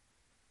well.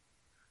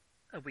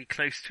 Are we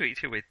close to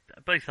each other? We're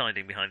both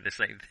hiding behind the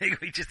same thing.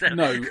 We just haven't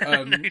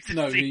noticed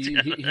no. each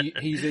other.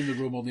 He's in the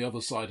room on the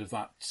other side of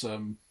that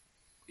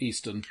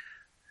eastern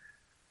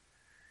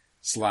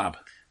slab,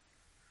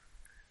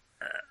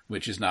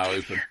 which is now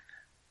open.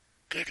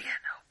 Gideon,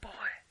 oh boy,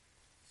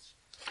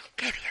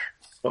 Gideon.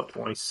 What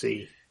do I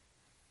see?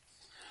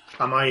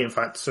 Am I in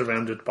fact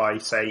surrounded by,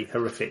 say,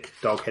 horrific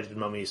dog-headed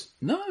mummies?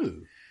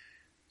 No.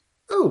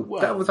 Oh,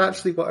 well, that was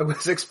actually what I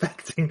was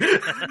expecting. There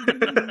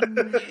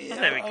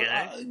we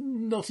go.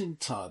 Not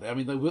entirely. I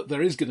mean,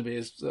 there is going to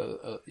be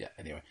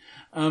anyway.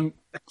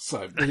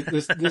 So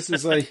this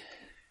is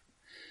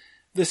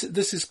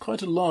this is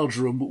quite a large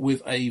room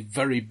with a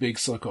very big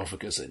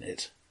sarcophagus in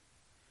it.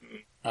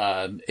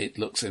 It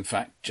looks, in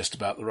fact, just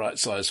about the right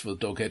size for the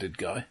dog-headed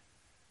guy.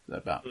 They're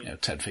about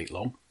 10 feet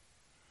long.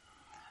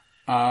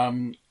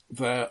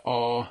 There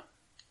are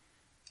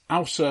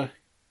outer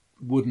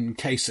wooden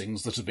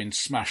casings that have been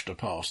smashed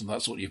apart, and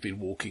that's what you've been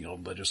walking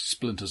on. They're just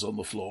splinters on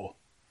the floor.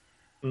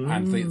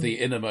 And the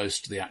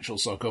innermost, the actual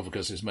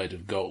sarcophagus, is made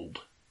of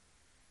gold.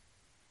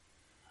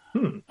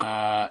 In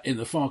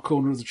the far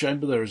corner of the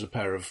chamber, there is a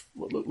pair of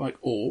what look like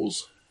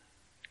oars,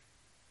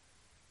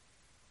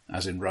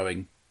 as in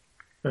rowing.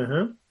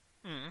 Some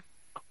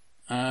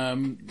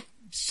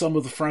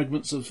of the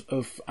fragments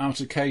of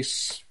outer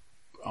case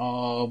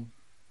are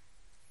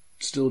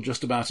still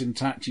just about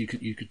intact. You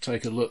could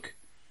take a look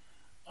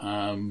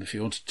if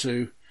you wanted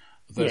to.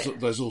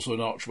 There's also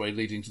an archway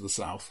leading to the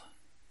south.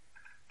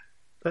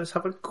 Let's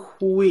have a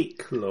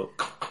quick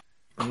look.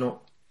 I'm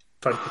not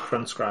trying to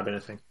transcribe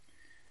anything.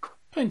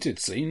 Painted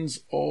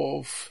scenes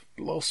of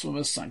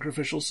blasphemous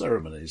sacrificial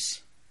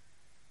ceremonies.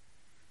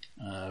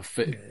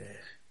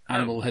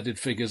 Animal-headed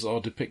figures are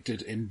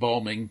depicted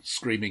embalming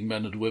screaming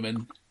men and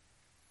women.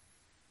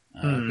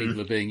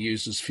 People are being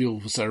used as fuel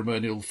for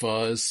ceremonial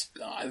fires.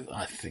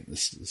 I think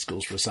this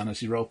calls for a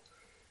sanity roll.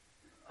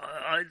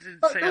 I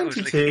didn't say 92. I was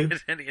looking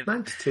at any of that.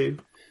 92.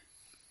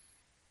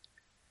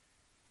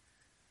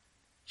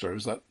 Sorry,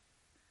 was that?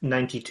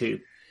 92.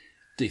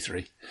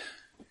 D3.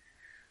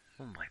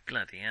 Oh my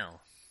bloody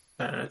hell.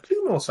 2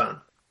 more,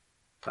 Sam.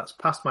 That's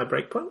past my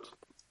breakpoint.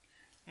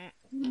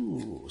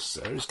 Ooh,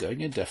 Sarah's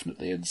going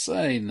indefinitely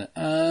insane.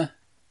 Let's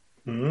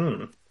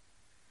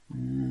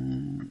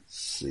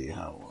see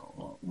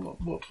how.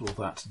 What will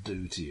that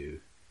do to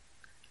you?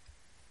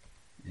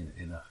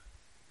 In a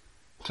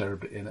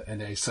terribly,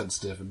 in a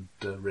sensitive and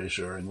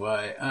reassuring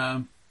way.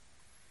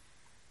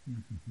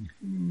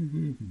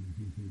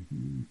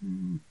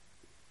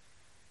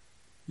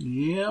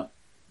 Yep.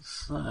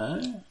 So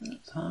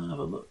let's have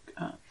a look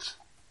at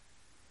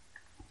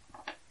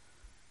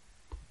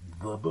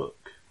the book.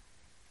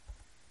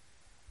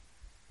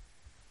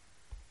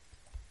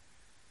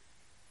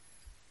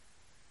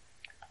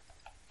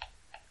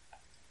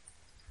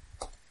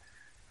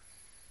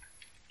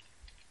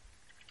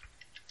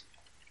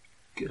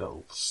 Good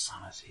old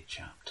sanity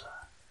chapter.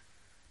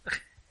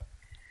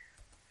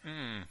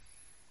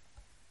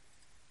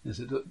 Yes,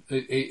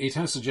 it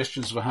has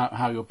suggestions for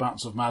how your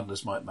bouts of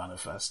madness might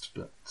manifest,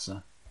 but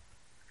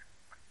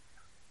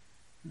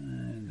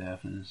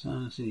indefinite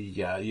sanity.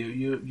 Yeah,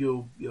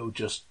 you'll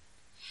just.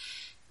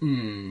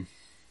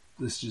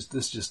 This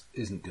just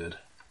isn't good.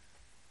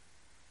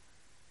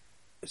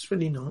 It's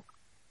really not.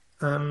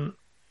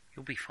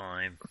 You'll be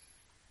fine.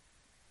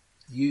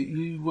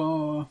 You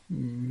are.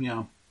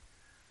 Yeah.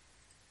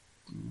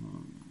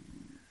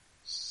 Let's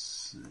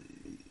see.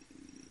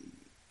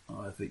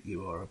 I think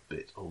you are a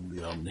bit on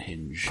the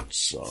unhinged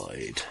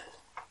side.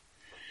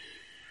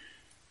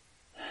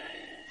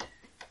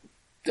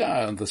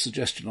 And the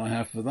suggestion I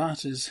have for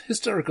that is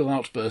hysterical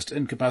outburst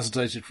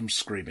incapacitated from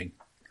screaming,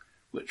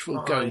 which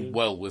will go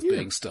well with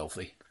being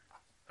stealthy.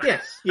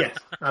 Yes,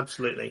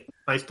 absolutely.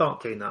 I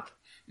start doing that.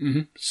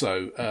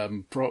 So,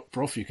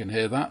 Prof, you can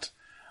hear that.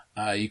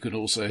 You can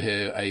also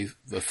hear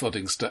the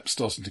thudding steps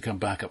starting to come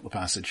back up the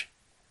passage.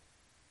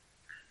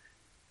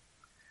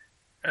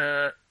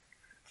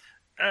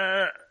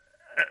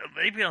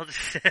 Maybe I'll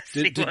just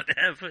see what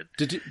happened.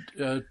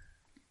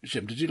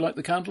 Jim, did you light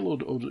the candle, or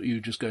are you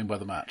just going by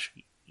the match?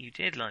 You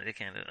did light the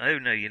candle. Oh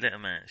no, you lit a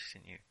match,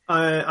 didn't you?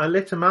 I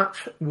lit a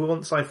match.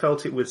 Once I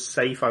felt it was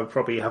safe, I would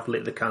probably have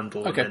lit the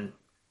candle. Okay. And then,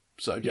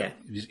 so, yeah,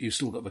 you've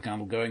still got the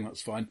candle going,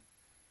 that's fine.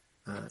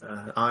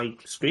 I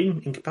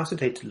scream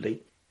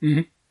incapacitatedly.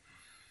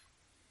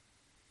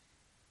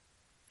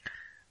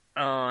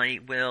 I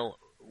will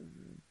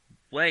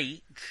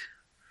wait.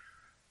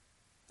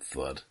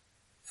 Thud.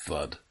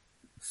 Thud.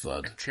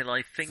 Thud. Until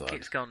I think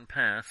it's gone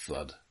past.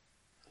 Thud.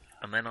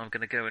 And then I'm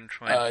going to go and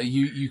try.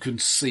 You can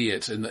see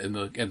it in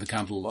the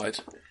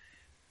candlelight.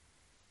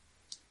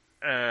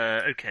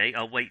 Okay,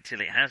 I'll wait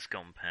till it has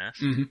gone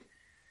past, and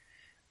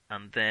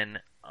then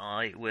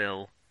I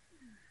will.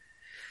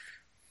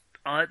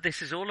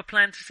 This is all a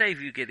plan to save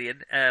you,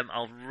 Gideon.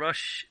 I'll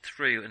rush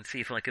through and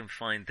see if I can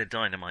find the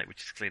dynamite,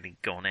 which has clearly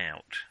gone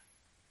out.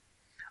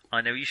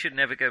 I know you should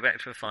never go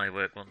back to a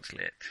firework once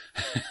lit.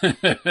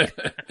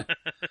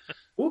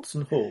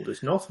 Woodson Hall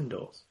is not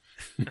indoors.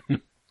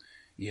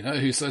 You know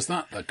who says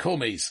that? The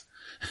commies.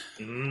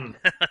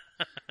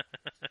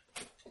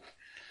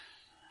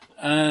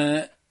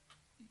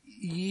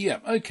 Yeah,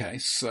 okay,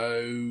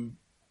 so...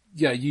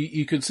 Yeah,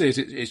 you can see it.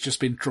 It's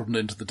just been trodden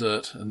into the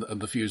dirt and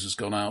the fuse has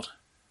gone out.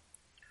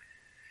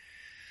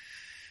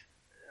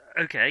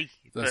 Okay,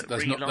 there's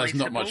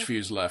not much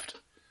fuse left.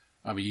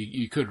 I mean,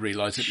 you could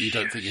relight it, but you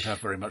don't think you'd have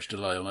very much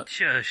delay on it.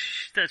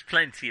 Shush, there's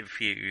plenty of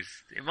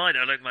fuse. It might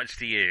not look much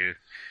to you.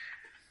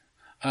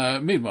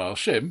 Meanwhile,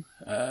 Shim,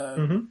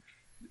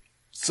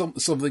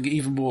 something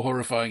even more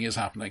horrifying is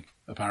happening,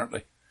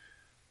 apparently.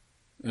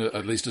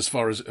 At least as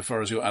far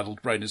as your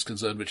adult brain is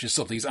concerned, which is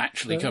something's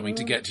actually coming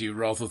to get you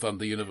rather than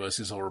the universe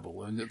is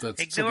horrible. And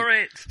ignore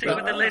it. Stick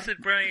with the lizard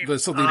brain.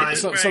 There's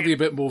something a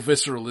bit more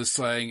visceral is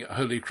saying,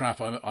 "Holy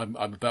crap! I'm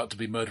about to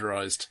be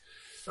murderized."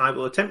 I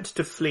will attempt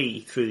to flee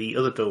through the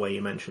other doorway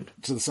you mentioned.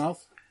 To the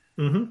south?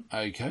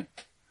 Okay.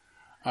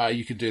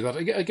 You can do that.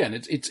 Again,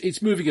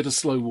 it's moving at a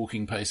slow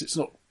walking pace. It's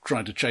not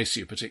trying to chase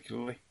you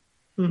particularly.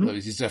 Though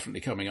it is definitely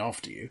coming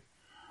after you.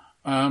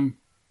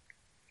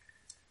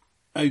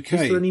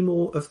 Okay. Is there any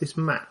more of this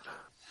map?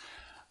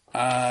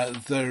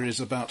 There is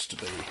about to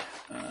be.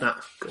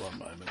 Good. One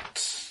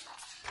moment.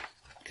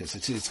 Because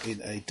it is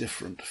in a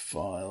different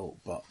file,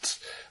 but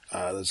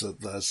there's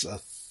a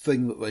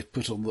thing that they've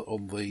put on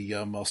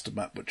the master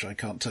map which I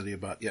can't tell you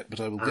about yet, but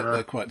I will get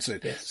there quite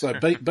soon. Yes. So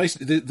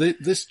basically,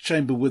 this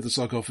chamber with the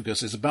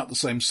sarcophagus is about the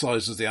same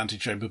size as the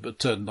antechamber, but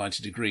turned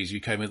 90 degrees. You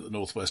came in at the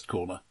northwest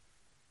corner.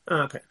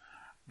 Okay.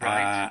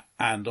 Right.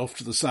 And off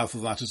to the south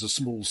of that is a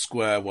small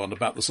square one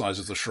about the size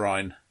of the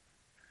shrine.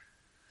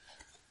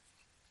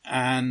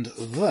 And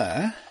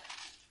there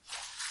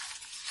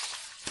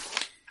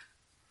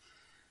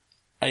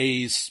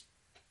is,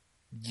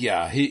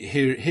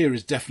 here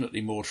is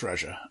definitely more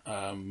treasure.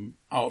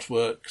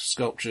 Artwork,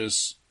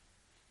 sculptures,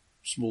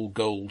 small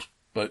gold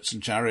boats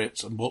and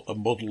chariots, a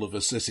model of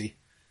a city.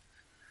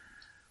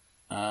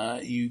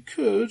 You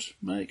could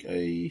make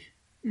a...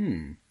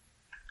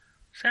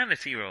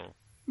 Sanity roll.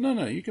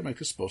 No, you can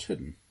make a spot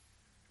hidden.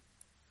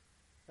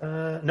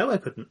 No, I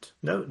couldn't.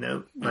 No.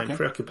 Okay. I'm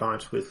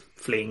preoccupied with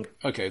fleeing.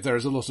 Okay, there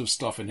is a lot of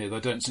stuff in here. There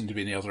don't seem to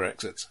be any other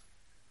exits.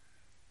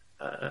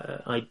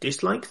 I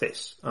dislike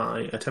this.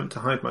 I attempt to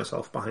hide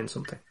myself behind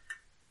something.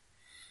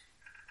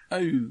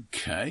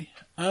 Okay.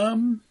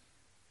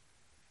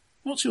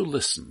 What's your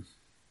listen?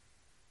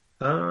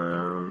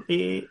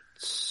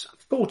 It's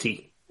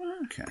 40.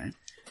 Okay.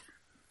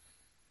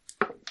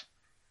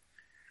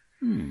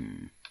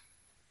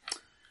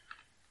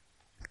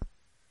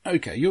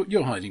 Okay,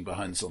 you're hiding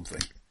behind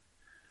something.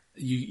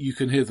 You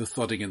can hear the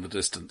thudding in the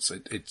distance.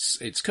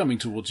 It's coming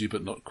towards you,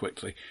 but not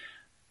quickly.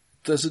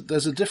 There's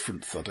a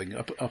different thudding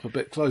up a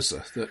bit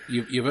closer that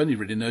you've only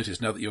really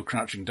noticed now that you're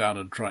crouching down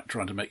and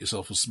trying to make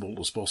yourself as small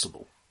as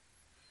possible.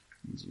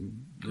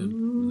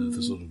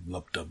 The sort of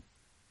lub-dub,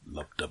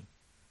 lub-dub,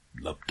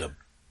 lub-dub,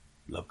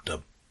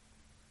 lub-dub.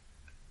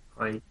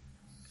 I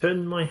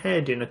turn my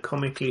head in a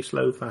comically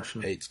slow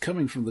fashion. It's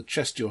coming from the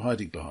chest you're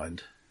hiding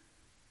behind.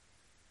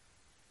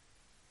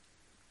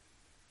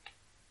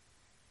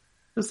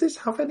 Does this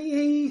have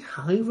any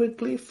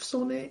hieroglyphs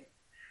on it?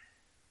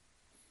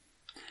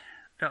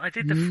 No, I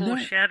did the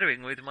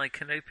foreshadowing with my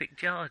canopic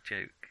jar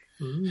joke.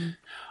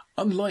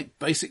 Unlike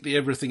basically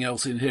everything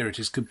else in here, it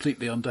is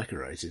completely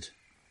undecorated.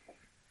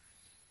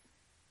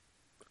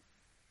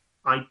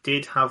 I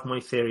did have my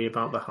theory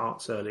about the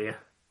hearts earlier.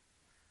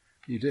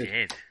 You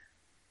did?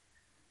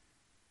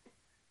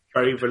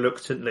 Very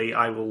reluctantly,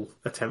 I will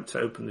attempt to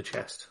open the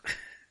chest.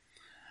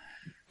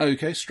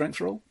 Okay, strength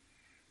roll.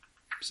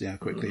 See how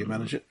quickly you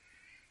manage it.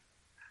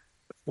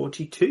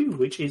 42,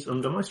 which is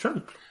under my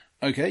strength.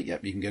 Okay,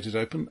 yep, you can get it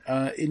open.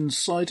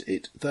 Inside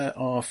it, there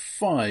are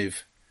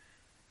 5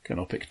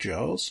 canopic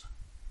jars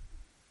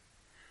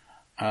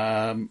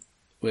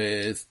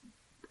with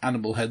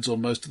animal heads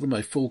on most of them,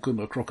 a falcon,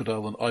 a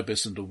crocodile, an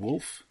ibis, and a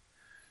wolf.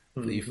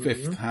 The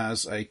 5th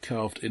has a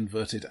carved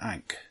inverted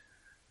ankh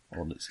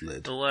on its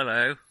lid. Oh,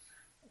 hello.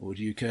 Would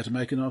you care to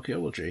make an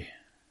archaeology?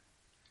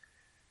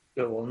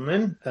 Go on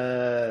then.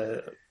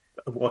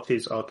 What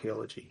is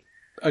archaeology?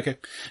 Okay.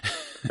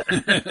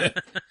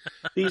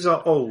 These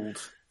are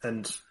old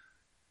and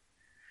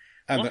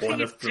what are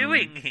you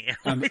doing here?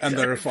 And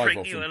there are 5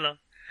 of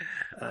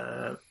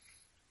them.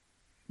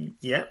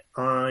 Yeah,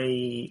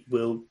 I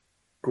will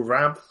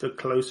grab the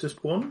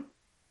closest one.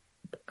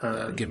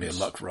 Give me a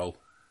luck roll.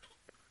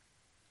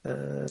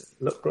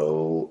 Luck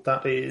roll,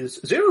 that is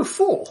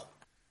 04.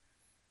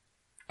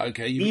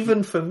 Okay.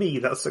 Even for me,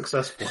 that's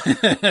successful.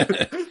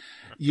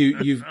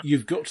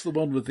 You've got to the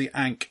one with the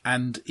ankh,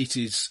 and it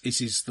is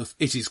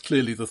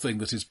clearly the thing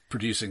that is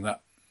producing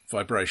that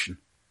vibration.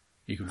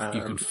 You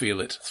can feel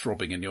it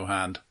throbbing in your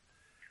hand.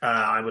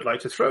 I would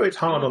like to throw it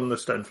hard on the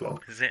stone floor.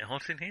 Is it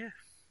hot in here?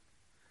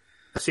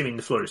 Assuming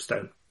the floor is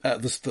stone.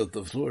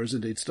 The floor is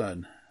indeed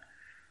stone.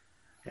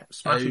 Yeah,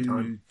 smashing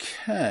time.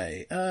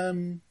 Okay.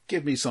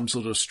 Give me some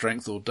sort of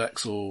strength or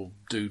dex, or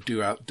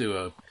do a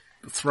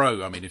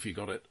throw. I mean, if you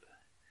got it.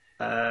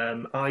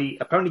 I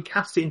apparently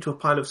cast it into a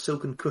pile of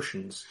silken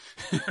cushions.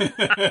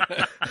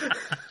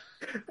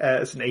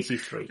 It's an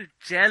 83.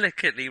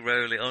 Delicately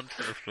roll it onto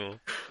the floor.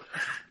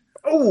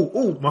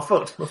 Oh, my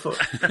foot.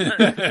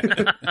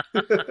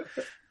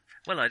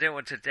 Well, I don't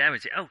want to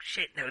damage it. Oh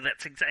shit! No,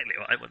 that's exactly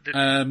what I wanted.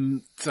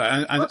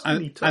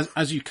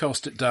 As you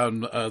cast it down,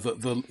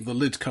 the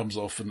lid comes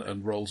off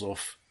and rolls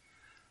off,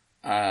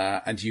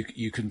 and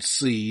you can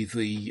see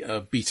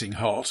the beating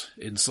heart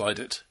inside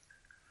it.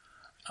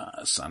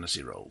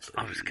 Sanity roll. Please.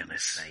 I was going to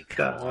say,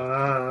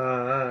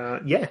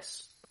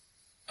 yes.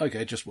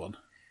 Okay, just one.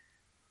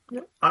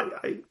 Yeah,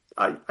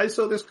 I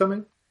saw this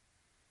coming.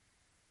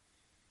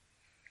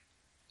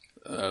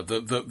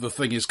 The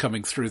thing is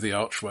coming through the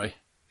archway.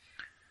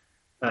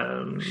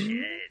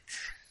 Shit.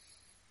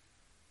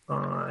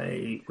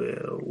 I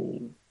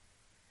will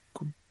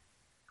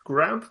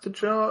grab the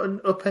jar and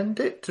upend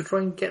it to try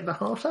and get the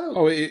heart out.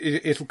 Oh,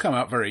 it'll come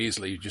out very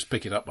easily. You just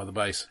pick it up by the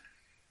base.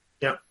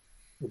 Yeah,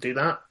 we'll do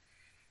that.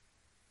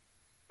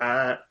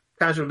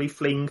 Casually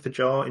fling the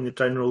jar in the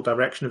general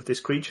direction of this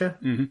creature,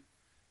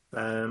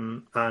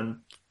 and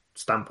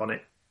stamp on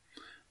it.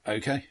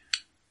 Okay.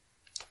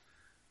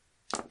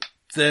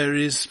 there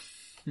is...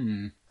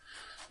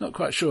 Not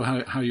quite sure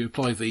how you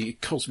apply the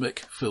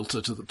cosmic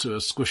filter to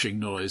a squishing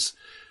noise,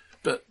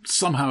 but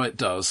somehow it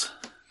does.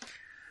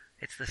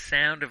 It's the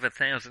sound of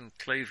 1,000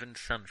 cloven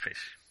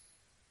sunfish.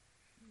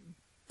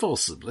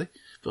 Possibly.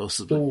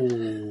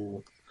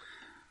 Ooh.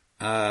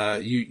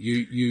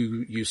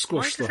 You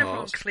squash the heart. Why does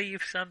everyone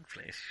cleave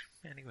sunfish?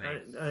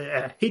 Anyway.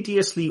 A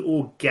hideously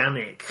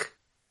organic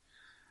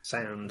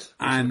sound.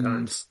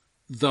 And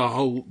the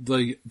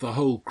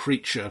whole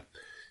creature...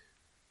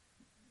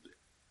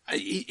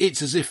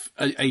 It's as if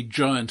a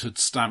giant had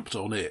stamped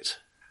on it.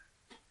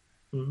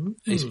 Mm-hmm.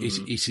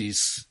 It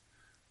is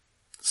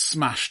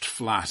smashed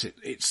flat.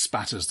 It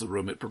spatters the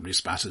room. It probably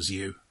spatters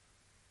you.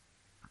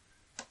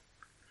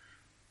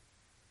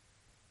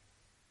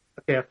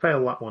 Okay, I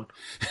failed that one.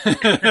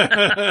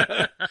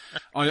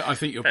 I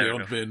think you're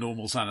beyond being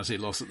normal sanity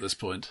loss at this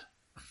point.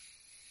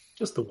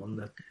 Just the one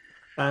then.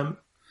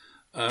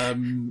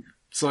 I'm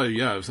sorry,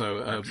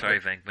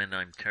 Venkman.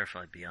 I'm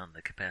terrified beyond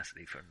the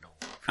capacity for normal.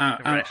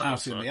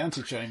 Out in the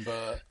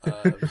antechamber,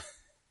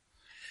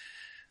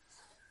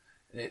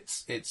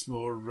 it's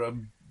more.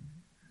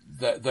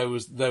 There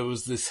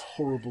was this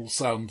horrible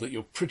sound that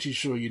you're pretty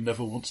sure you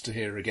never want to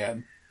hear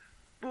again.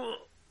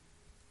 Well,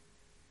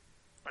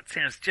 that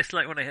sounds just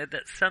like when I heard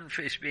that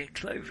sunfish being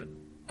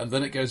cloven. And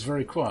then it goes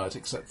very quiet,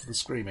 except for the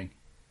screaming.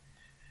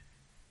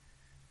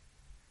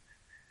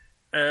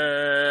 Light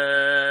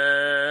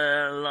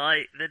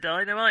the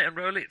dynamite and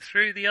roll it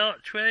through the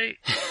archway.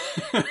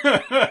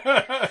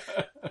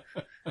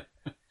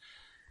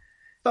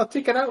 I'll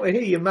take it out of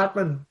here, you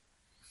madman.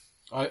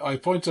 I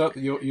point out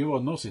that you are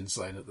not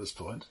insane at this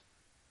point.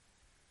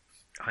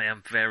 I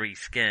am very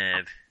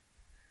scared.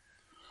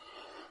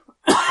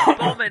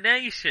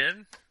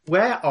 Abomination!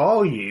 Where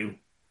are you?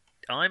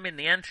 I'm in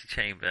the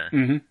antechamber.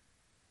 Mm-hmm.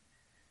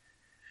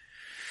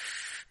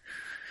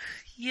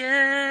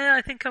 Yeah,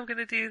 I think I'm going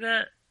to do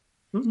that.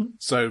 Mm-hmm.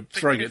 So,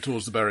 throwing it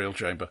towards the burial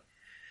chamber.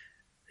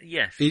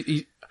 Yes.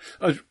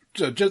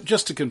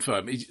 Just to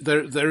confirm,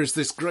 there is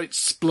this great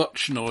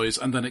splutch noise,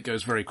 and then it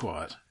goes very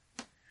quiet.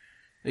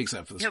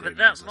 Except for the screaming.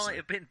 Yeah,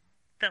 but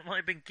that might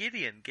have been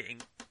Gideon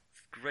getting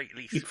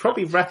greatly. You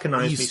probably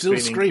recognise me. He's still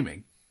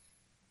screaming.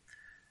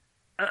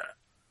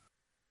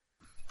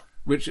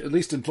 Which at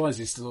least implies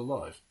he's still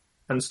alive.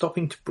 And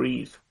stopping to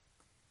breathe.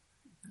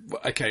 Well,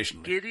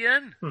 occasionally.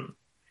 Gideon.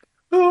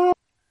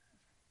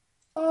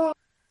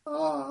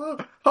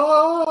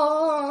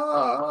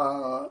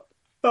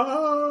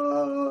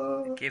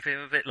 Give him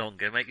a bit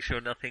longer. Make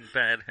sure nothing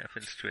bad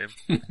happens to him,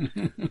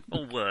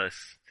 or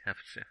worse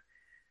happens to him.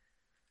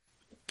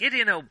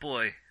 Gideon, old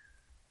boy.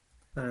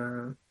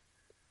 I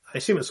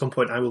assume at some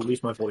point I will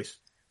lose my voice.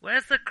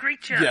 Where's the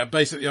creature? Yeah,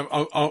 basically,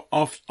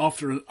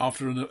 after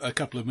a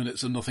couple of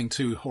minutes of nothing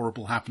too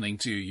horrible happening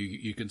to you,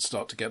 you can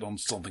start to get on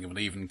something of an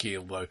even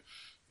keel, though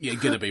you're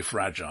going to be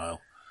fragile.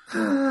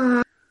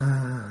 I'll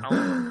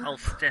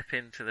step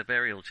into the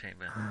burial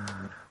chamber.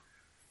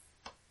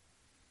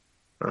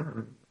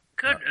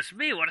 Goodness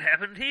me, what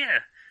happened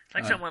here? It's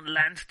like someone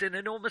lanced an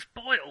enormous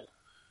boil.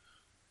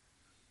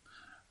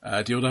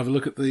 Do you want to have a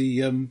look at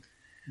the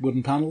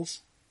wooden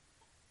panels?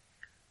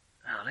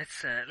 Oh,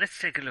 let's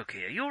take a look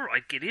here. You're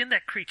right, Gideon.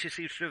 That creature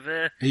seems to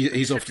have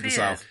he's off to the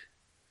south.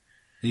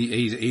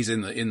 He's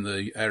in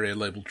the area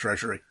labelled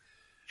Treasury.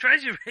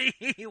 Treasury?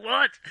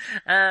 What?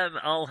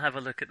 I'll have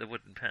a look at the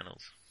wooden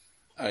panels.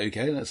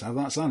 Okay, let's have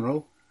that sound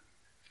roll.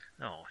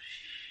 Oh,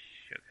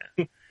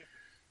 sugar.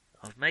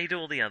 I've made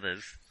all the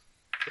others,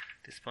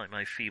 despite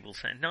my feeble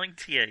sound.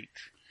 98.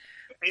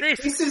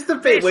 This is the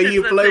bit where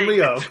you blow me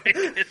up.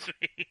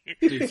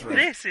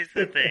 This is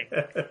the thing.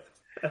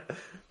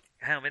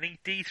 How many?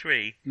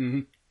 D3?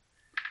 Mm-hmm.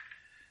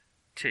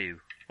 2.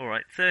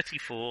 Alright,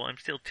 34. I'm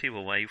still 2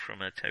 away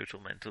from a total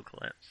mental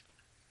collapse.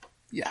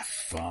 Yeah,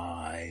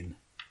 fine.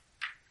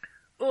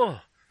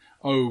 Oh,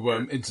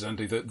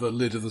 incidentally, the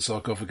lid of the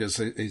sarcophagus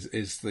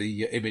is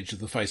the image of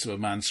the face of a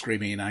man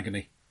screaming in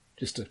agony,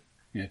 just to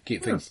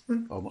keep things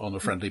on a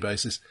friendly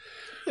basis.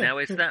 Now,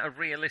 is that a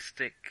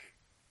realistic...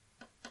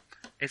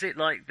 Is it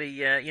like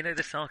the,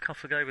 the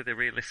sarcophagi with the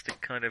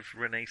realistic kind of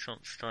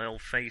Renaissance-style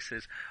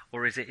faces,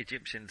 or is it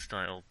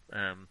Egyptian-style,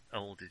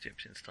 old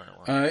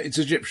Egyptian-style? It's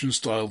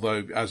Egyptian-style,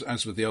 though,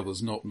 as with the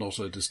others, not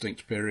a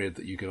distinct period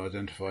that you can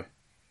identify.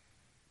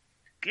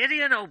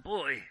 Gideon, old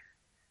boy,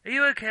 are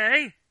you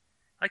okay?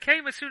 I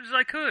came as soon as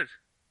I could.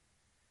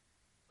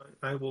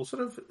 I will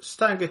sort of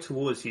stagger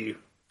towards you.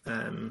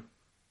 Covered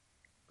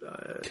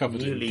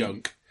in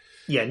gunk.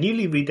 Yeah,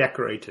 newly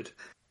redecorated.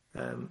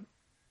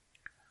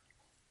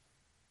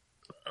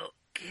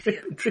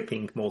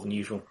 Dripping more than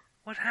usual.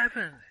 What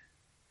happened?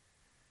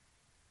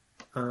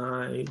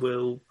 I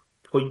will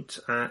point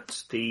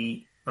at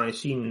the, I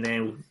assume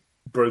now,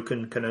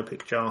 broken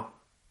canopic jar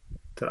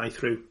that I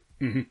threw.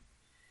 Mm-hmm.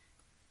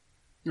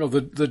 Well,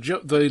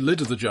 the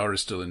lid of the jar is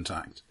still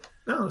intact.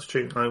 No, that's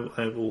true.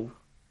 I will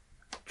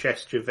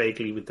gesture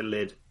vaguely with the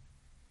lid.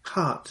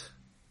 Heart.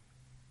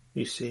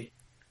 You see.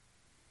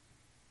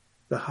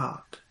 The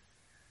heart.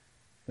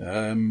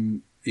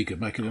 You could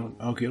make an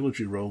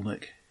archaeology roll,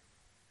 Nick.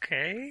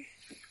 Okay.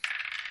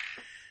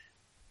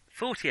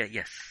 48,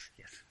 yes.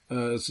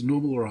 Is it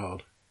normal or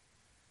hard?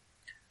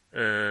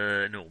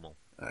 Normal.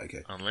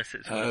 Okay. Unless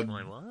it's worth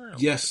my while.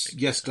 Yes,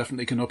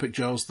 definitely canopic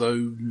jars, though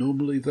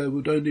normally there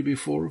would only be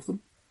 4 of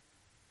them.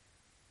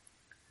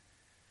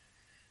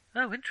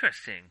 Oh,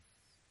 interesting.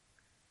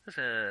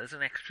 There's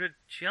an extra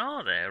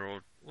jar there,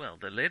 or, well,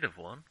 the lid of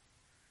one.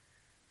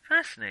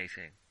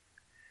 Fascinating.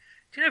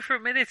 Do you know, for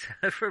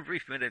a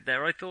brief minute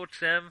there, I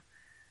thought I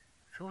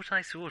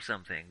saw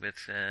something, but,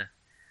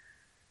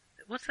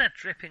 what's that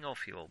dripping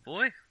off you, old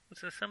boy? Was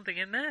there something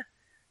in there?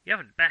 You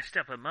haven't bashed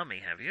up a mummy,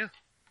 have you?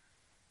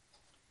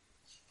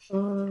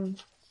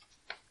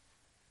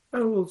 I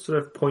will sort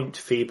of point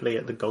feebly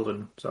at the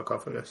golden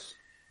sarcophagus.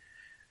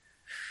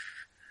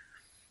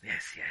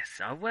 Yes.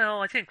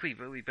 Well, I think we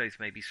both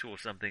maybe saw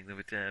something that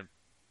would,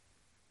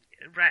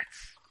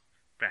 rats,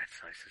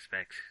 I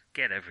suspect,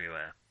 get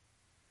everywhere.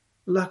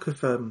 Lack of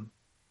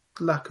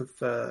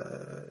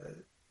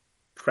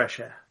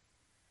fresh air.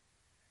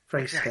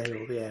 Very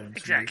stale, the air in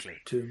some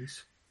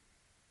tombs.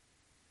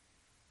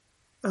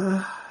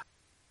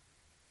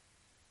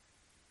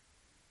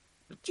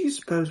 Do you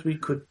suppose we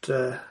could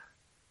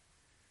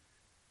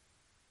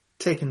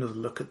take another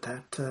look at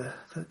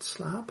that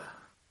slab?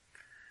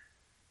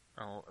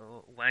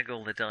 I'll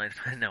waggle the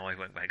dynamite. No, I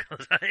won't waggle.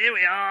 Here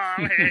we are!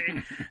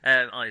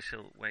 I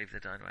shall wave the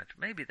dynamite.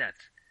 Maybe that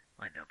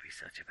might not be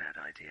such a bad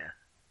idea.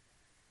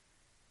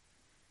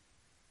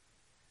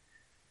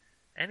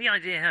 Any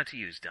idea how to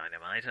use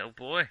dynamite, old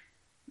boy?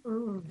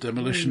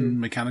 Demolition,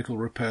 mechanical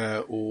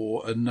repair,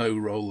 or a no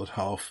roll at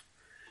half?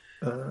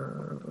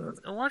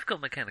 I've got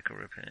mechanical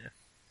repair.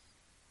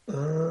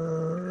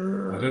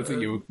 I don't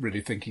think you were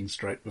really thinking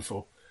straight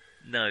before.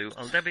 No,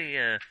 let me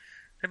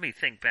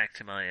think back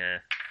to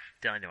my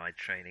dynamite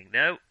training.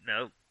 No.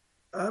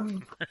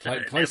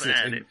 Place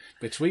it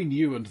between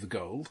you and the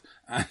gold.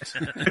 And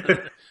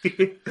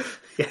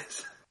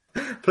yes.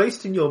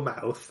 Placed in your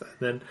mouth,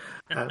 and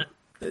then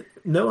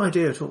no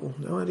idea at all.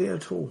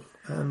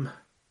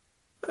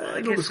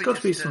 There's got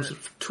to be some sort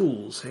of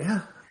tools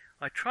here.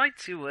 I tried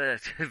to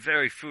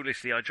very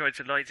foolishly, I tried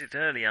to light it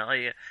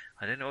earlier.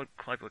 I don't know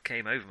quite what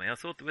came over me. I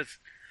thought there was,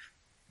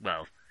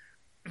 well,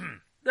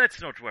 let's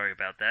not worry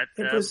about that.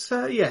 It was,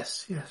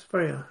 yes,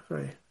 very, I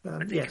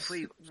think yes. if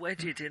we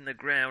wedge it in the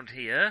ground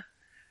here,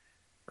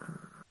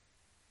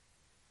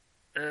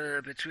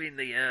 between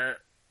the,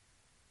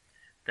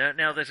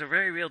 now there's a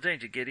very real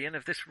danger, Gideon,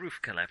 of this roof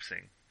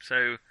collapsing.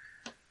 So,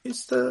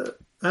 is there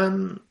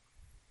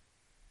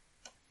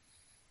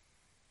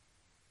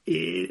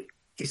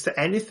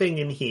anything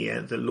in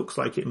here that looks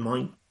like it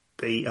might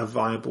be a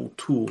viable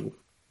tool?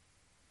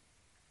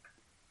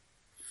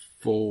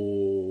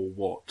 For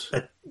what?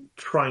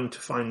 Trying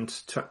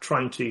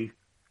to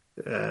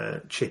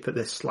chip at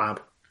this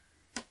slab.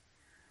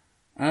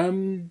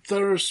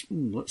 Let's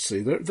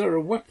see, there are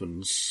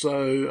weapons,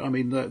 so, I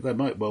mean, there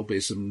might well be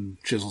some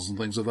chisels and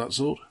things of that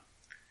sort.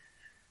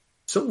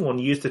 Someone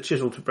used a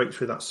chisel to break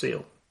through that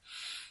seal.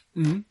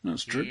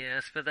 That's true.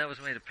 Yes, but that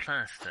was made of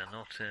plaster,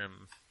 not,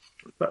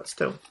 But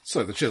still.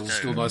 So the chisel's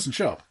still nice and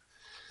sharp.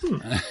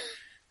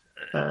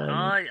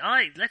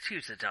 Let's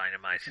use the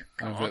dynamite.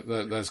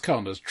 There's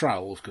Karna's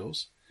trowel, of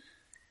course.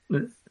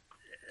 But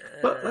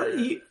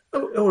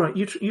all right,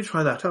 you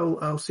try that.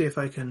 I'll see if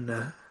I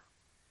can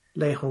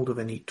lay hold of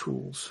any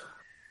tools.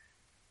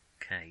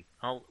 Okay,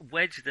 I'll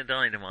wedge the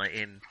dynamite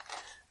in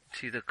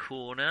to the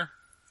corner.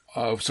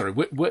 Oh, sorry,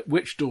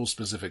 which door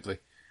specifically?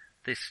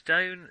 The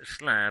stone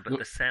slab at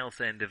the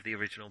south end of the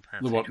original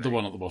passageway. The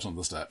one at the bottom of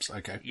the steps,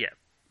 okay. Yeah,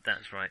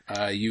 that's right.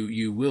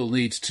 You will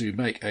need to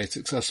make a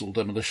successful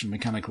demolition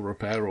mechanical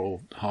repair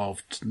or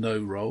halved no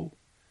roll.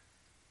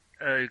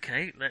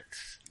 Okay,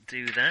 let's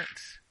do that.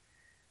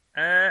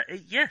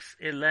 Yes,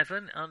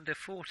 11 under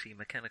 40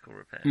 mechanical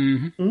repair.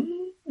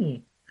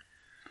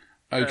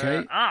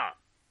 Okay. I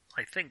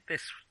think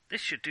this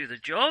should do the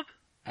job.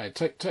 It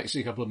takes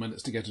you a couple of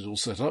minutes to get it all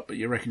set up, but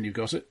you reckon you've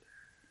got it?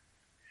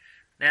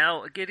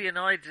 Now, Gideon,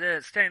 I'd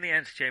stay in the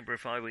antechamber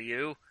if I were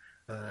you.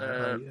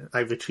 I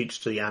retreat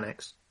to the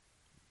annex.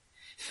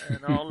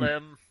 And I'll,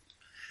 oh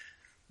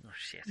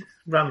shit.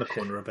 Round the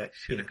corner a bit.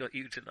 Should have got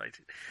you to light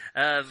it.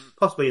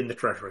 Possibly in the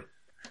treasury.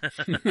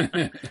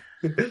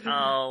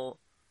 I'll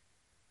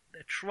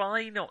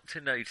try not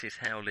to notice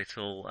how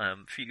little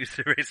fuse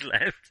there is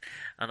left,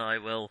 and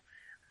I'll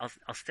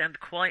stand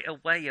quite a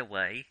way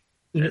away.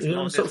 As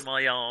long as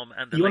my arm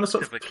and the length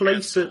of a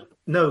candle.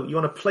 You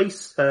want to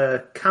place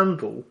a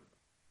candle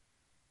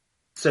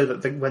so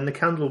that when the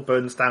candle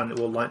burns down, it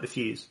will light the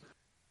fuse.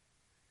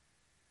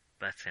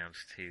 That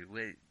sounds too...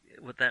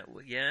 Would that...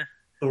 Yeah?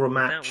 Or a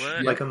match,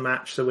 like a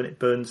match, so when it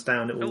burns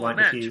down, it will light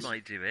the fuse. A match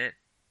might do it.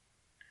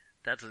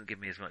 That doesn't give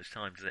me as much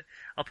time, does it?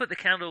 I'll put the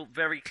candle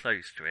very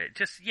close to it.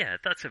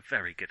 That's a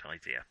very good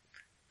idea.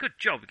 Good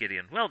job,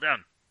 Gideon. Well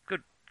done.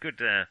 Good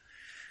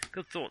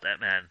thought,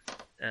 that man.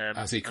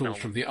 As he calls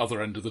from the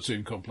other end of the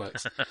tomb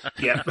complex.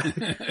 Yeah.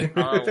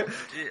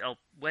 I'll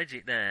wedge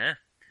it there,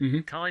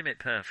 time it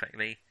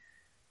perfectly,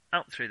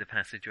 up through the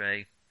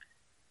passageway,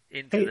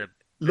 into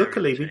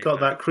Luckily, we got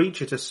that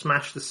creature to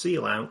smash the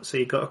seal out, so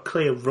you got a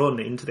clear run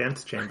into the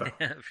antechamber.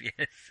 Yes,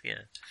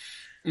 yeah.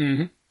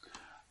 Mm-hmm.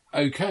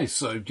 Okay,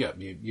 so yeah,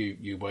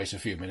 you wait a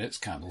few minutes,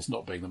 candles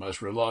not being the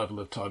most reliable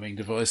of timing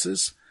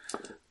devices,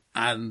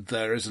 and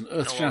there is an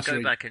earth-shattering...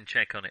 I'll go back and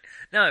check on it.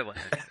 No,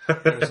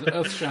 there is an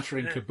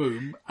earth-shattering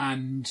kaboom,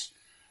 and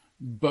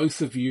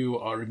both of you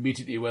are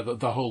immediately aware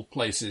that the whole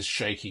place is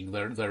shaking.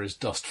 There is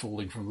dust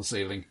falling from the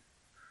ceiling.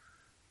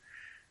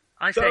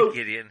 I say,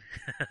 Gideon,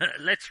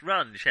 let's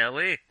run, shall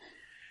we?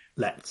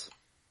 Let's.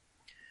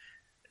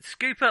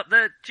 Scoop up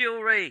the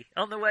jewellery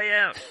on the way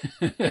out.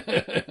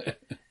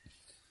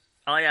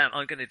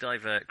 I'm going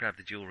to grab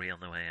the jewellery on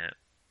the way out.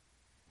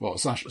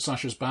 What,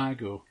 Sasha's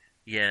bag, or?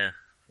 Yeah.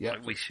 Yeah.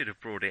 We should have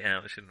brought it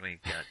out, shouldn't we?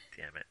 God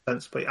damn it.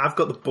 I've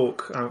got the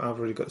book. I've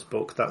already got this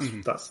book.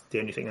 That's the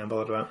only thing I'm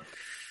bothered about.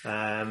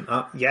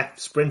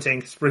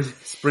 Sprinting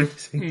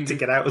to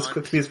get out as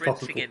quickly as possible.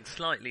 Sprinting in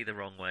slightly the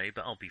wrong way,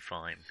 but I'll be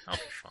fine.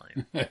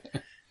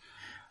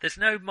 There's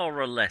no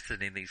moral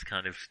lesson in these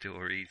kind of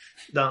stories.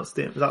 That's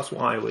what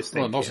I always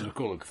think. Well, not in a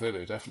Call of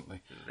Cthulhu,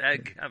 definitely.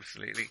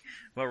 Absolutely.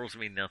 Morals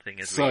mean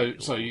nothing. So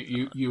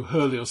you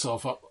hurl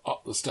yourself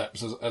up the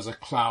steps as a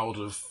cloud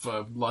of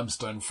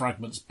limestone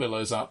fragments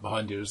billows out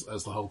behind you as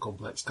the whole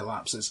complex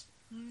collapses.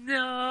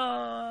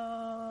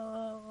 No!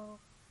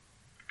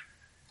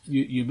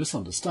 You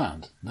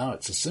misunderstand. Now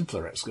it's a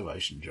simpler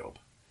excavation job.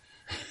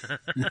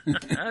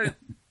 Oh,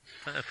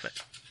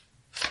 perfect.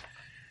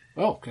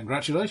 Well,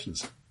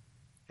 congratulations.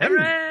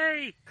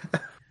 Hooray!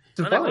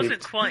 Well, it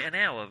wasn't quite an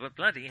hour, but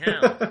bloody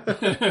hell.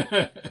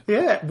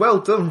 Yeah, well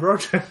done,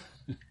 Roger.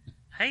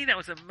 Hey, that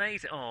was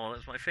amazing. Oh,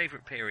 that's my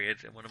favourite period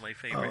and one of my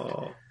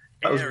favourite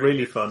that was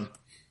really fun.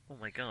 Oh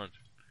my god.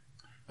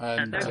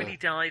 And nobody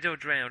died or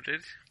drowned.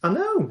 I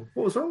know.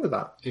 What was wrong with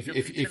that?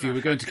 If you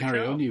were going to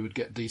carry on, you would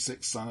get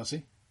D6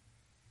 sanity.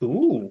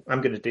 Ooh,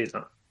 I'm going to do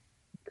that.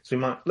 So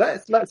we might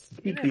let's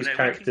keep these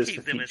characters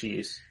for future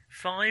use.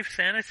 5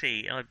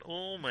 sanity. I'm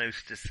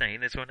almost as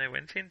sane as when I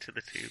went into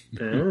the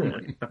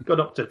tube. I've got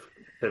up to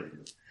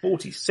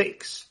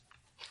 46,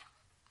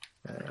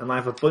 and I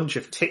have a bunch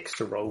of ticks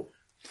to roll.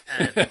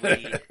 And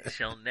we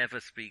shall never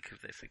speak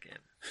of this again.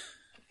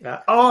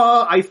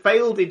 I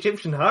failed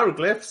Egyptian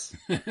hieroglyphs.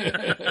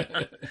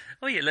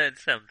 Well, you learned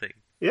something.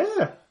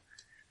 Yeah.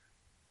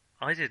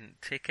 I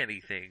didn't tick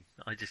anything.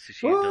 I just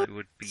assumed I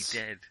would be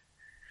dead.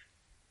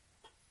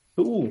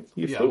 Ooh,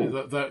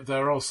 fool.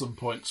 There are some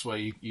points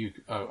where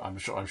I'm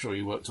sure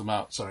you worked them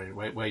out. Sorry,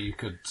 where you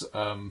could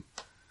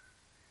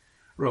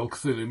roll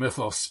Cthulhu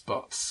Mythos,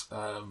 but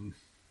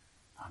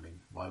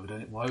why would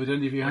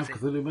any of you have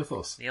Cthulhu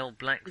Mythos? The old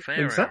Black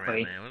Pharaoh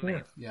exactly. Around there,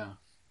 wasn't Yeah.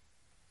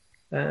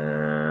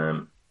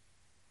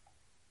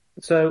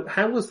 So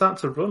how was that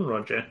to run,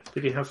 Roger?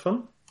 Did you have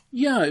fun?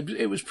 Yeah,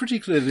 it was pretty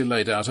clearly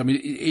laid out. I mean,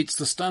 it's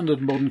the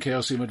standard modern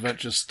Chaosium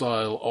adventure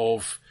style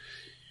of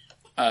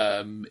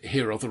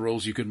here are the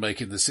rules you can make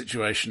in this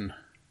situation,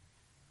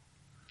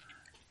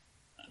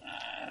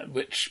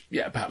 which,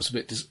 perhaps a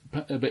bit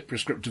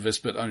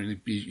prescriptivist, but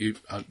only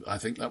I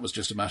think that was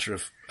just a matter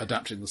of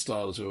adapting the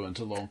style as we went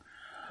along.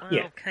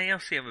 Well,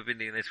 Chaosium have been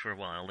doing this for a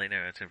while. They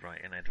know how to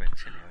write an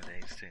adventure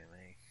nowadays, don't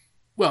they?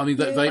 Well, I mean,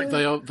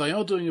 they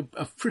are doing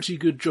a pretty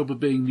good job of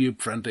being noob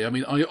friendly. I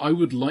mean, I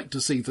would like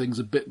to see things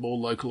a bit more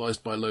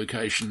localized by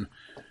location.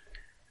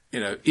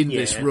 In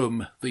this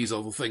room, these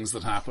are the things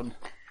that happen.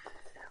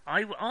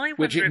 I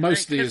which it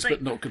mostly is,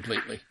 but not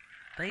completely.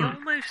 They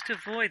almost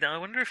avoid that. I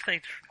wonder if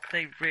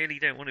they really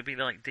don't want to be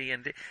like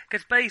D&D,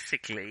 because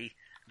basically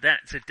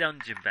that's a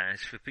dungeon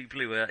bash for people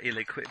who are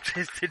ill-equipped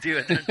to do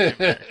a dungeon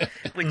bash,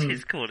 which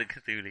is Call of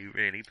Cthulhu,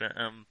 really.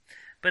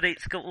 But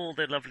it's got all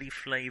the lovely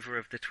flavour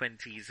of the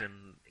 20s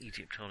and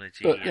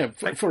Egyptology.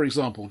 But for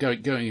example,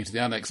 going into the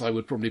annex, I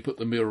would probably put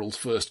the murals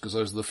first, because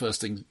those are the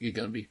first things you're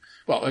going to be...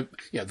 Well,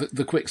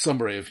 the quick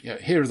summary of,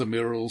 here are the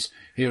murals,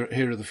 here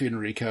are the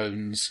funerary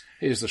cones,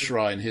 here's the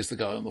shrine, here's the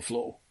guy on the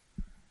floor.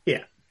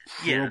 Yeah.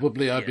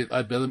 Probably,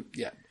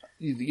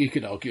 you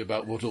can argue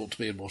about what ought to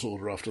be in what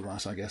order after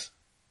that, I guess.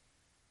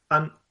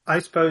 And I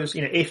suppose,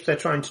 if they're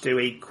trying to do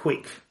a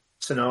quick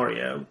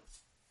scenario,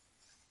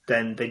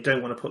 then they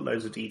don't want to put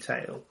loads of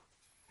detail.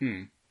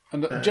 And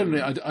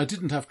generally, I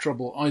didn't have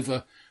trouble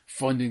either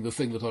finding the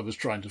thing that I was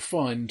trying to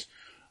find,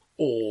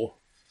 or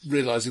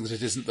realising that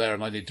it isn't there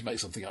and I need to make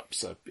something up.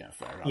 So,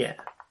 fair enough. Yeah.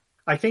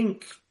 I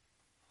think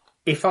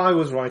if I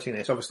was writing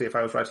this, obviously if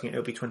I was writing it, it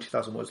would be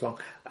 20,000 words long.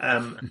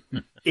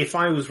 If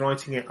I was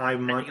writing it, I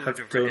might have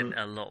done... written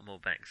a lot more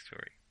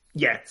backstory.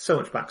 Yeah, so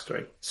much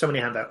backstory. So many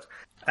handouts.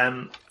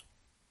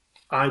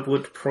 I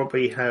would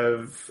probably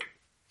have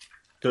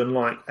done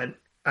like an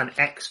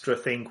extra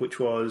thing, which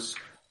was,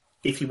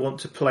 if you want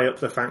to play up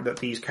the fact that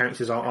these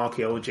characters are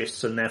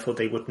archaeologists and therefore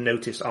they would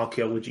notice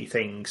archaeology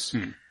things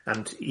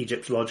and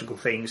Egyptological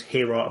things,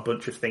 here are a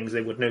bunch of things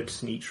they would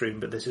notice in each room,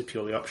 but this is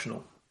purely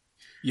optional.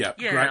 Yeah,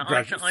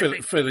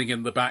 filling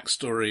in the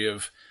backstory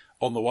of,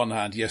 on the one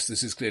hand, yes,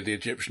 this is clearly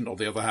Egyptian, on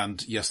the other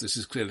hand, yes, this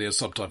is clearly a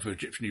subtype of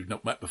Egyptian you've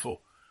not met before.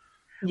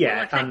 Yeah,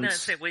 well, I think and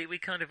that's it. We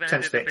kind of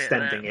added a bit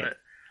extending there, it.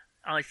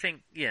 I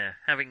think,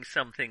 having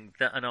something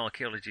that an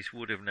archaeologist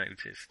would have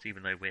noticed,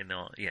 even though we're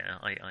not. Yeah,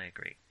 I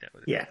agree. That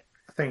would I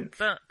think.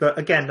 But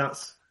again,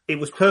 it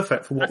was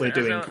perfect for what we're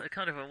doing. A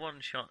kind of a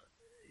one-shot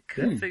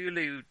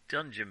Cthulhu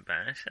dungeon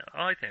bash.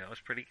 I think that was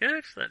pretty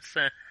good. That's.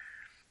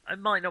 It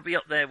might not be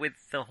up there with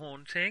The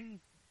Haunting.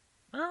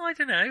 Well, I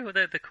don't know.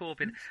 The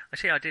Corbin.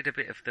 Actually, I did a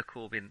bit of the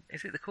Corbin.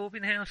 Is it the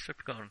Corbin house? I've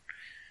forgotten.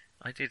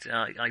 I did.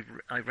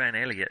 I ran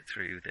Elliot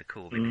through the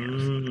Corbin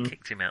house and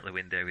kicked him out the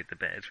window with the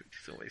bed, which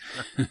is always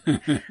fun.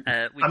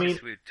 We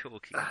were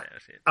talking about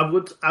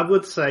it. I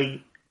would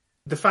say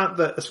the fact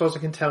that, as far as I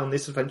can tell, in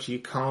this adventure you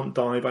can't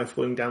die by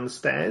falling down the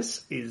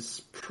stairs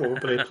is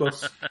probably a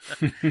plus.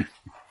 It's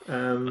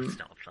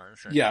not a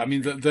plus. Yeah, I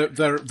mean,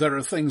 there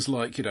are things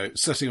like,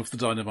 setting off the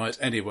dynamite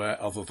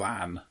anywhere other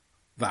than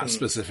that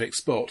specific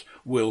spot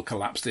will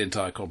collapse the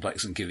entire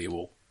complex and kill you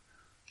all.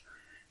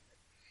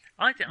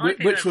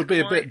 Which would be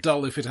a bit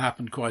dull if it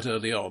happened quite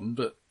early on,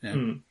 but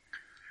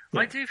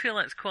I do feel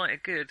that's quite a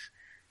good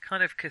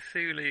kind of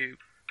Cthulhu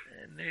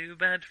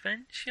noob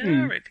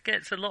adventure. It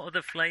gets a lot of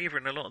the flavour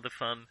and a lot of the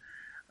fun.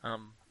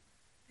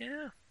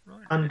 Right.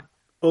 And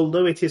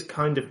although it is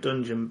kind of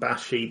dungeon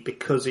bashy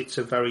because it's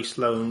a very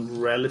slow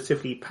and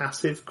relatively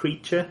passive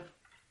creature,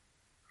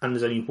 and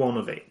there's only one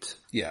of it.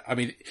 Yeah, I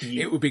mean,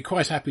 it would be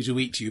quite happy to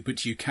eat you,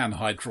 but you can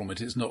hide from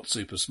it. It's not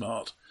super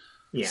smart.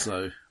 Yeah.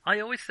 So I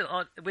always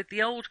thought, with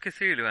the old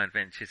Cthulhu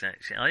adventures,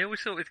 actually, I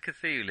always thought with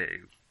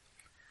Cthulhu,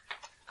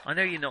 I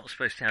know you're not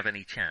supposed to have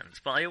any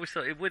chance, but I always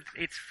thought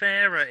it's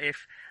fairer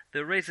if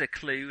there is a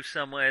clue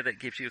somewhere that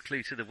gives you a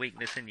clue to the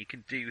weakness and you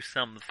can do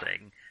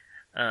something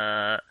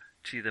to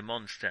the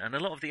monster. And a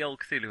lot of the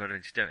old Cthulhu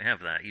adventures don't have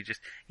that.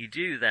 You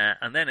do that,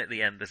 and then at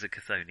the end there's a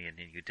Chthonian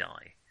and you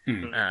die.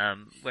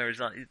 Whereas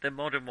the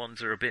modern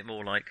ones are a bit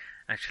more like,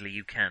 actually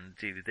you can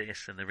do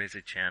this and there is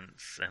a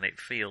chance, and it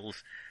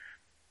feels...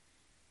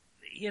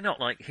 You're not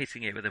like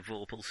hitting it with a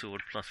Vorpal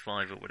sword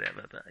 +5 or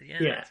whatever, but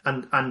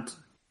and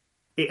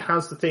it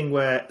has the thing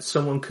where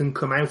someone can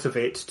come out of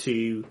it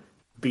to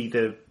be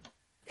the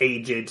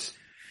aged,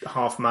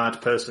 half-mad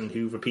person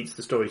who repeats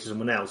the story to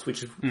someone else,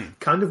 which is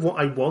kind of what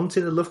I want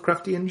in a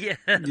Lovecraftian. Yeah,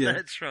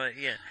 that's right.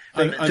 Yeah,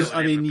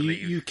 I mean,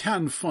 you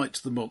can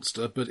fight the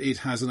monster, but it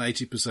has an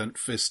 80%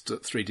 fist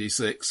at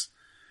 3d6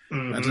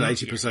 and an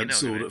 80%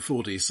 sword at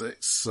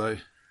 4d6. So.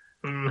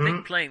 I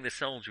think playing the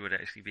soldier would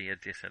actually be a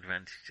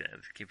disadvantage to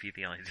give you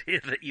the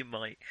idea that you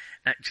might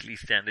actually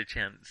stand a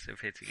chance of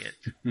hitting it.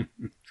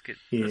 It's good.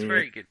 Yeah. That's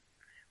very good.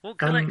 What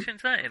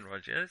collection's that in,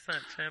 Roger? Is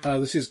that,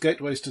 This is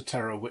Gateways to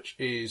Terror, which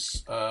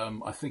is,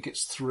 I think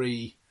it's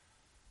 3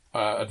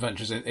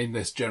 adventures in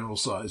this general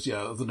size.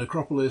 Yeah, the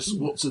Necropolis,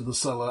 What's in the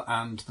Cellar,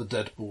 and the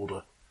Dead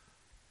Border.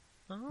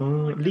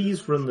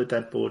 Lee's run the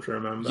Dead Border, I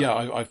remember.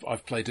 Yeah,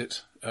 I've played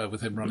it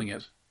with him running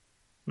it.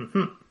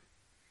 Mm-hmm.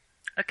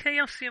 Are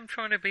Chaosium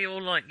trying to be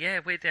all like,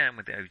 we're down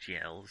with the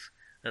OGLs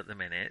at the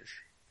minute?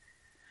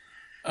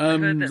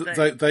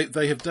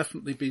 They have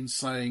definitely been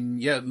saying,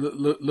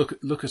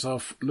 look at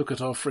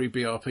our free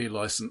BRP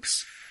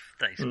license.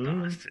 Those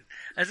bastards.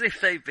 As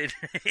if they've been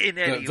in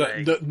any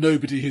way. That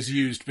nobody has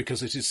used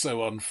because it is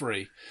so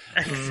unfree.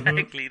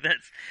 Exactly.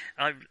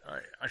 I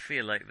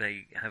feel like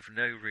they have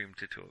no room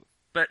to talk.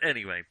 But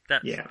anyway,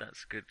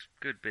 that's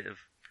good bit of.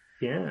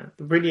 Yeah,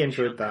 really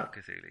enjoyed that.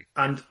 Cthulhu.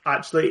 And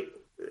actually,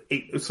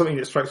 something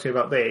that strikes me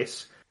about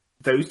this,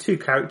 those 2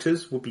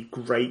 characters would be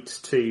great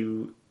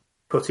to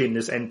put in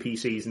as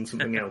NPCs in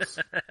something else.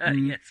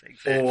 Yes,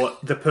 exactly. Or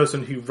the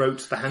person who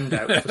wrote the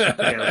handout for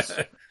something else.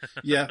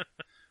 Yeah.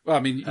 Well, I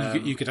mean,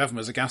 you could have him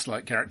as a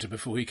Gaslight character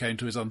before he came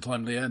to his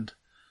untimely end.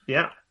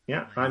 Yeah.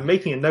 I'm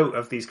making a note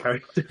of these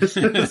characters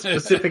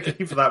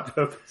specifically for that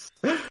purpose.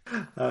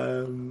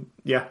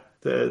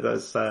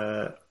 There's,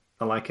 I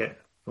like it.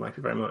 I like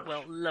it very much.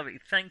 Well, lovely.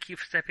 Thank you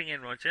for stepping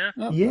in, Roger.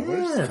 Oh,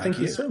 thank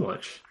you so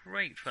much.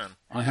 Great fun.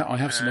 I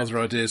have some other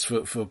ideas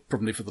for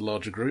probably for the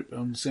larger group,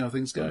 and see how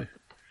things go.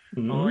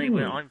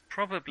 I'm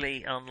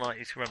probably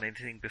unlikely to run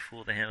anything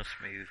before the house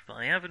move, but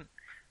I haven't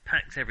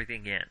packed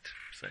everything yet,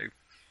 so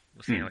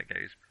we'll see how it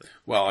goes. But...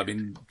 Well, I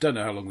mean, don't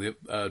know how long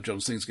the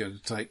John's thing's going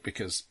to take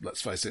because,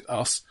 let's face it,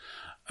 us.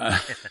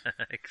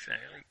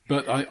 Exactly.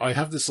 But I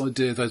have this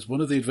idea. There's one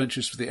of the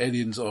adventures for the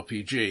Aliens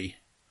RPG.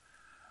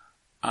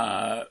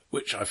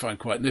 Which I find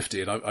quite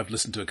nifty, and I've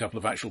listened to a couple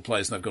of actual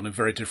plays, and they've gone in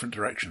very different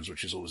directions,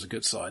 which is always a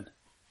good sign.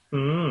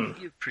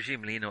 You're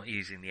presumably not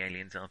using the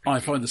Aliens RPG. I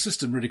find the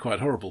system really quite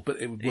horrible,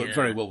 but it would work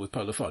very well with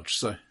Polar Fudge.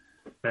 So,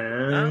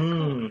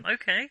 cool.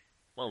 Okay,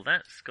 well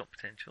that's got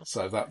potential.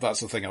 So that's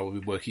the thing I will be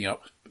working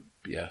up,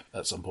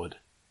 at some point.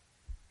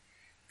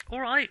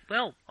 All right.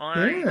 Well,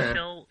 I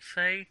shall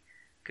say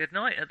good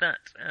night at that.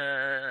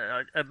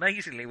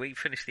 Amazingly, we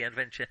finished the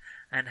adventure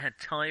and had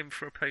time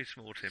for a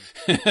post-mortem.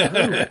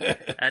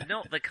 And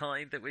not the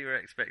kind that we were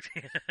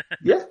expecting.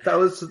 Yeah, that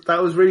was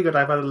really good.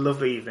 I've had a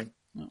lovely evening.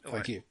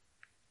 Thank you.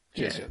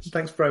 Cheers.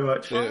 Thanks very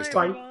much. Cheers.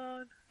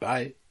 Bye.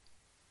 Bye.